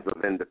systems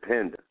of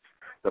independence.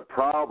 The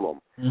problem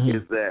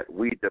is that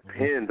we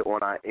depend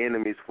on our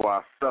enemies for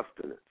our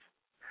sustenance.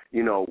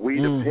 We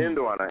depend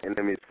on our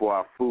enemies for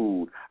our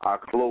food, our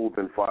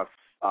clothing, for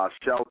our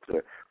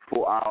shelter,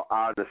 for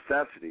our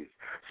necessities.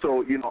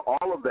 So,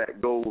 all of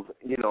that goes,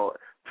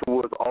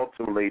 towards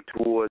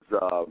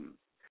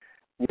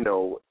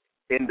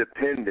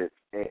independence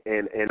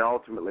and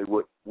ultimately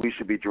what we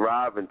should be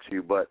driving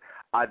to. But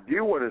I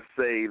do want to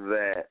say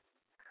that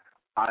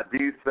I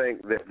do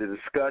think that the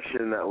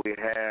discussion that we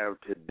have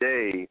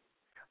today,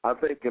 I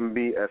think, can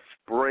be a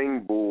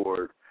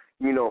springboard,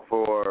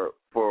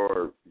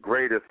 for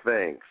greater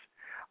things,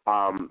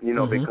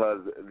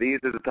 because these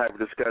are the type of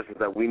discussions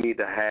that we need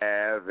to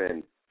have,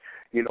 and,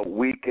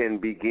 we can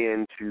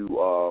begin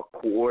to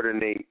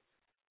coordinate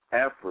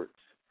efforts,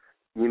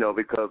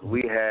 because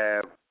we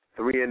have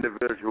 3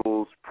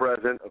 individuals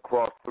present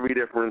across 3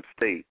 different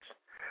states,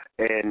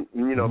 and,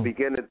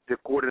 beginning to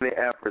coordinate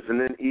efforts, and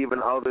then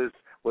even others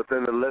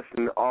within the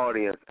listening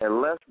audience, and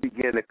let's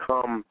begin to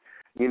come,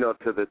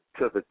 to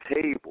the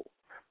table.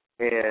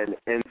 And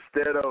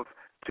instead of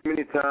too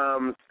many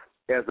times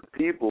as a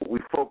people, we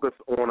focus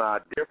on our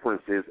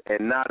differences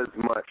and not as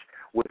much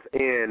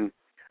within,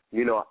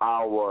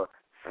 our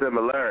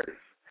similarities.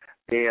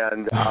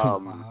 And,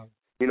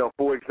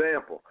 for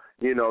example,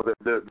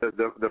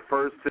 the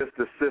first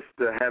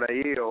sister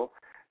Hanael,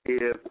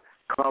 is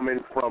coming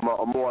from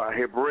a more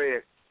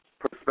Hebraic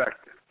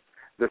perspective.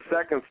 The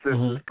second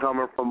sister is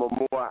coming from a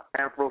more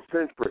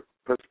Afrocentric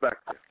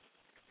perspective.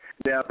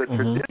 Now, the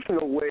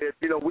traditional way is,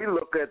 we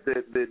look at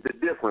the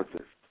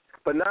differences,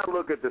 but not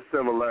look at the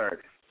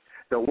similarities.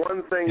 The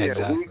one thing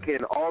that we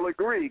can all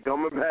agree,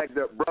 coming back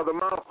to Brother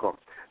Malcolm,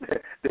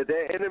 that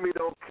their enemy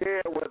don't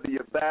care whether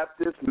you're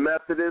Baptist,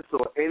 Methodist,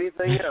 or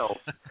anything else,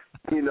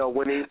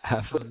 when he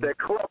puts that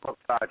club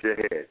upside your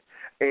head.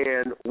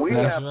 And we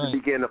That's have right. to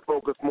begin to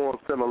focus more on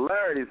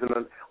similarities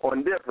and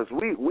on difference.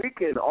 We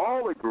can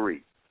all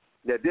agree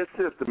that this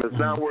system is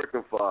not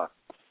working for us.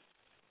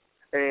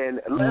 And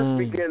let's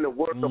begin to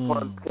work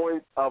upon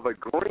points of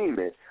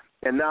agreement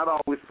and not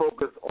always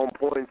focus on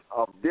points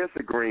of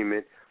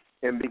disagreement,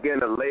 and begin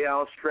to lay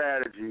out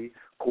strategy,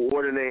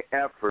 coordinate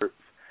efforts,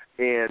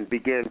 and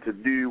begin to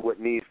do what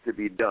needs to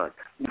be done.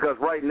 Because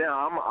right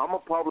now I'm a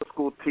public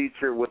school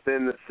teacher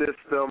within the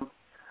system.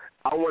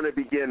 I want to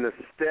begin to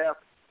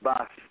step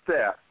by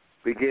step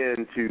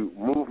begin to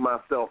move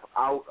myself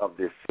out of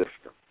this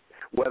system.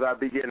 Whether I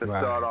begin to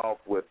start off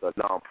with a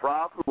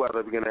nonprofit, whether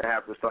I begin to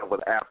have to start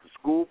with an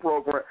after-school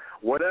program,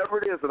 whatever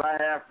it is that I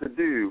have to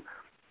do,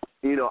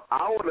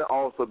 I want to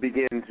also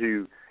begin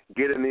to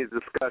get in these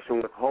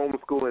discussions with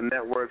homeschooling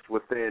networks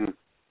within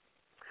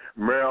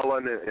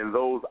Maryland and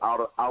those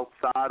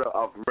outside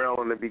of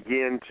Maryland, and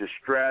begin to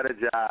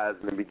strategize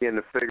and begin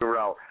to figure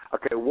out,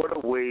 okay, what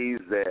are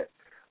ways that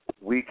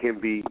we can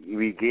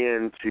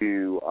begin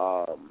to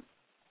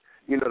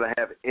to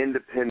have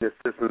independent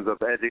systems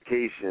of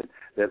education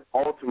that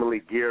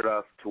ultimately geared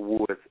us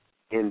towards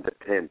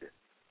independence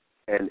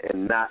and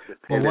not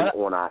dependent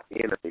on our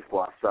enemy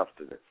for our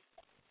sustenance.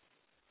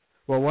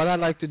 Well, what I'd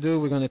like to do,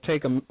 we're going to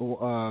take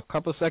a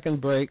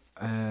couple-second break.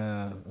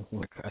 I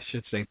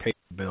should say pay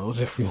bills,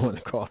 if we want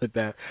to call it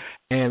that.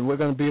 And we're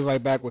going to be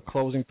right back with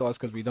closing thoughts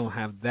because we don't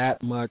have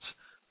that much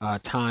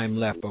time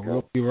left. But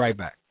we'll be right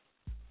back.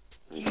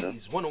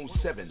 Keys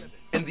 107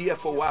 and the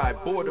FOI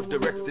Board of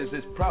Directors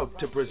is proud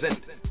to present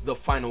The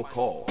Final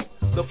Call.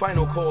 The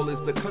Final Call is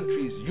the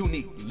country's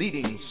unique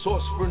leading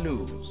source for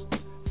news.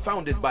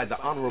 Founded by the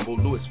Honorable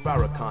Louis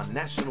Farrakhan,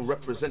 National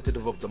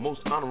Representative of the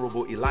Most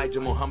Honorable Elijah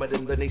Muhammad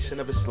in the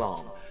Nation of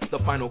Islam, The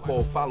Final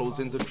Call follows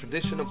in the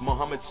tradition of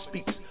Muhammad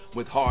Speaks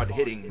with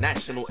hard-hitting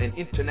national and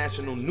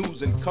international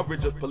news and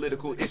coverage of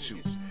political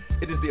issues.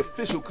 It is the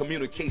official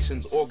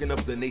communications organ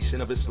of the Nation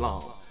of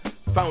Islam.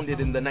 Founded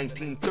in the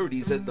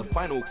 1930s as the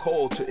Final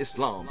Call to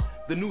Islam,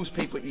 the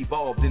newspaper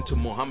evolved into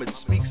Muhammad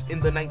Speaks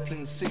in the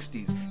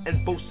 1960s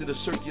and boasted a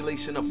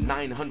circulation of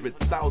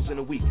 900,000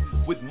 a week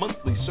with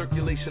monthly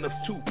circulation of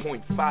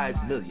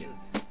 2.5 million.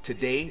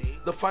 Today,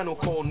 the Final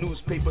Call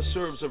newspaper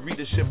serves a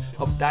readership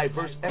of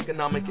diverse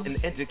economic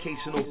and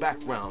educational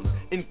backgrounds,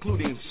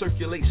 including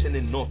circulation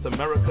in North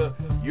America,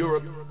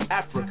 Europe,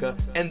 Africa,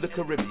 and the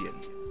Caribbean.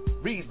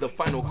 Read the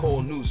Final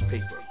Call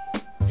newspaper.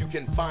 You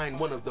can find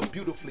one of the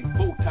beautifully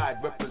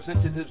bow-tied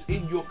representatives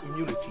in your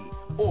community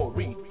or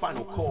read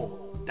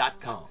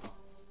finalcall.com.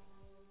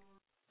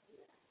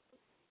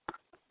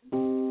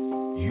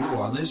 You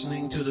are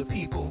listening to the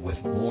people with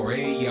Moreh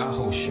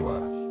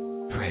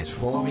Yahoshua,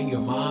 transforming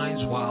your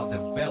minds while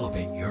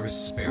developing your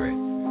spirit.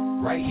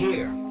 Right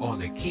here on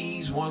the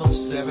Keys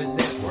 107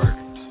 Network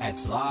at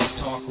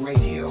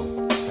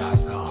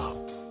blogtalkradio.com.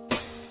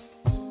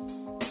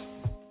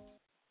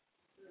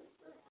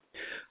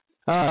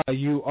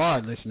 You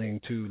are listening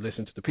to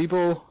Listen to the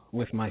People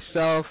with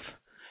myself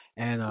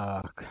and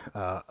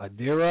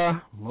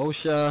Adira,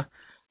 Moshah,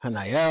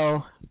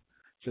 Hanael,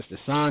 Sister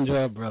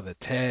Sandra, Brother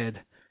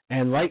Ted.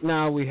 And right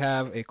now we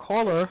have a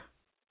caller.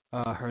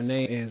 Her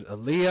name is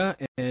Aaliyah,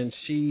 and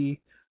she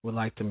would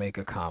like to make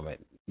a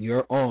comment.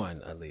 You're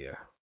on, Aaliyah.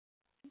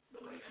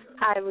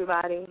 Hi,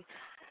 everybody.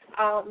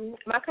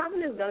 My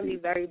comment is going to be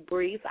very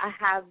brief. I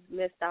have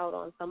missed out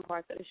on some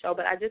parts of the show,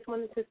 but I just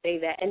wanted to say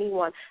that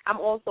I'm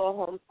also a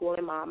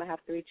homeschooling mom. I have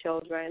 3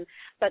 children,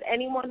 but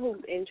anyone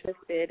who's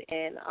interested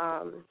in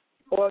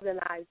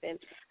organizing,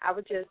 I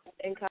would just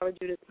encourage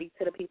you to speak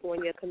to the people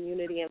in your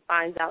community and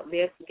find out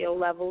their skill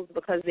levels,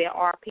 because there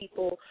are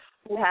people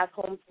who have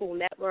homeschool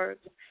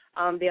networks.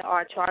 There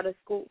are charter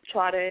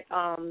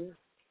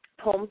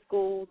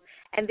homeschools,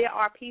 and there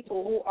are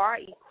people who are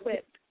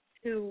equipped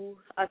to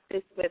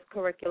assist with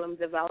curriculum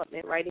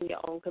development right in your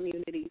own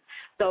communities.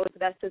 So it's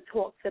best to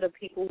talk to the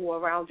people who are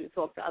around you,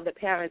 talk to other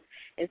parents,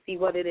 and see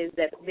what it is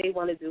that they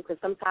want to do, because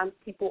sometimes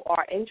people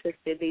are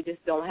interested, they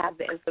just don't have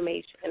the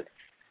information.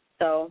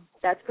 So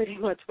that's pretty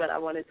much what I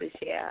wanted to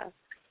share.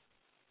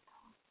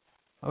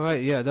 All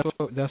right, yeah,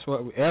 that's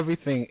what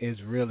everything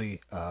is really.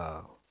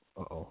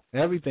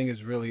 Everything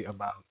is really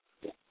about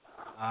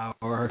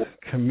our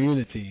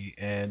community,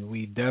 and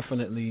we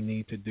definitely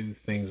need to do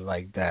things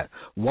like that.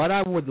 What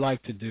I would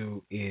like to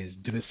do is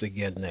do this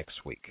again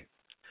next week.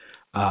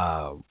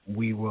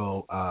 We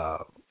will,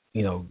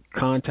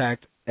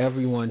 contact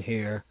everyone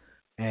here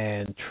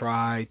and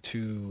try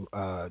to,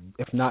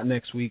 if not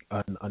next week,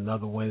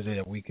 another Wednesday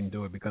that we can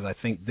do it, because I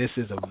think this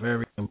is a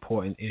very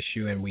important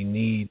issue, and we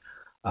need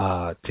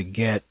to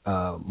get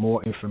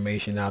more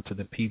information out to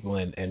the people,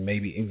 and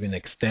maybe even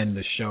extend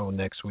the show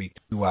next week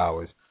to 2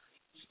 hours.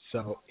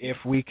 So if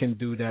we can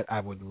do that, I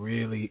would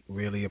really,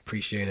 really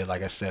appreciate it.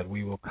 Like I said,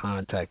 we will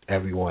contact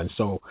everyone.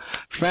 So,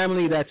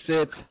 family, that's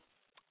it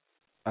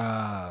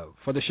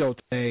for the show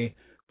today.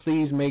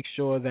 Please make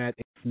sure that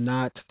if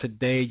not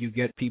today, you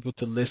get people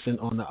to listen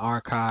on the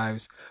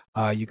archives.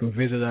 You can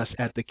visit us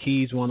at the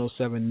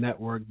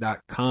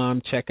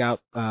keys107network.com. Check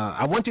out.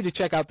 I want you to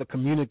check out The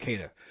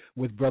Communicator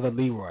with Brother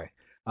Leroy.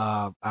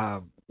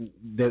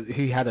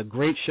 He had a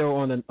great show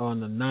on the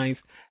 9th,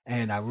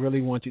 and I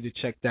really want you to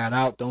check that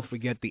out. Don't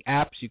forget the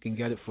apps. You can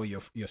get it for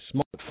your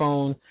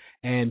smartphone.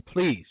 And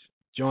please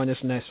join us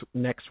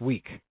next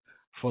week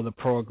for the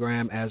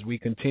program as we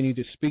continue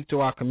to speak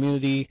to our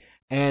community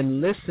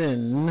and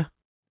listen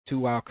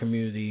to our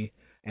community.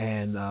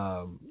 And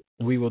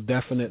we will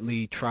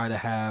definitely try to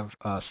have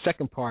a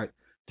second part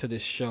to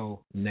this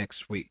show next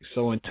week.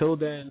 So until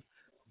then,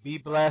 be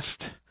blessed,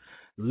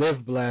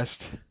 live blessed,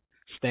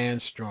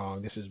 stand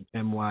strong. This is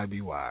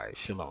MYBY.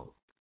 Shalom.